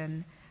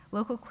station,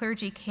 local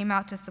clergy came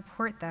out to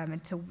support them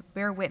and to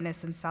bear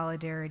witness in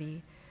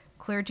solidarity.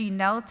 Clergy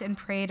knelt and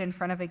prayed in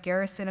front of a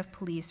garrison of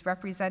police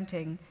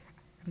repenting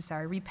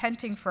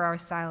for our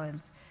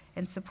silence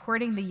and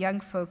supporting the young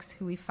folks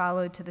who we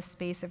followed to the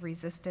space of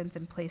resistance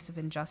and place of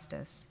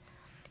injustice.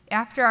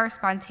 After our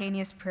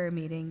spontaneous prayer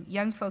meeting,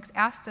 young folks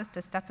asked us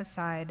to step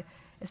aside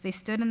as they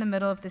stood in the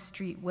middle of the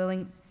street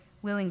willing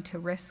to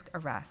risk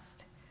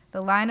arrest.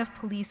 The line of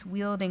police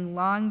wielding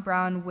long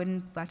brown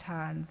wooden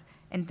batons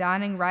and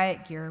donning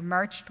riot gear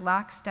marched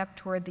lockstep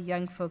toward the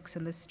young folks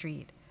in the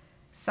street.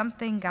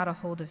 Something got a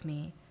hold of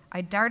me. I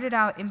darted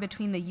out in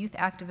between the youth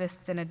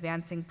activists and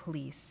advancing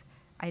police.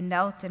 I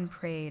knelt and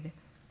prayed.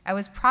 I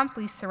was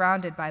promptly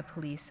surrounded by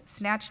police,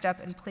 snatched up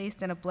and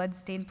placed in a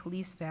blood-stained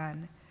police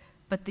van.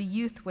 But the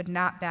youth would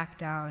not back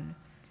down.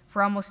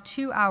 For almost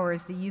 2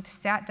 hours, the youth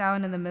sat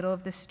down in the middle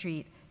of the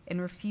street and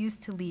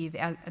refused to leave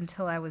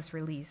until I was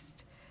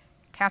released.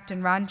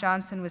 Captain Ron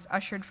Johnson was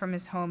ushered from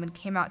his home and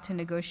came out to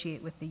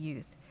negotiate with the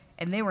youth,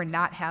 and they were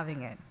not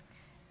having it.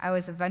 I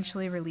was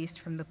eventually released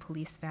from the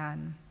police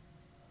van.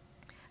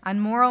 On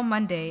Moral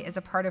Monday, as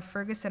a part of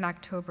Ferguson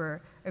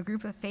October, a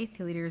group of faith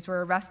leaders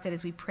were arrested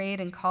as we prayed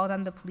and called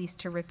on the police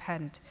to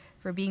repent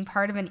for being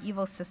part of an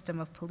evil system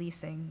of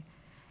policing.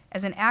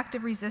 As an act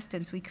of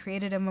resistance, we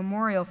created a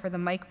memorial for the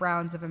Mike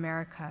Browns of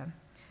America.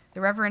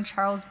 The Reverend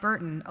Charles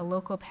Burton, a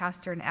local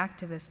pastor and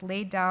activist,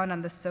 laid down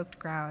on the soaked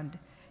ground.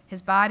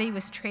 His body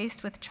was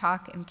traced with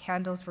chalk and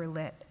candles were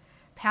lit.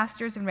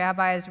 Pastors and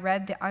rabbis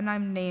read the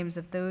unarmed names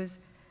of those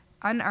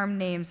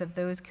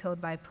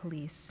killed by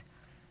police.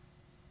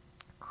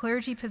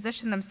 Clergy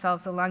positioned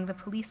themselves along the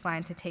police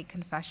line to take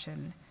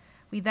confession.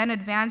 We then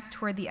advanced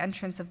toward the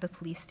entrance of the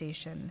police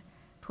station.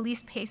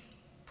 Police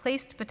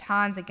placed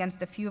batons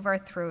against a few of our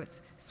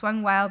throats,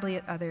 swung wildly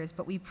at others,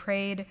 but we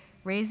prayed,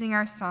 raising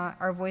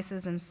our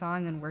voices in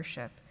song and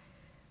worship.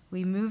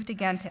 We moved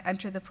again to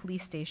enter the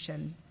police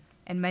station,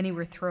 and many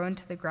were thrown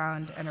to the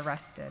ground and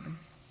arrested.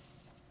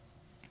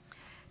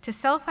 To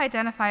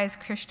self-identify as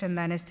Christian,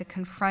 then, is to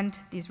confront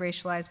these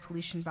racialized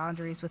pollution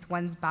boundaries with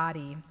one's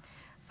body.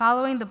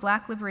 Following the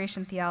Black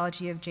liberation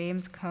theology of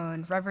James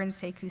Cone, Reverend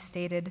Sekou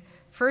stated,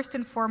 "First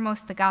and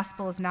foremost, the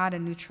gospel is not a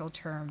neutral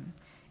term.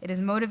 It is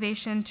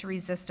motivation to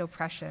resist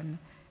oppression.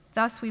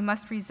 Thus, we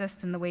must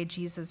resist in the way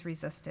Jesus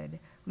resisted.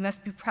 We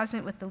must be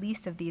present with the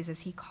least of these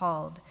as he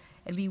called,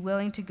 and be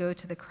willing to go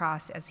to the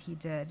cross as he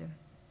did.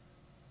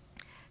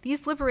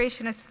 These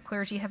liberationist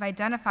clergy have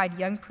identified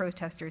young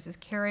protesters as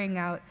carrying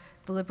out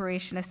the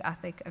liberationist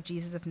ethic of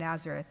Jesus of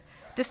Nazareth,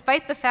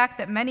 despite the fact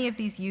that many of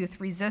these youth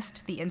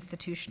resist the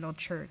institutional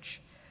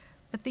church.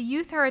 But the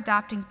youth are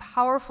adopting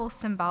powerful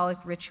symbolic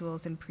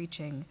rituals in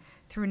preaching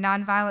through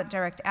nonviolent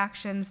direct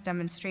actions,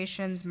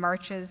 demonstrations,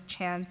 marches,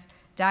 chants,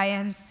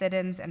 die-ins,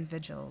 sit-ins, and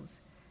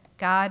vigils.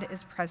 God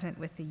is present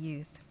with the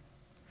youth.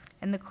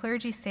 And the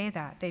clergy say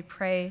that. They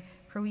pray,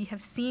 "For we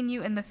have seen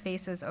you in the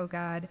faces, O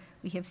God.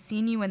 We have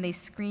seen you when they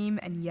scream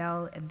and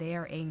yell and they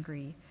are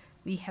angry.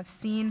 We have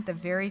seen the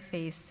very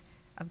face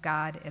of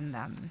God in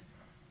them."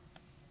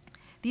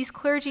 These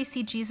clergy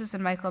see Jesus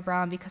in Michael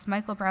Brown because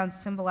Michael Brown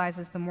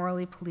symbolizes the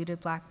morally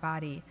polluted black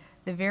body,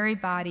 the very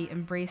body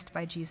embraced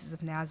by Jesus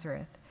of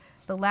Nazareth.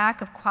 The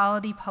lack of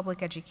quality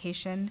public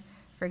education,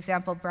 for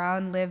example,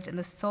 Brown lived in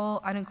the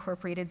sole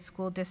unincorporated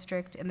school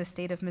district in the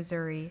state of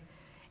Missouri,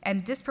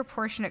 and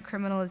disproportionate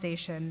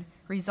criminalization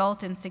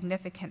result in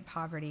significant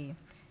poverty,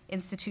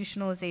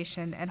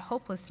 institutionalization, and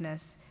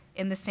hopelessness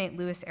in the St.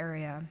 Louis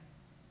area.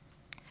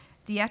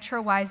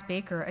 Dietra Wise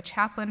Baker, a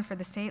chaplain for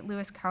the St.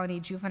 Louis County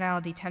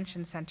Juvenile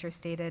Detention Center,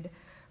 stated,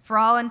 "For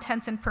all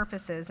intents and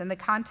purposes, in the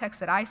context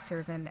that I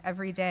serve in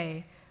every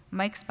day,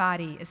 Mike's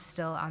body is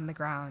still on the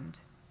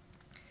ground."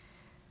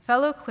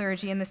 Fellow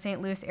clergy in the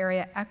St. Louis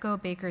area echo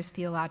Baker's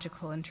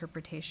theological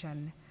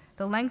interpretation.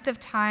 The length of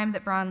time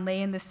that Brown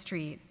lay in the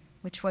street,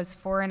 which was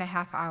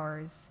 4.5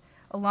 hours,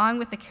 along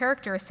with the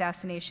character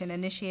assassination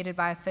initiated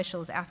by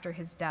officials after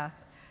his death,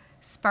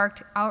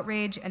 sparked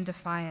outrage and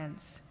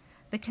defiance.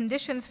 The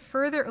conditions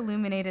further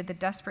illuminated the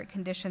desperate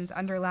conditions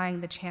underlying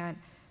the chant,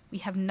 "We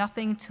have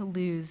nothing to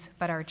lose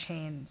but our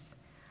chains."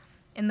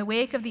 In the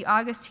wake of the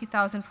August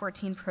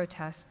 2014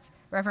 protests,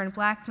 Reverend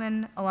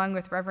Blackman, along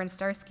with Reverend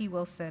Starsky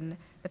Wilson,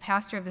 the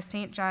pastor of the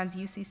St. John's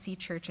UCC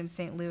Church in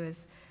St.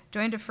 Louis,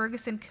 joined a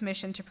Ferguson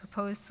commission to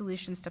propose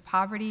solutions to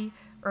poverty,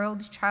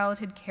 early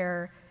childhood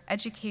care,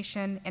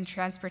 education, and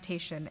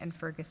transportation in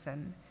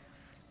Ferguson.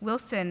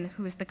 Wilson,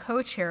 who is the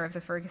co-chair of the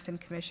Ferguson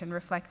Commission,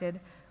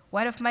 reflected,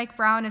 "What if Mike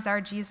Brown is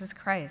our Jesus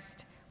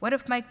Christ? What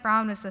if Mike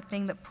Brown is the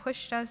thing that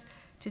pushed us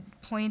to the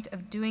point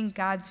of doing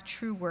God's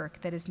true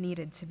work that is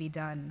needed to be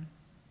done?"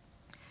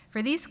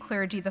 For these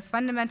clergy, the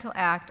fundamental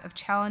act of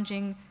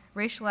challenging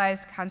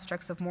racialized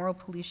constructs of moral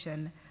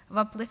pollution, of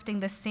uplifting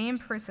the same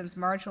persons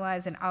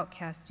marginalized and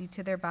outcast due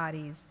to their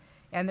bodies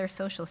and their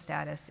social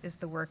status, is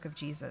the work of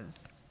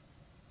Jesus.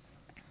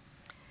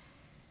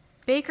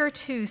 Baker,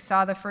 too,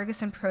 saw the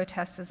Ferguson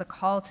protests as a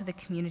call to the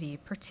community,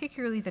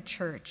 particularly the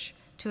church,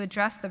 to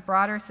address the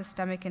broader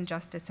systemic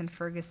injustice in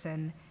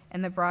Ferguson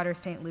and the broader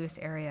St. Louis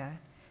area.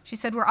 She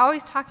said, "We're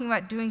always talking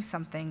about doing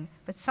something,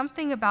 but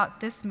something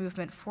about this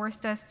movement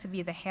forced us to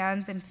be the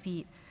hands and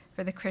feet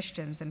for the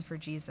Christians and for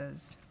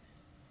Jesus."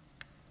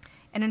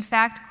 And in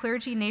fact,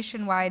 clergy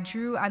nationwide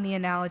drew on the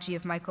analogy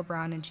of Michael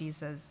Brown and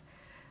Jesus.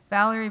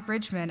 Valerie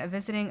Bridgman, a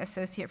visiting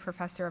associate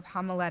professor of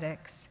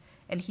homiletics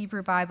and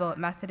Hebrew Bible at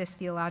Methodist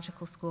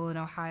Theological School in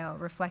Ohio,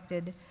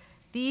 reflected,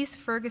 "These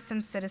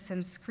Ferguson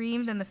citizens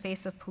screamed in the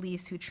face of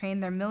police who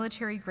trained their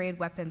military-grade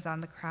weapons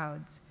on the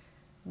crowds,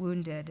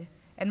 wounded,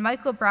 and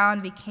Michael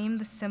Brown became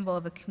the symbol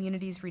of a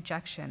community's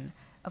rejection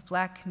of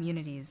black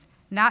communities,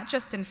 not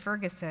just in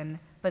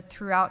Ferguson, but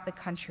throughout the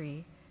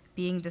country,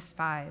 being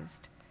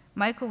despised.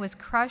 Michael was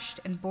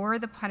crushed and bore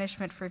the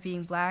punishment for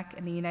being black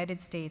in the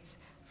United States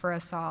for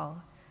us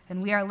all,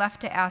 and we are left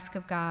to ask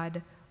of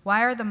God,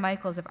 why are the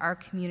Michaels of our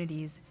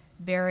communities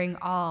bearing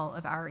all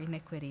of our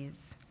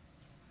iniquities?"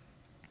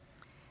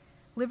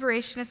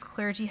 Liberationist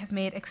clergy have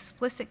made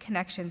explicit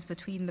connections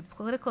between the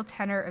political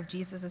tenor of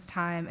Jesus'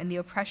 time and the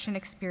oppression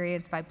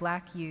experienced by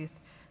black youth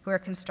who are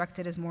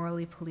constructed as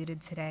morally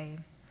polluted today.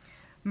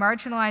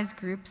 Marginalized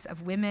groups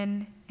of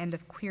women and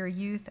of queer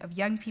youth, of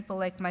young people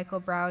like Michael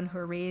Brown who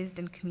are raised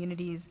in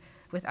communities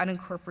with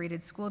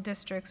unincorporated school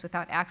districts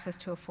without access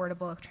to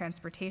affordable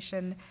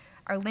transportation,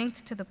 are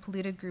linked to the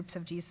polluted groups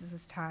of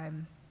Jesus'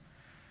 time.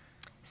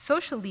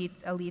 Social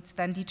elites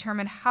then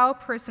determine how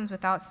persons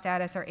without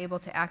status are able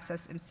to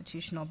access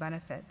institutional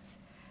benefits.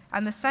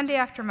 On the Sunday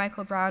after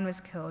Michael Brown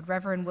was killed,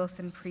 Reverend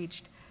Wilson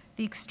preached,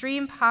 "The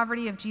extreme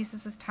poverty of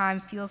Jesus' time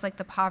feels like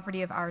the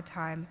poverty of our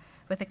time,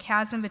 with a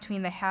chasm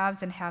between the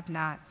haves and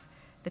have-nots,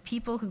 the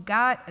people who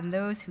got and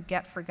those who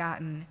get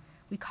forgotten.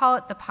 We call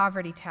it the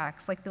poverty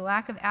tax, like the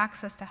lack of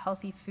access to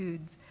healthy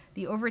foods,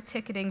 the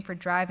over-ticketing for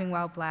driving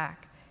while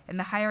black, and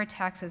the higher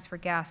taxes for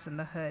gas in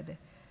the hood.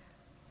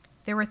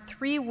 There were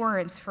 3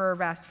 warrants for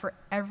arrest for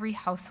every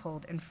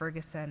household in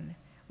Ferguson.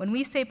 When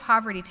we say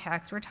poverty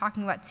tax, we're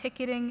talking about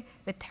ticketing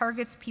that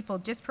targets people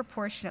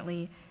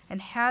disproportionately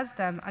and has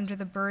them under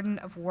the burden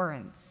of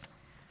warrants."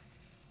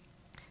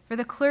 For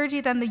the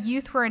clergy, then, the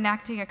youth were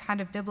enacting a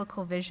kind of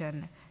biblical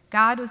vision.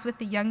 God was with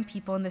the young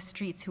people in the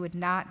streets who would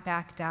not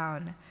back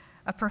down.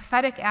 A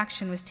prophetic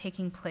action was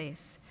taking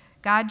place.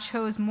 God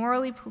chose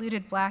morally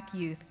polluted black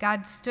youth.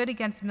 God stood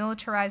against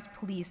militarized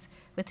police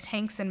with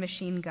tanks and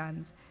machine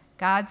guns.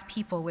 God's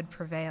people would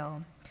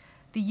prevail.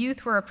 The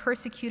youth were a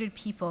persecuted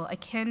people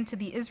akin to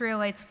the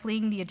Israelites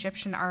fleeing the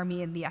Egyptian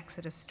army in the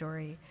Exodus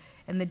story,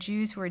 and the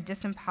Jews who were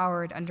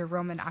disempowered under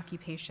Roman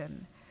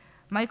occupation.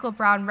 Michael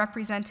Brown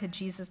represented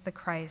Jesus the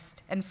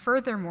Christ, and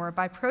furthermore,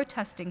 by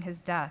protesting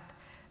his death,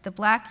 the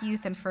black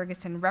youth in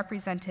Ferguson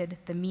represented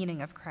the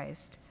meaning of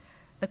Christ.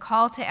 The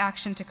call to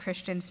action to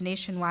Christians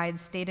nationwide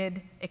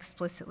stated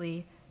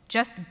explicitly,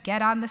 just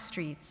get on the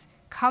streets,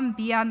 come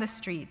be on the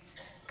streets,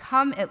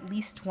 come at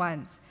least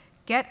once,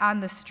 get on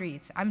the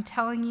streets. I'm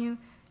telling you,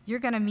 you're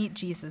going to meet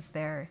Jesus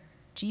there.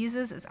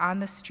 Jesus is on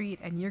the street,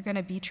 and you're going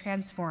to be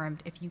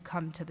transformed if you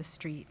come to the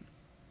street.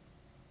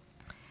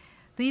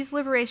 These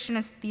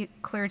liberationist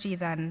clergy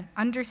then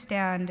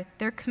understand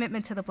their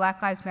commitment to the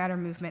Black Lives Matter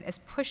movement as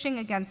pushing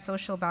against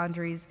social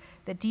boundaries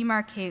that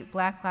demarcate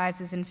Black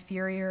lives as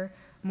inferior,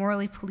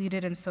 morally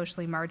polluted, and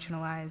socially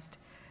marginalized.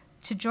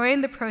 To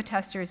join the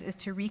protesters is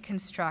to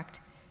reconstruct,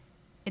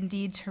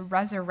 indeed to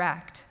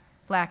resurrect,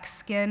 Black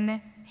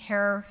skin,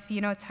 hair,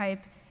 phenotype,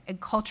 and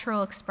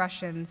cultural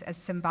expressions as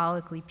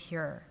symbolically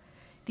pure.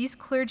 These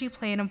clergy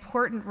play an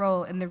important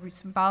role in the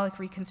symbolic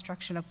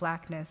reconstruction of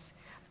Blackness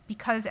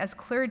because as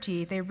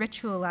clergy, they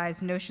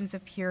ritualize notions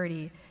of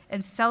purity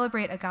and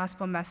celebrate a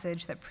gospel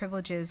message that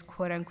privileges,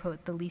 quote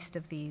unquote, the least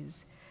of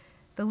these.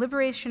 The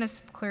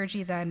liberationist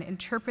clergy then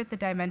interpret the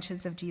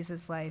dimensions of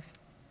Jesus' life,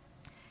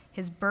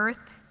 his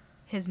birth,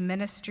 his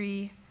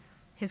ministry,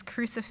 his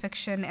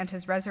crucifixion, and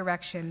his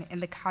resurrection in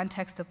the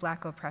context of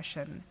Black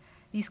oppression.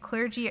 These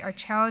clergy are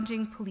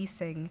challenging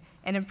policing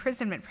and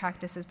imprisonment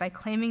practices by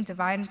claiming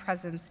divine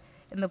presence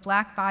in the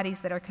Black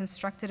bodies that are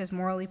constructed as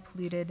morally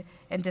polluted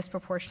and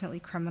disproportionately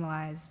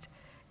criminalized.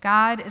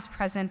 God is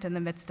present in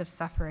the midst of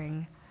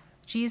suffering.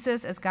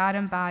 Jesus, as God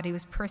embodied,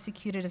 was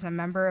persecuted as a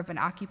member of an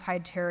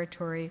occupied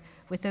territory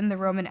within the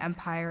Roman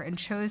Empire and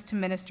chose to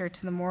minister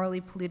to the morally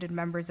polluted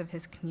members of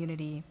his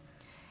community.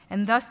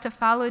 And thus, to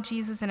follow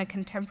Jesus in a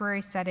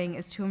contemporary setting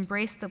is to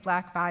embrace the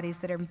Black bodies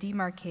that are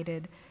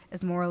demarcated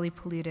as morally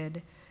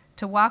polluted.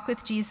 To walk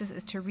with Jesus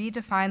is to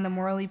redefine the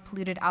morally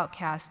polluted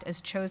outcast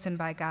as chosen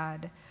by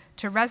God.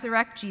 To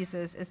resurrect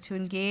Jesus is to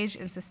engage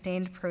in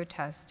sustained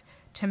protest,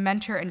 to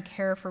mentor and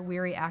care for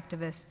weary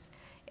activists,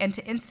 and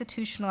to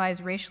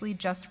institutionalize racially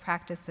just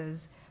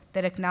practices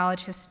that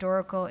acknowledge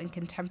historical and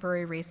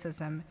contemporary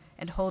racism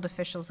and hold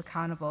officials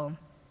accountable.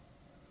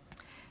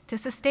 To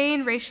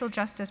sustain racial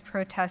justice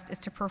protest is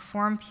to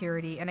perform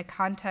purity in a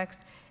context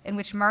in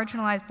which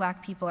marginalized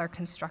Black people are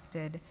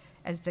constructed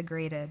as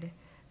degraded.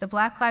 The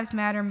Black Lives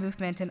Matter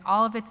movement in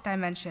all of its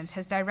dimensions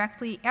has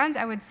directly, and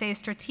I would say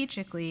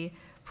strategically,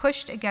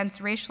 pushed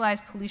against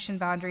racialized pollution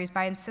boundaries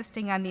by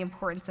insisting on the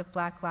importance of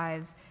Black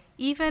lives.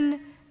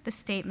 Even the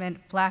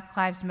statement, Black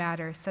Lives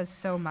Matter, says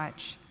so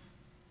much.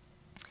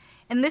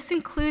 And this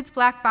includes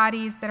Black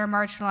bodies that are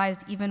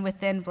marginalized even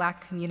within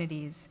Black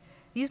communities.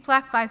 These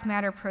Black Lives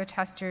Matter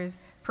protesters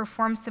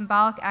perform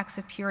symbolic acts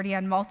of purity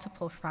on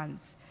multiple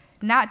fronts,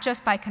 not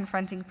just by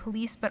confronting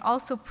police, but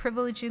also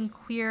privileging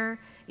queer,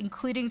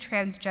 including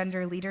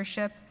transgender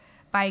leadership,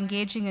 by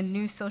engaging in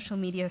new social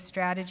media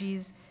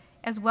strategies,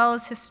 as well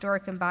as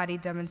historic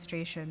embodied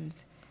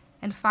demonstrations.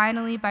 And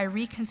finally, by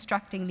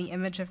reconstructing the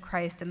image of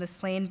Christ in the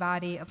slain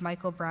body of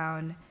Michael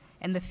Brown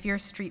and the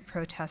fierce street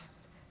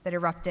protests that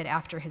erupted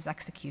after his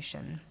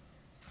execution.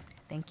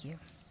 Thank you.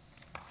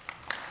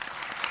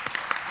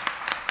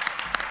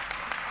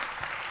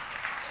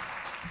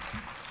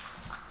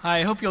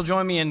 I hope you'll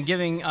join me in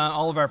giving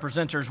all of our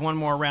presenters one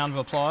more round of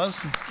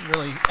applause.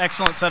 Really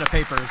excellent set of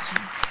papers.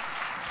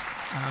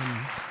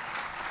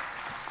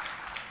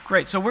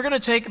 Great, so we're going to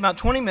take about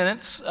 20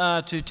 minutes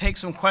to take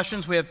some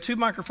questions. We have 2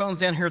 microphones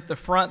down here at the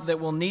front that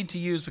we'll need to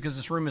use because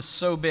this room is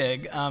so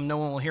big. No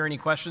one will hear any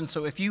questions.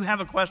 So if you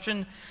have a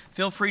question,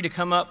 feel free to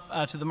come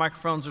up to the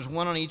microphones. There's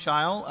one on each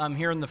aisle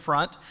here in the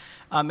front.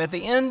 At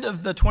the end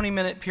of the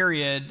 20-minute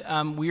period,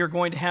 we are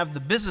going to have the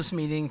business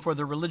meeting for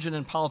the religion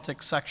and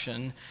politics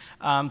section.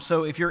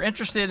 So if you're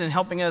interested in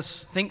helping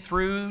us think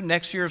through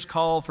next year's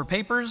call for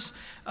papers,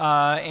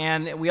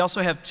 and we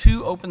also have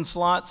 2 open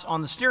slots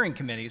on the steering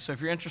committee. So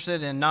if you're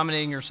interested in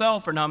nominating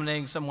yourself or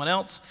nominating someone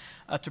else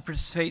to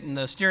participate in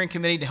the steering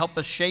committee to help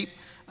us shape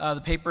the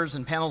papers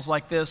and panels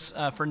like this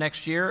for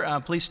next year,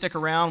 please stick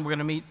around. We're going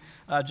to meet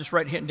just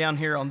right down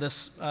here on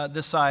this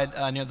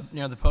side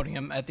near the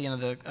podium at the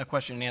end of the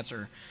question and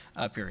answer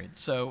period.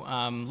 So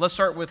let's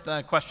start with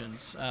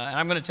questions, and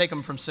I'm going to take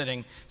them from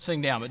sitting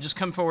down, but just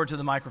come forward to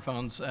the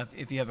microphones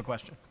if you have a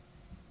question.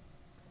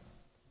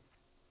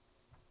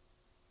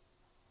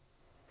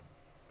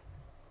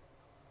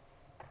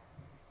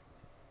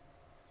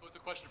 So it's a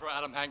question for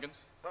Adam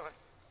Hankins.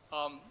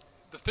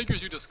 The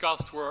figures you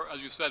discussed were,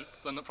 as you said,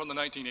 from the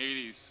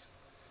 1980s.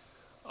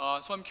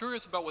 So I'm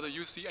curious about whether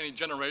you see any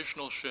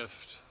generational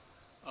shift,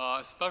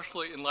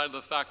 especially in light of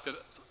the fact that,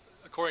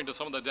 according to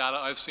some of the data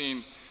I've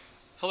seen,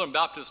 Southern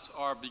Baptists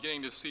are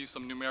beginning to see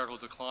some numerical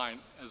decline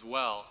as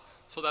well.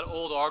 So that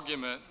old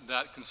argument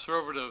that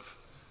conservative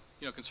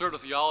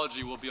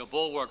theology will be a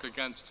bulwark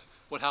against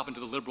what happened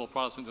to the liberal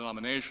Protestant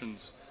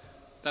denominations,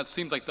 that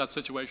seems like that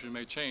situation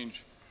may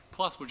change.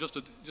 plus with just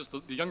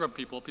the younger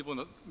people,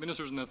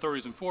 ministers in their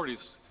 30s and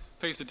 40s,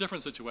 faced a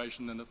different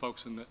situation than the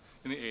folks in the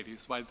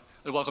 80s. So I'd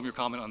welcome your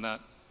comment on that.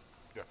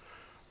 Yeah.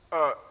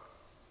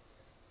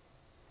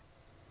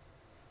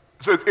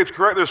 So it's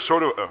correct. There's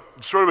sort of a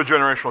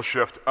generational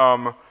shift.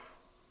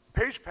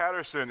 Paige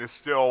Patterson is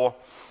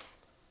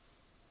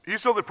he's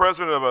still the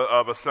president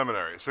of a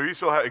seminary, so he's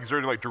still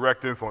exerting like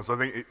direct influence.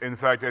 In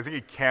fact, I think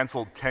he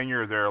canceled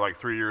tenure there like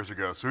 3 years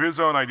ago. So his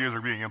own ideas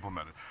are being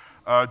implemented.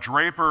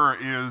 Draper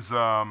is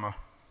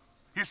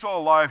he's still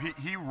alive.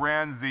 He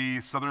ran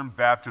the Southern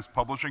Baptist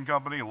Publishing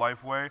Company,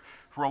 Lifeway,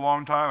 for a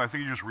long time. I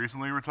think he just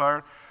recently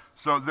retired.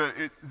 So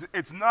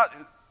it's not.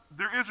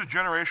 There is a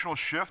generational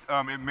shift.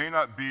 It may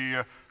not be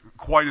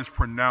quite as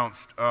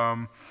pronounced.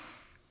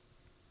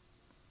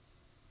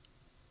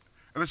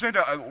 At the same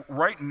time,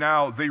 right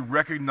now, they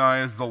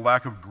recognize the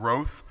lack of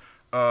growth.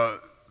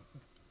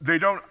 They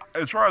don't,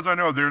 as far as I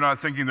know, they're not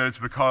thinking that it's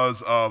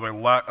because of a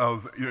lack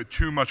of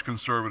too much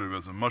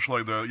conservatism. Much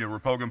like the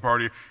Republican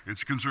Party,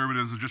 its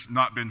conservatism has just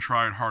not been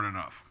tried hard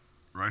enough,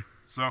 right?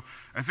 So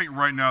I think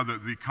right now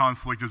that the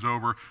conflict is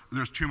over.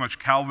 There's too much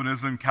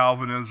Calvinism.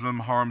 Calvinism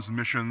harms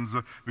missions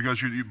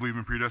because you believe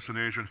in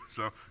predestination.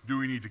 So do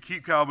we need to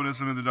keep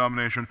Calvinism in the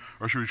denomination,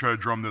 or should we try to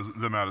drum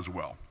them out as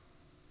well?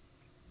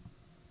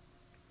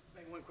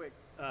 One quick,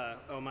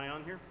 am I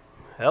on here?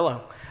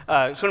 Hello. Just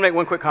want to make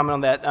one quick comment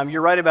on that.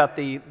 You're right about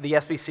the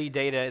SBC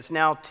data. It's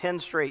now 10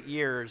 straight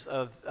years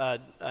of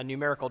a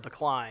numerical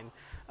decline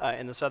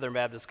in the Southern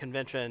Baptist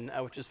Convention,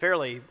 which is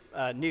fairly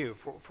new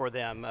for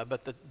them.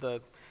 But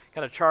the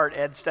kind of chart,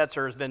 Ed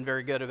Stetzer has been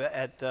very good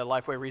at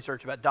Lifeway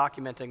Research about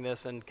documenting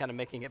this and kind of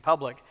making it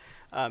public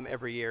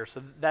every year.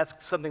 So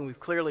that's something we've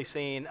clearly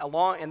seen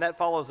and that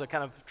follows a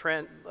kind of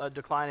trend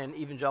decline in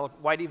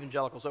white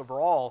evangelicals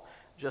overall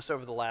just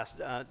over the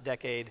last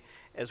decade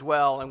as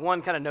well. And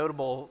one kind of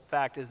notable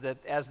fact is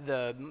that as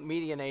the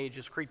median age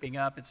is creeping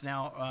up, it's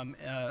now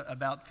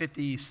about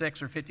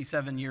 56 or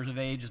 57 years of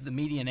age is the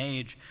median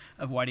age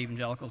of white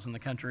evangelicals in the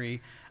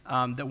country.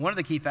 That one of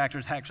the key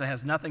factors actually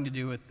has nothing to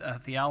do with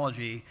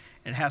theology,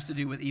 and it has to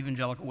do with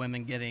evangelical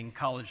women getting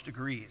college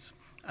degrees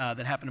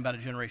that happened about a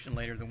generation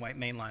later than white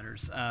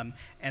mainliners,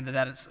 and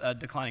that is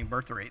declining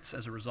birth rates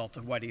as a result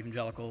of white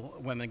evangelical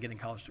women getting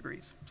college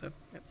degrees. So,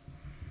 yep.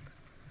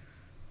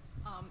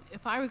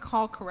 If I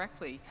recall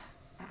correctly,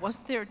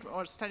 wasn't there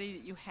a study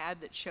that you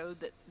had that showed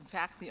that, in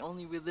fact, the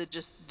only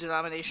religious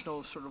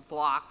denominational sort of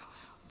block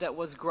that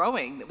was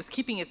growing, that was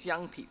keeping its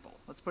young people,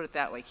 let's put it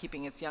that way,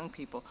 keeping its young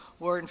people,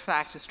 were in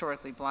fact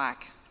historically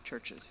black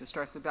churches,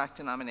 historically black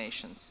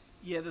denominations?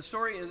 Yeah, the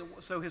story is,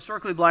 so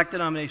historically black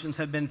denominations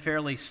have been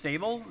fairly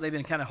stable. They've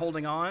been kind of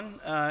holding on,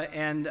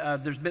 and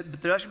there's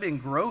actually been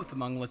growth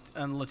among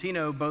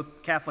Latino,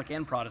 both Catholic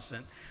and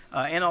Protestant,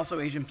 and also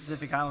Asian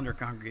Pacific Islander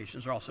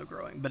congregations are also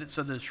growing. But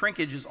so the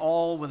shrinkage is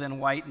all within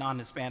white,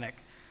 non-Hispanic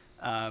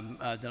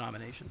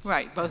denominations.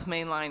 Right, both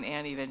mainline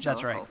and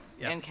evangelical. That's right.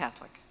 Yeah. And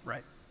Catholic.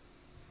 Right.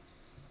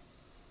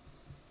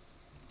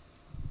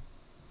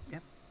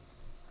 Yep.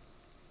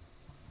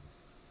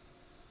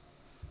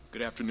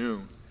 Good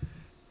afternoon.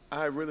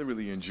 I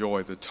really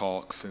enjoyed the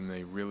talks, and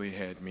they really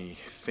had me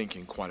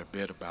thinking quite a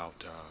bit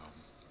about,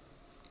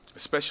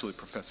 especially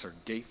Professor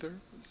Gaither.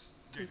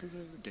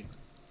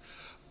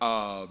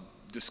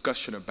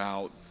 Discussion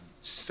about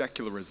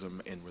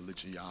secularism and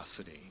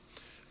religiosity.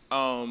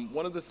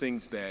 One of the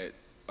things that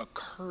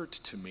occurred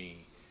to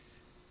me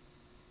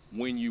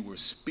when you were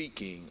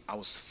speaking, I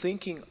was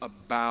thinking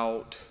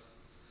about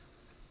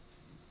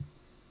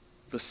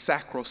the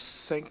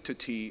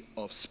sacrosanctity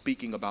of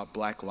speaking about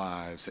Black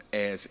lives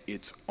as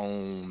its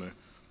own,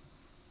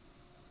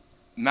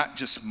 not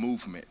just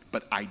movement,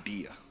 but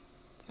idea,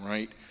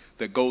 right?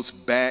 That goes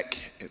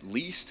back at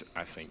least,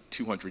 I think,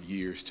 200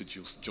 years to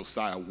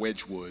Josiah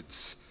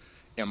Wedgwood's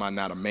Am I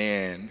Not a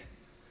Man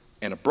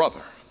and a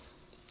Brother,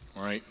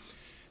 right?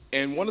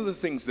 And one of the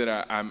things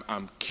that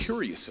I'm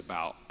curious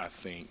about, I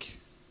think,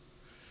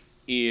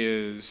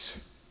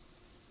 is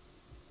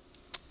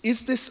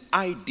this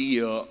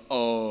idea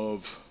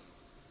of,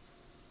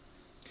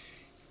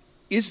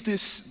 is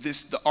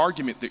this the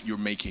argument that you're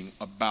making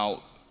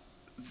about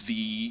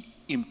the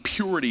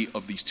impurity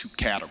of these two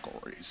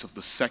categories, of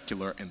the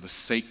secular and the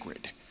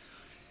sacred,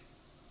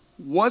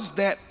 was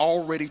that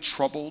already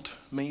troubled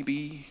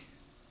maybe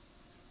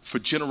for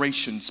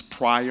generations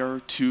prior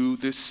to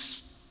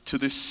this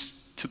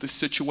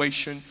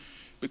situation?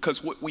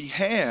 Because what we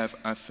have,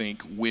 I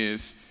think,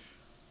 with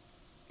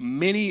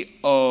many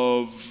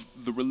of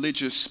the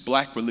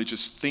Black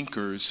religious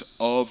thinkers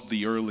of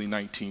the early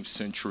 19th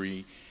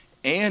century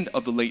and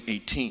of the late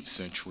 18th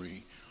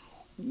century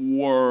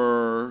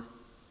were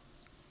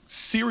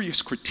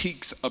serious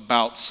critiques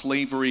about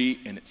slavery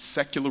and its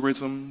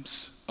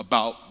secularisms,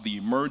 about the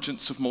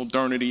emergence of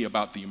modernity,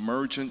 about the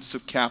emergence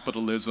of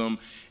capitalism,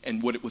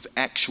 and what it was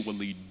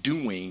actually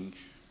doing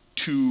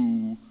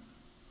to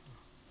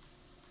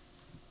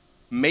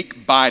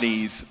make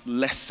bodies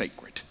less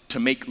sacred, to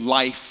make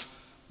life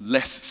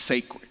less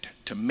sacred,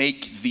 to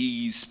make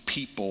these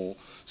people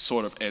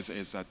sort of, as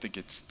I think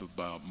it's the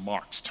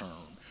Marx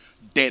term,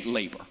 dead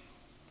labor,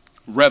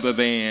 rather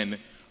than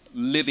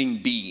living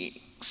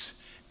beings.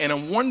 And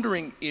I'm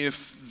wondering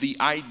if the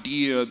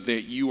idea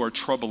that you are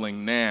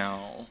troubling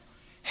now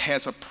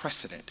has a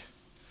precedent,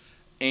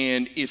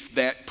 and if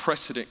that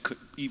precedent could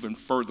even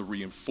further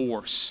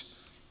reinforce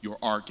your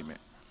argument.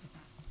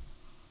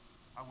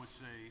 I would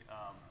say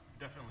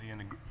definitely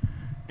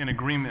in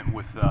agreement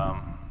with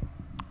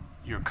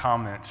your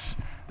comments.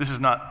 This is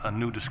not a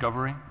new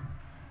discovery,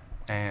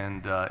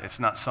 and it's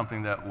not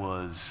something that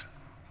was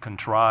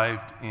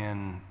contrived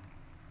in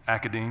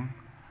academia,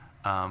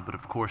 but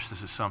of course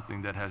this is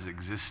something that has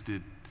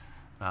existed,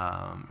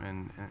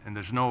 and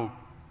there's no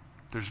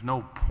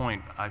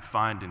point I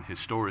find in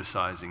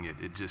historicizing it.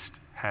 It just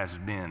has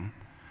been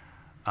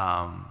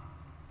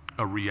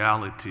a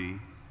reality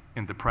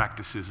in the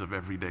practices of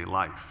everyday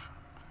life.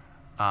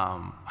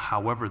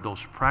 However,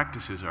 those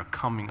practices are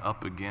coming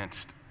up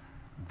against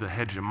the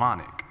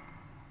hegemonic.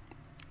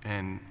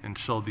 And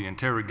so the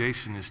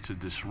interrogation is to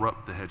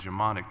disrupt the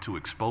hegemonic, to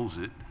expose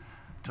it,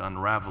 to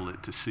unravel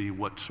it, to see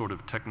what sort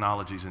of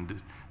technologies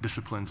and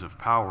disciplines of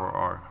power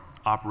are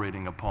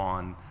operating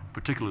upon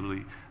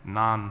particularly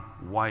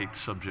non-white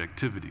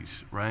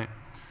subjectivities, right?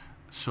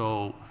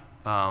 So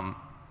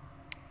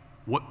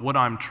what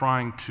I'm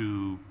trying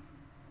to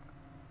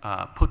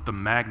put the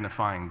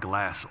magnifying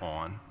glass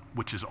on,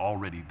 which is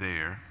already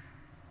there,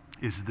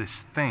 is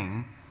this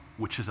thing,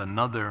 which is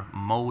another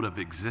mode of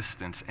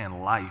existence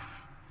and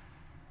life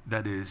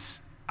that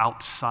is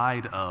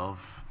outside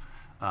of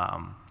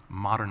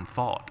modern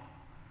thought,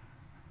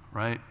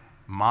 right?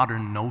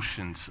 Modern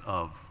notions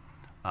of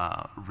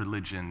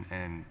religion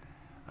and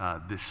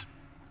this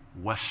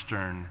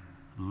Western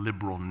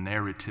liberal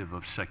narrative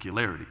of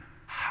secularity.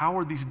 How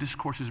are these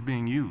discourses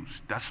being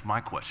used? That's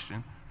my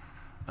question.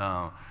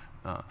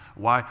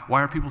 Why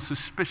are people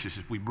suspicious,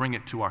 if we bring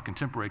it to our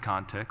contemporary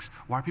context,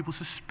 why are people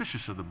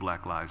suspicious of the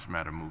Black Lives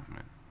Matter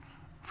movement?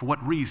 For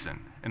what reason?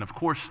 And of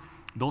course,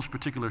 those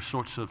particular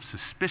sorts of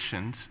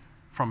suspicions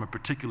from a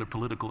particular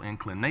political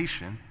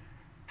inclination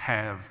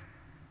have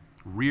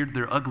reared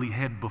their ugly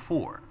head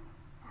before,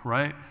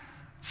 right?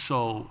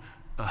 So,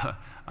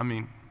 I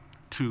mean,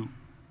 to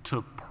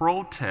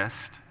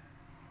protest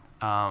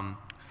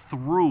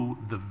through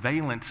the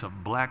valence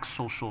of black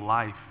social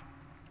life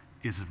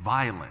is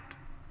violent.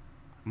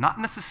 Not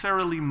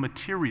necessarily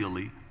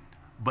materially,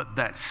 but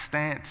that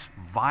stance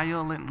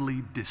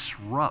violently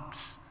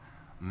disrupts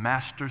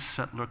master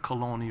settler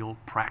colonial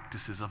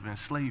practices of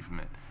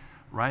enslavement,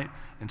 right?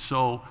 And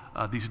so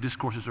these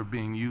discourses are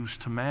being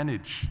used to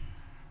manage,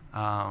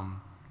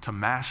 to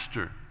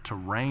master, to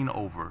reign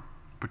over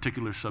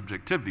particular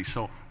subjectivity.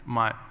 So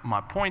my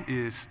point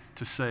is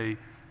to say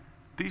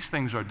these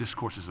things are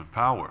discourses of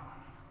power.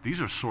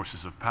 These are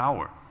sources of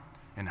power.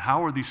 And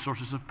how are these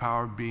sources of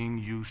power being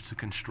used to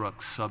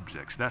construct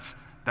subjects?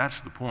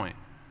 That's the point.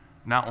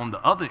 Now, on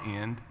the other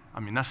end, I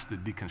mean, that's the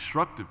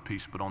deconstructive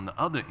piece, but on the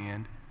other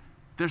end,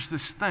 there's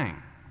this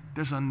thing.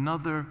 There's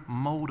another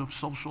mode of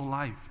social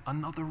life,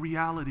 another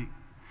reality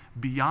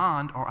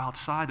beyond or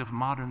outside of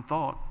modern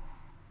thought.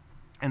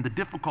 And the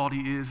difficulty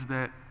is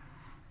that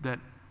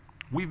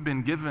we've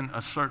been given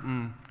a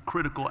certain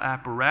critical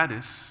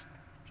apparatus,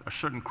 a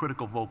certain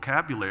critical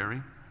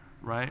vocabulary,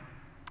 right?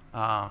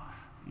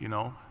 You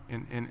know,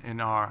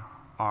 in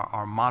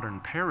our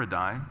modern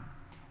paradigm,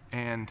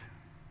 and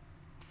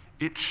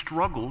it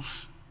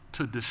struggles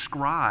to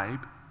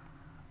describe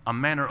a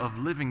manner of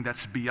living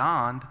that's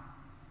beyond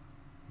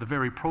the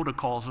very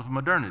protocols of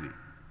modernity,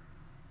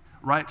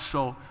 right?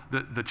 So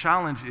the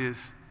challenge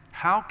is,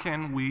 how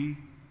can we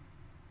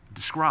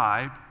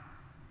describe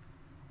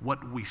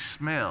what we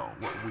smell,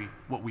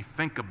 what we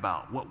think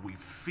about, what we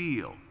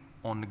feel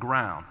on the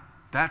ground?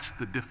 That's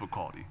the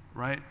difficulty,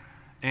 right?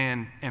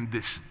 And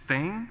this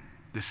thing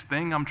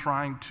I'm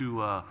trying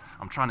to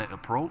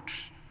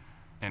approach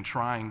and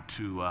trying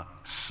to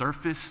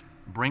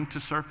bring to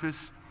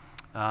surface,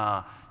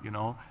 you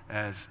know,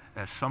 as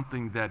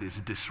something that is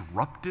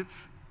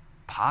disruptive,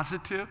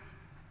 positive,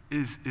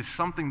 is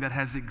something that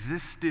has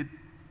existed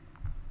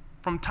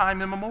from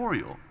time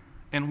immemorial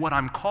in what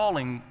I'm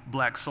calling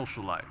black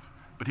social life.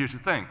 But here's the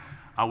thing,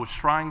 I was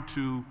trying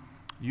to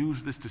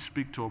use this to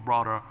speak to a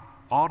broader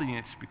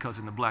audience because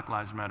in the Black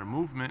Lives Matter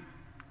movement,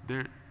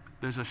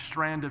 there's a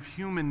strand of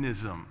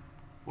humanism.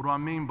 What do I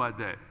mean by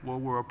that? Well,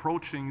 we're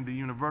approaching the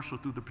universal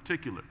through the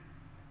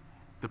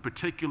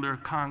particular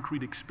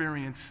concrete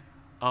experience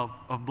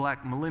of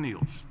black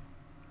millennials.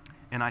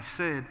 And I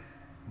said,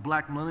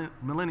 black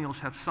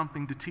millennials have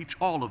something to teach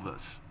all of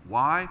us.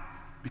 Why?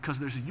 Because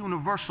there's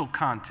universal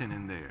content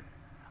in there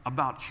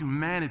about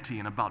humanity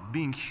and about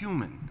being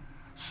human.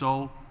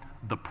 So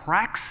the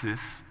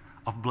praxis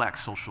of black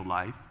social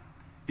life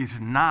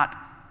is not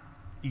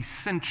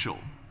essential.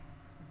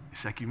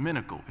 It's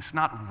ecumenical. It's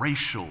not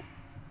racial.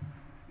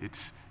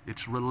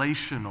 It's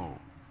relational.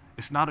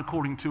 It's not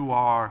according to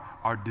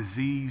our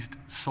diseased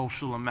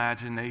social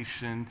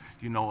imagination,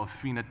 you know, of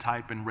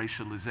phenotype and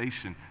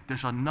racialization.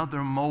 There's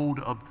another mode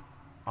of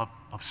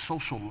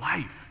social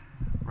life,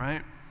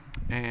 right?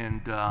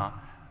 And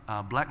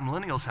black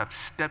millennials have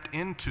stepped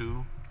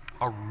into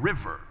a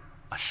river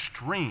a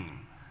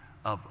stream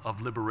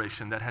of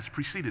liberation that has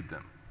preceded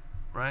them,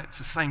 right? It's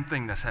the same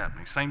thing that's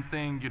happening. Same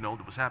thing,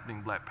 that was happening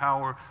in Black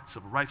Power,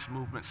 Civil Rights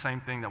Movement, same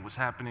thing that was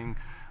happening,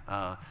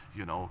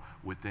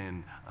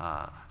 within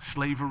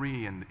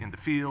slavery and in the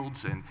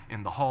fields and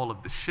in the hull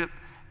of the ship.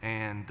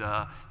 And,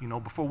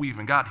 before we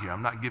even got here,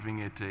 I'm not giving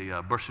it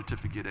a birth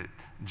certificate at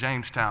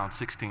Jamestown,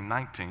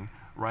 1619,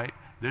 right?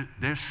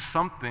 There's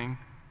something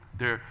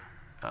there.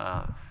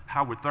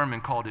 Howard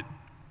Thurman called it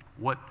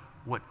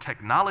what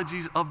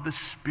technologies of the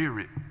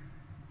spirit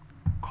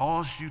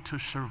cause you to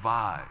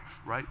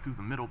survive, right, through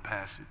the Middle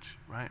Passage,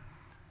 right?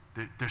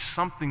 There's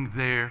something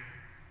there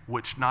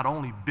which not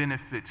only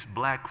benefits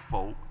black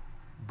folk,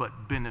 but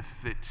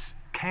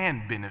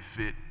can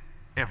benefit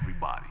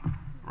everybody,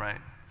 right?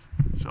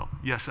 So,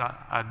 yes, I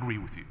agree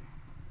with you.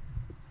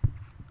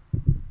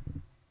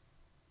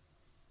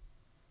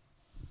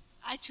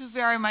 I too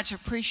very much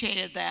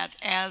appreciated that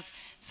as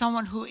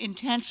someone who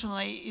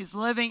intentionally is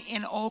living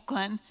in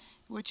Oakland,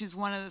 which is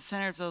one of the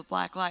centers of the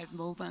Black Lives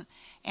Movement,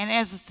 and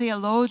as a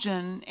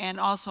theologian, and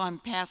also I'm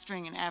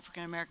pastoring an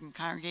African American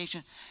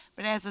congregation,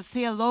 but as a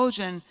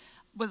theologian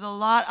with a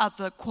lot of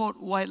the, quote,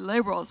 white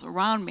liberals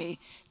around me,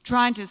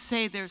 trying to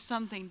say there's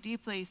something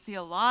deeply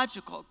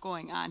theological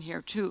going on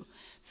here too.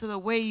 So the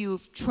way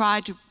you've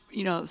tried to,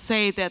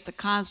 say that the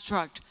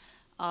construct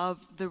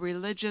of the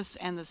religious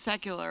and the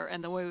secular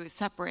and the way we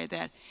separate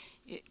that,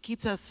 it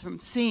keeps us from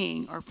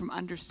seeing or from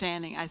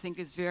understanding, I think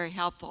is very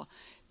helpful.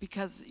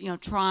 Because,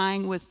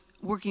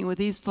 working with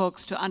these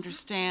folks to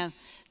understand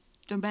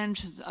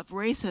dimensions of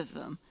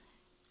racism,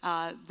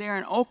 there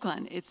in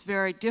Oakland, it's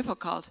very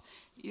difficult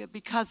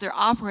because they're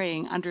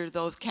operating under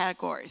those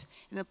categories.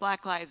 And the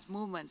Black Lives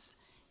Movements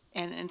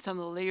and some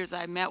of the leaders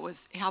I met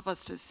with help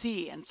us to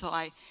see, and so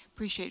I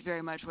appreciate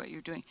very much what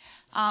you're doing.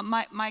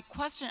 My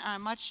question on a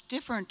much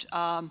different,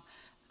 and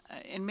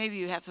maybe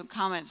you have some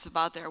comments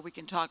about there, we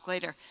can talk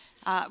later,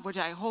 which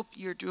I hope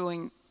you're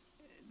doing.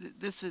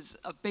 This is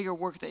a bigger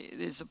work that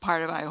is a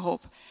part of, I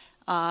hope.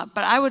 But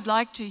I would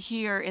like to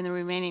hear in the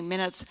remaining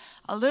minutes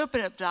a little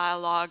bit of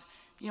dialogue.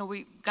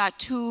 We got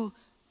two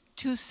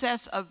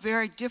sets of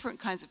very different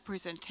kinds of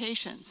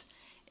presentations.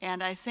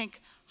 And I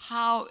think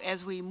how,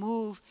 as we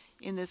move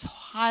in this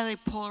highly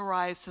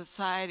polarized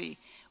society,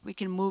 we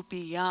can move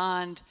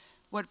beyond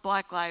what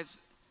Black Lives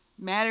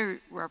Matter,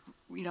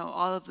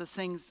 all of the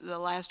things, the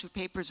last two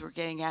papers we're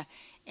getting at,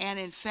 and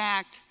in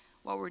fact,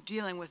 what we're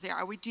dealing with there.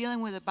 Are we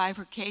dealing with a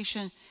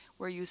bifurcation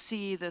where you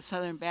see the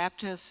Southern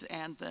Baptists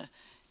and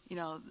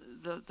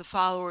the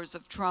followers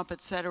of Trump,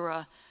 et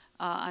cetera,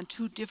 on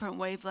two different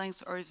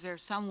wavelengths, or is there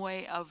some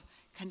way of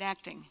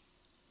connecting?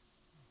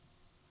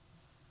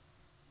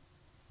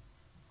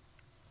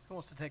 Who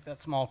wants to take that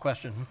small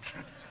question?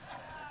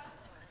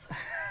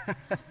 Actually,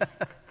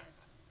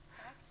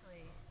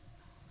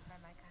 is my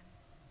mic on?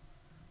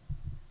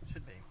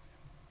 Should be.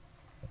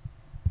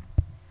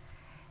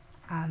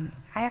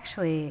 I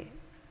actually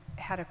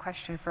had a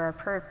question for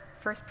our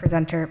first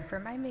presenter.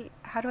 Remind me,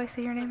 how do I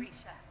say your name?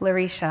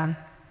 Larisha.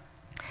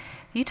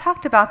 You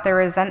talked about the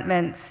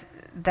resentments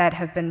that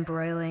have been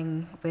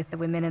broiling with the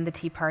women in the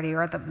Tea Party,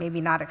 or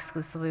maybe not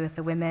exclusively with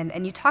the women,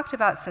 and you talked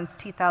about since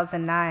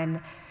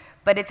 2009,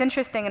 but it's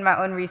interesting in my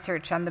own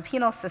research on the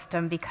penal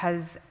system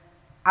because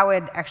I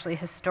would actually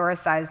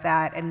historicize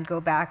that and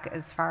go back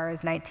as far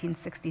as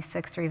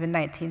 1966 or even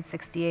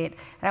 1968.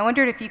 And I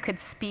wondered if you could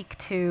speak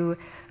to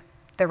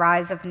the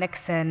rise of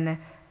Nixon,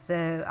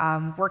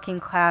 the working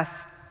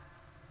class,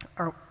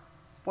 or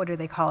what do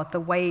they call it, the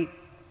white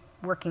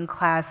working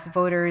class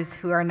voters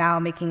who are now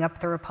making up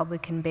the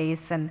Republican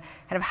base, and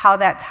kind of how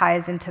that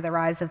ties into the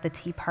rise of the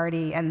Tea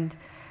Party and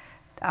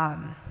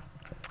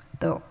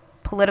the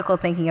political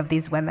thinking of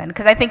these women.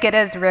 Because I think it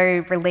is very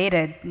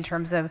related in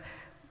terms of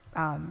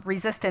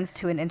resistance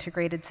to an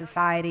integrated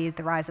society,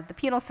 the rise of the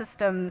penal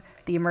system,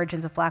 the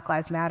emergence of Black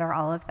Lives Matter,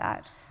 all of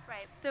that.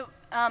 Right. So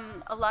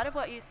a lot of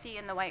what you see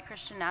in the white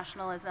Christian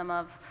nationalism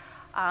of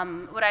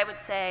what I would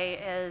say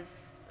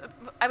is,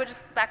 I would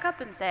just back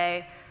up and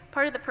say,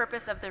 part of the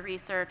purpose of the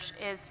research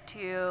is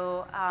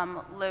to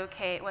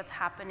locate what's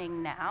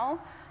happening now,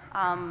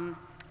 kind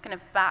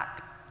of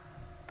back,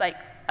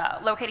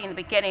 locating the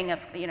beginning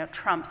of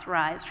Trump's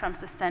rise,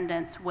 Trump's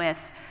ascendance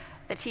with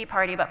the Tea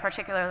Party, but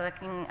particularly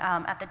looking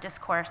at the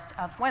discourse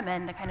of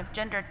women, the kind of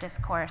gendered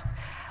discourse.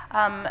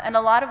 And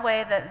a lot of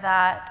way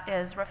that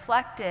is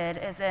reflected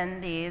is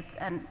in these,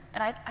 and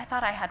I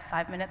thought I had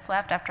 5 minutes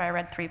left after I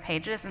read 3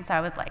 pages, and so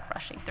I was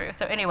rushing through.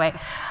 So anyway,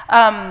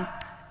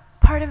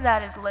 part of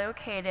that is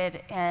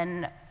located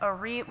in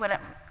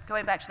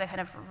going back to the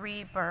kind of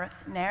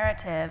rebirth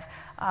narrative.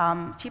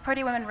 Tea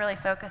Party women really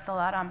focus a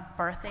lot on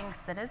birthing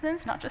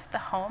citizens, not just the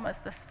home as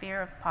the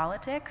sphere of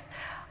politics,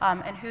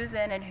 and who's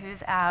in and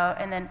who's out.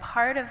 And then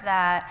part of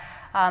that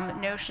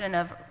notion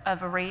of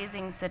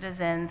raising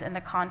citizens in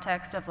the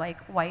context of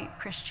white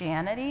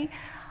Christianity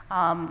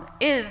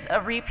is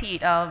a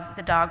repeat of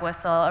the dog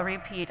whistle, a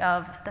repeat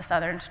of the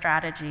Southern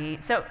strategy.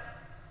 So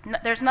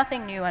there's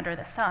nothing new under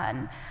the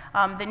sun.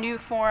 The new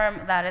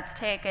form that it's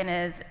taken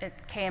is it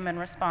came in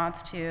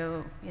response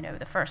to,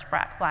 the first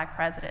black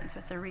president. So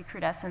it's a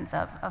recrudescence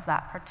of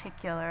that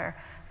particular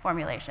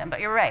formulation.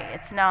 But you're right,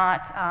 it's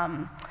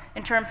not,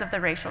 in terms of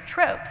the racial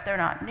tropes, they're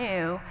not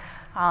new.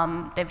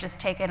 They've just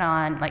taken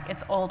on,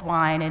 it's old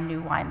wine and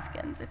new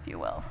wineskins, if you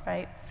will,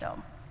 right?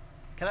 So.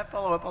 Can I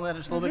follow up on that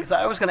just a little bit? Because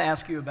I was going to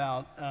ask you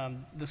about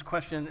this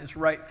question.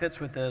 Fits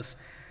with this.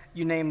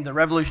 You named the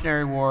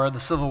Revolutionary War, the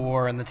Civil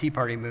War, and the Tea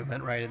Party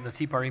movement, right? And the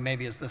Tea Party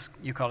maybe is this,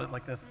 you called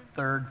it the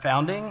third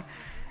founding.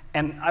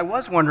 And I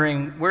was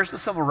wondering, where's the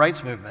civil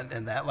rights movement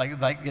in that?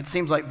 It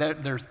seems like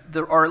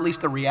there are at least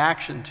the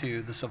reaction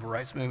to the civil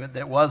rights movement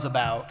that was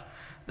about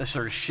the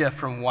sort of shift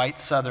from white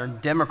Southern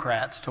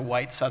Democrats to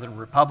white Southern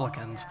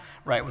Republicans,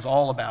 right? It was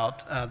all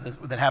about,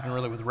 that happened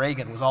really with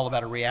Reagan, was all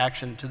about a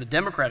reaction to the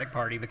Democratic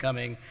Party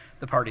becoming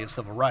the party of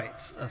civil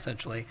rights,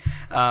 essentially.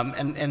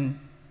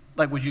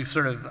 Would you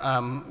sort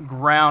of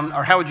ground,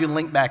 or how would you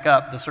link back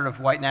up the sort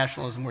of white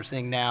nationalism we're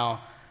seeing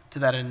now to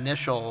that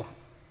initial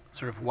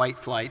sort of white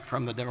flight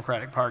from the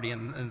Democratic Party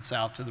in the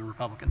South to the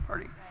Republican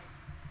Party?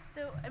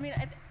 So,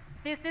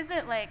 this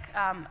isn't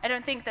I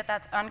don't think that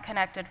that's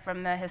unconnected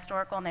from the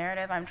historical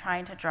narrative I'm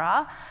trying to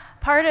draw.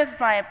 Part of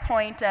my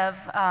point of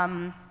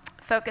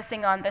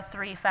focusing on the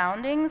three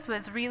foundings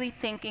was really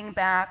thinking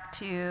back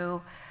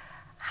to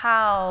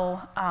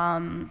how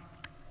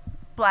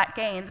Black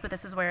gains, but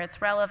this is where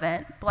it's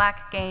relevant,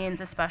 Black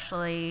gains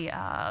especially,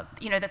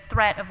 the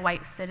threat of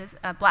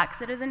Black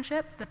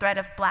citizenship, the threat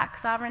of Black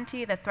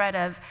sovereignty, the threat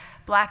of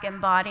Black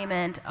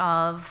embodiment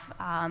of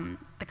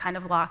the kind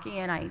of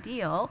Lockean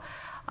ideal,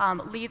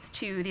 leads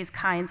to these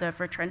kinds of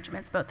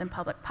retrenchments, both in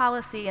public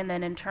policy and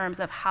then in terms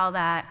of how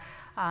that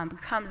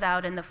comes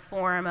out in the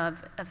form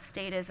of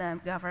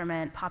statism,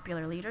 government,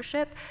 popular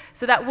leadership.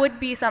 So that would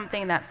be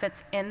something that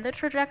fits in the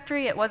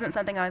trajectory. It wasn't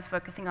something I was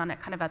focusing on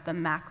at the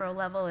macro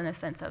level in a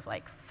sense of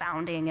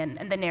founding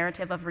and the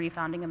narrative of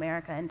refounding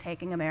America and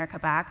taking America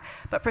back,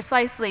 but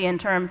precisely in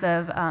terms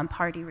of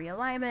party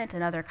realignment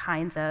and other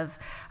kinds of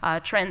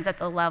trends at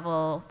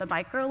the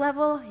micro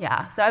level.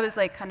 Yeah, so I was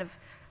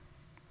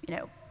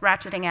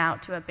ratcheting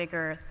out to a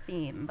bigger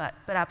theme, but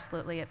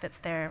absolutely it fits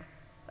there.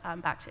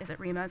 Back to, is it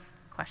Rima's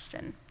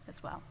question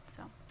as well?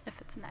 So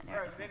if it's in that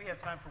narrative. All right, maybe have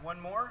time for one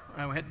more.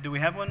 Do we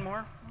have one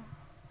more?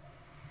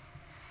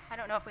 I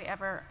don't know if we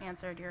ever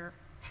answered your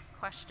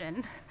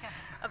question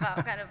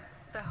about kind of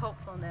the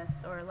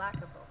hopefulness or lack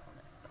of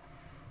hopefulness.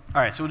 But.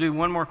 All right, so we'll do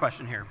one more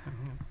question here.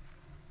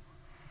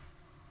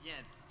 Yeah,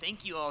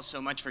 thank you all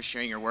so much for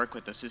sharing your work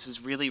with us. This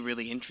was really,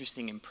 really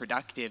interesting and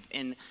productive.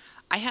 And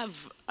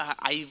I've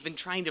been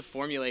trying to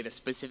formulate a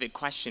specific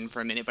question for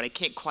a minute, but I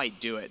can't quite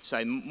do it. So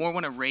I more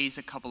want to raise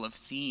a couple of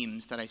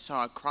themes that I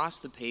saw across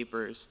the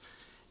papers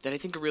that I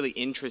think are really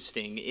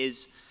interesting,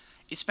 is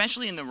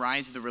especially in the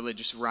rise of the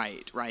religious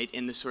right,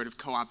 in the sort of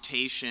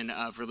co-optation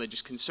of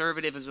religious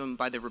conservatism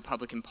by the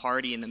Republican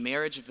Party and the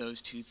marriage of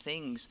those two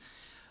things.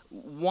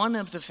 One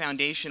of the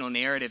foundational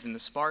narratives in the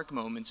spark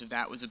moments of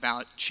that was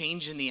about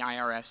changing the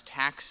IRS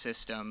tax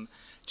system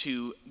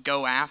to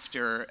go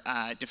after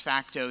de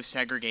facto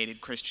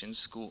segregated Christian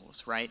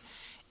schools, right?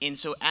 And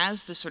so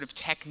as the sort of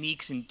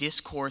techniques and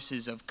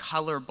discourses of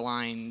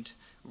colorblind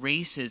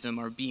racism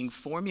are being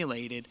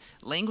formulated,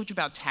 language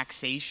about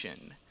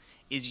taxation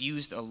is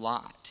used a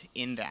lot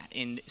in that,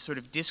 in sort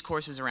of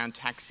discourses around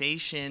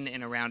taxation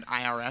and around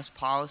IRS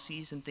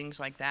policies and things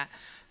like that,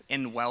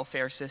 and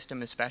welfare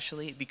system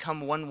especially,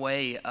 become one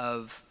way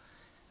of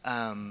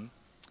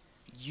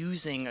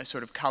using a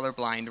sort of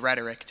colorblind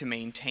rhetoric to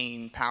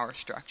maintain power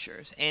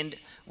structures. And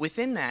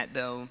within that,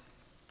 though,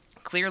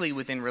 clearly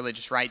within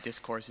religious right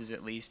discourses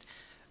at least,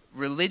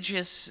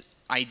 religious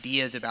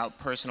ideas about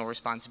personal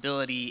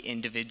responsibility,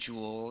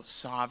 individual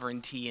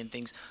sovereignty, and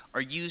things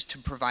are used to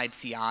provide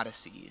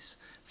theodicies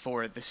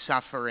for the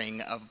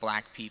suffering of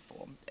Black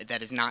people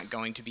that is not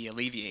going to be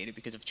alleviated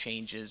because of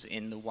changes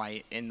in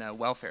the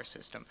welfare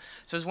system.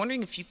 So I was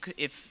wondering if you could,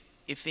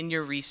 if in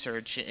your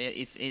research,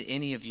 if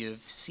any of you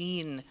have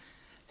seen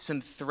some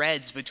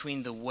threads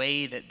between the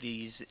way that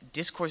these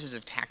discourses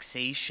of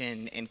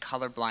taxation and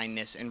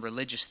colorblindness and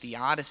religious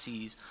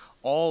theodicies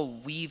all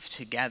weave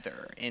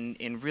together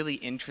in really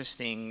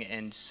interesting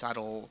and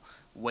subtle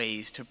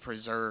ways to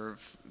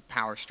preserve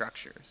power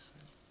structures.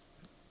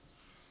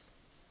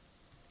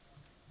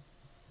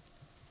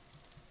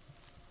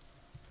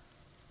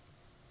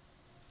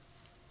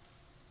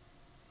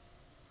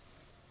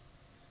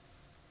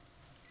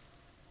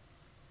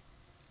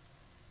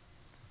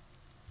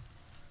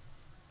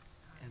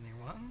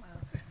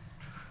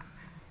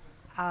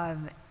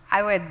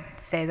 I would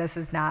say this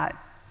is not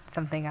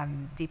something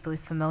I'm deeply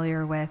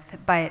familiar with,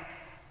 but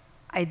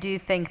I do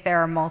think there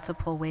are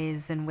multiple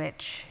ways in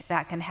which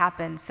that can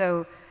happen.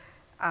 So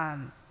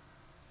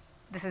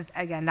this is,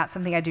 again, not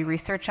something I do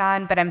research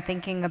on, but I'm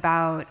thinking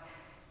about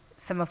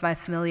some of my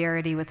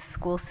familiarity with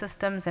school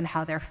systems and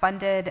how they're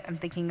funded. I'm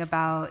thinking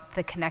about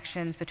the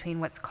connections between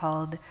what's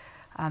called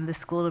the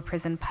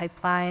school-to-prison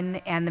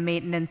pipeline and the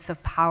maintenance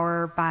of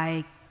power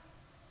by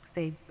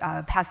say,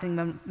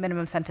 passing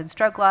minimum sentence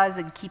drug laws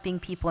and keeping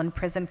people in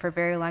prison for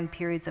very long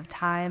periods of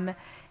time,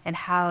 and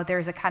how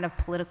there's a kind of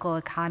political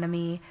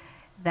economy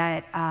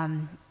that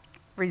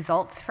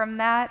results from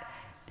that.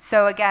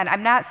 So again,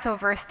 I'm not so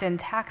versed in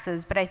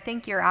taxes, but I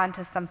think you're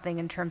onto something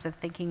in terms of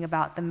thinking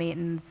about the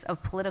maintenance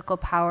of political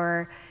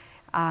power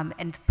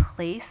and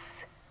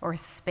place or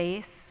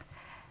space,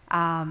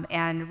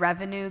 and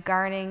revenue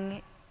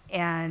garnering,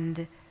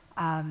 and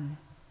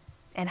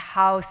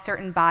how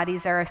certain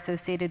bodies are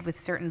associated with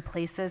certain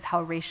places,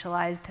 how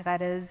racialized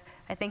that is.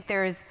 I think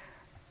there's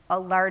a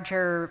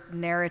larger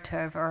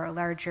narrative or a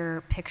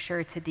larger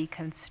picture to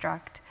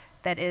deconstruct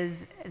that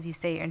is, as you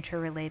say,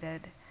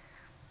 interrelated.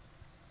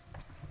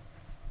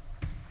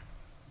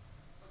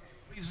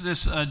 Please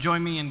just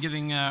join me in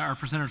giving our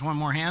presenters one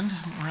more round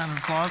of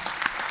applause.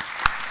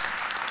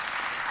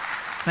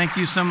 Thank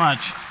you so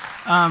much.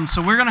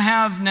 So we're going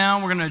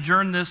to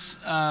adjourn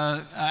this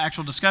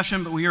actual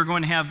discussion, but we are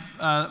going to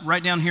have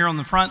right down here on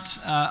the front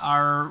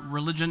our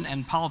Religion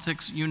and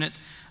Politics Unit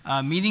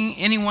meeting.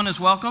 Anyone is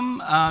welcome,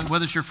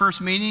 whether it's your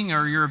first meeting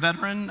or you're a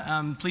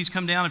veteran. Please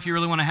come down if you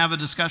really want to have a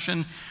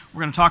discussion.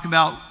 We're going to talk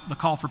about the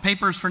call for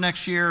papers for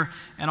next year,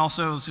 and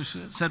also, as I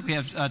said, we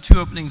have 2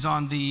 openings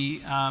on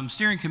the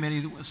steering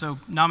committee, so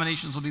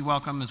nominations will be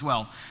welcome as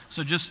well.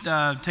 So just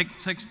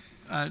take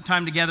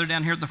time to gather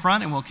down here at the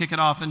front, and we'll kick it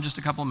off in just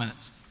a couple of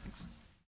minutes.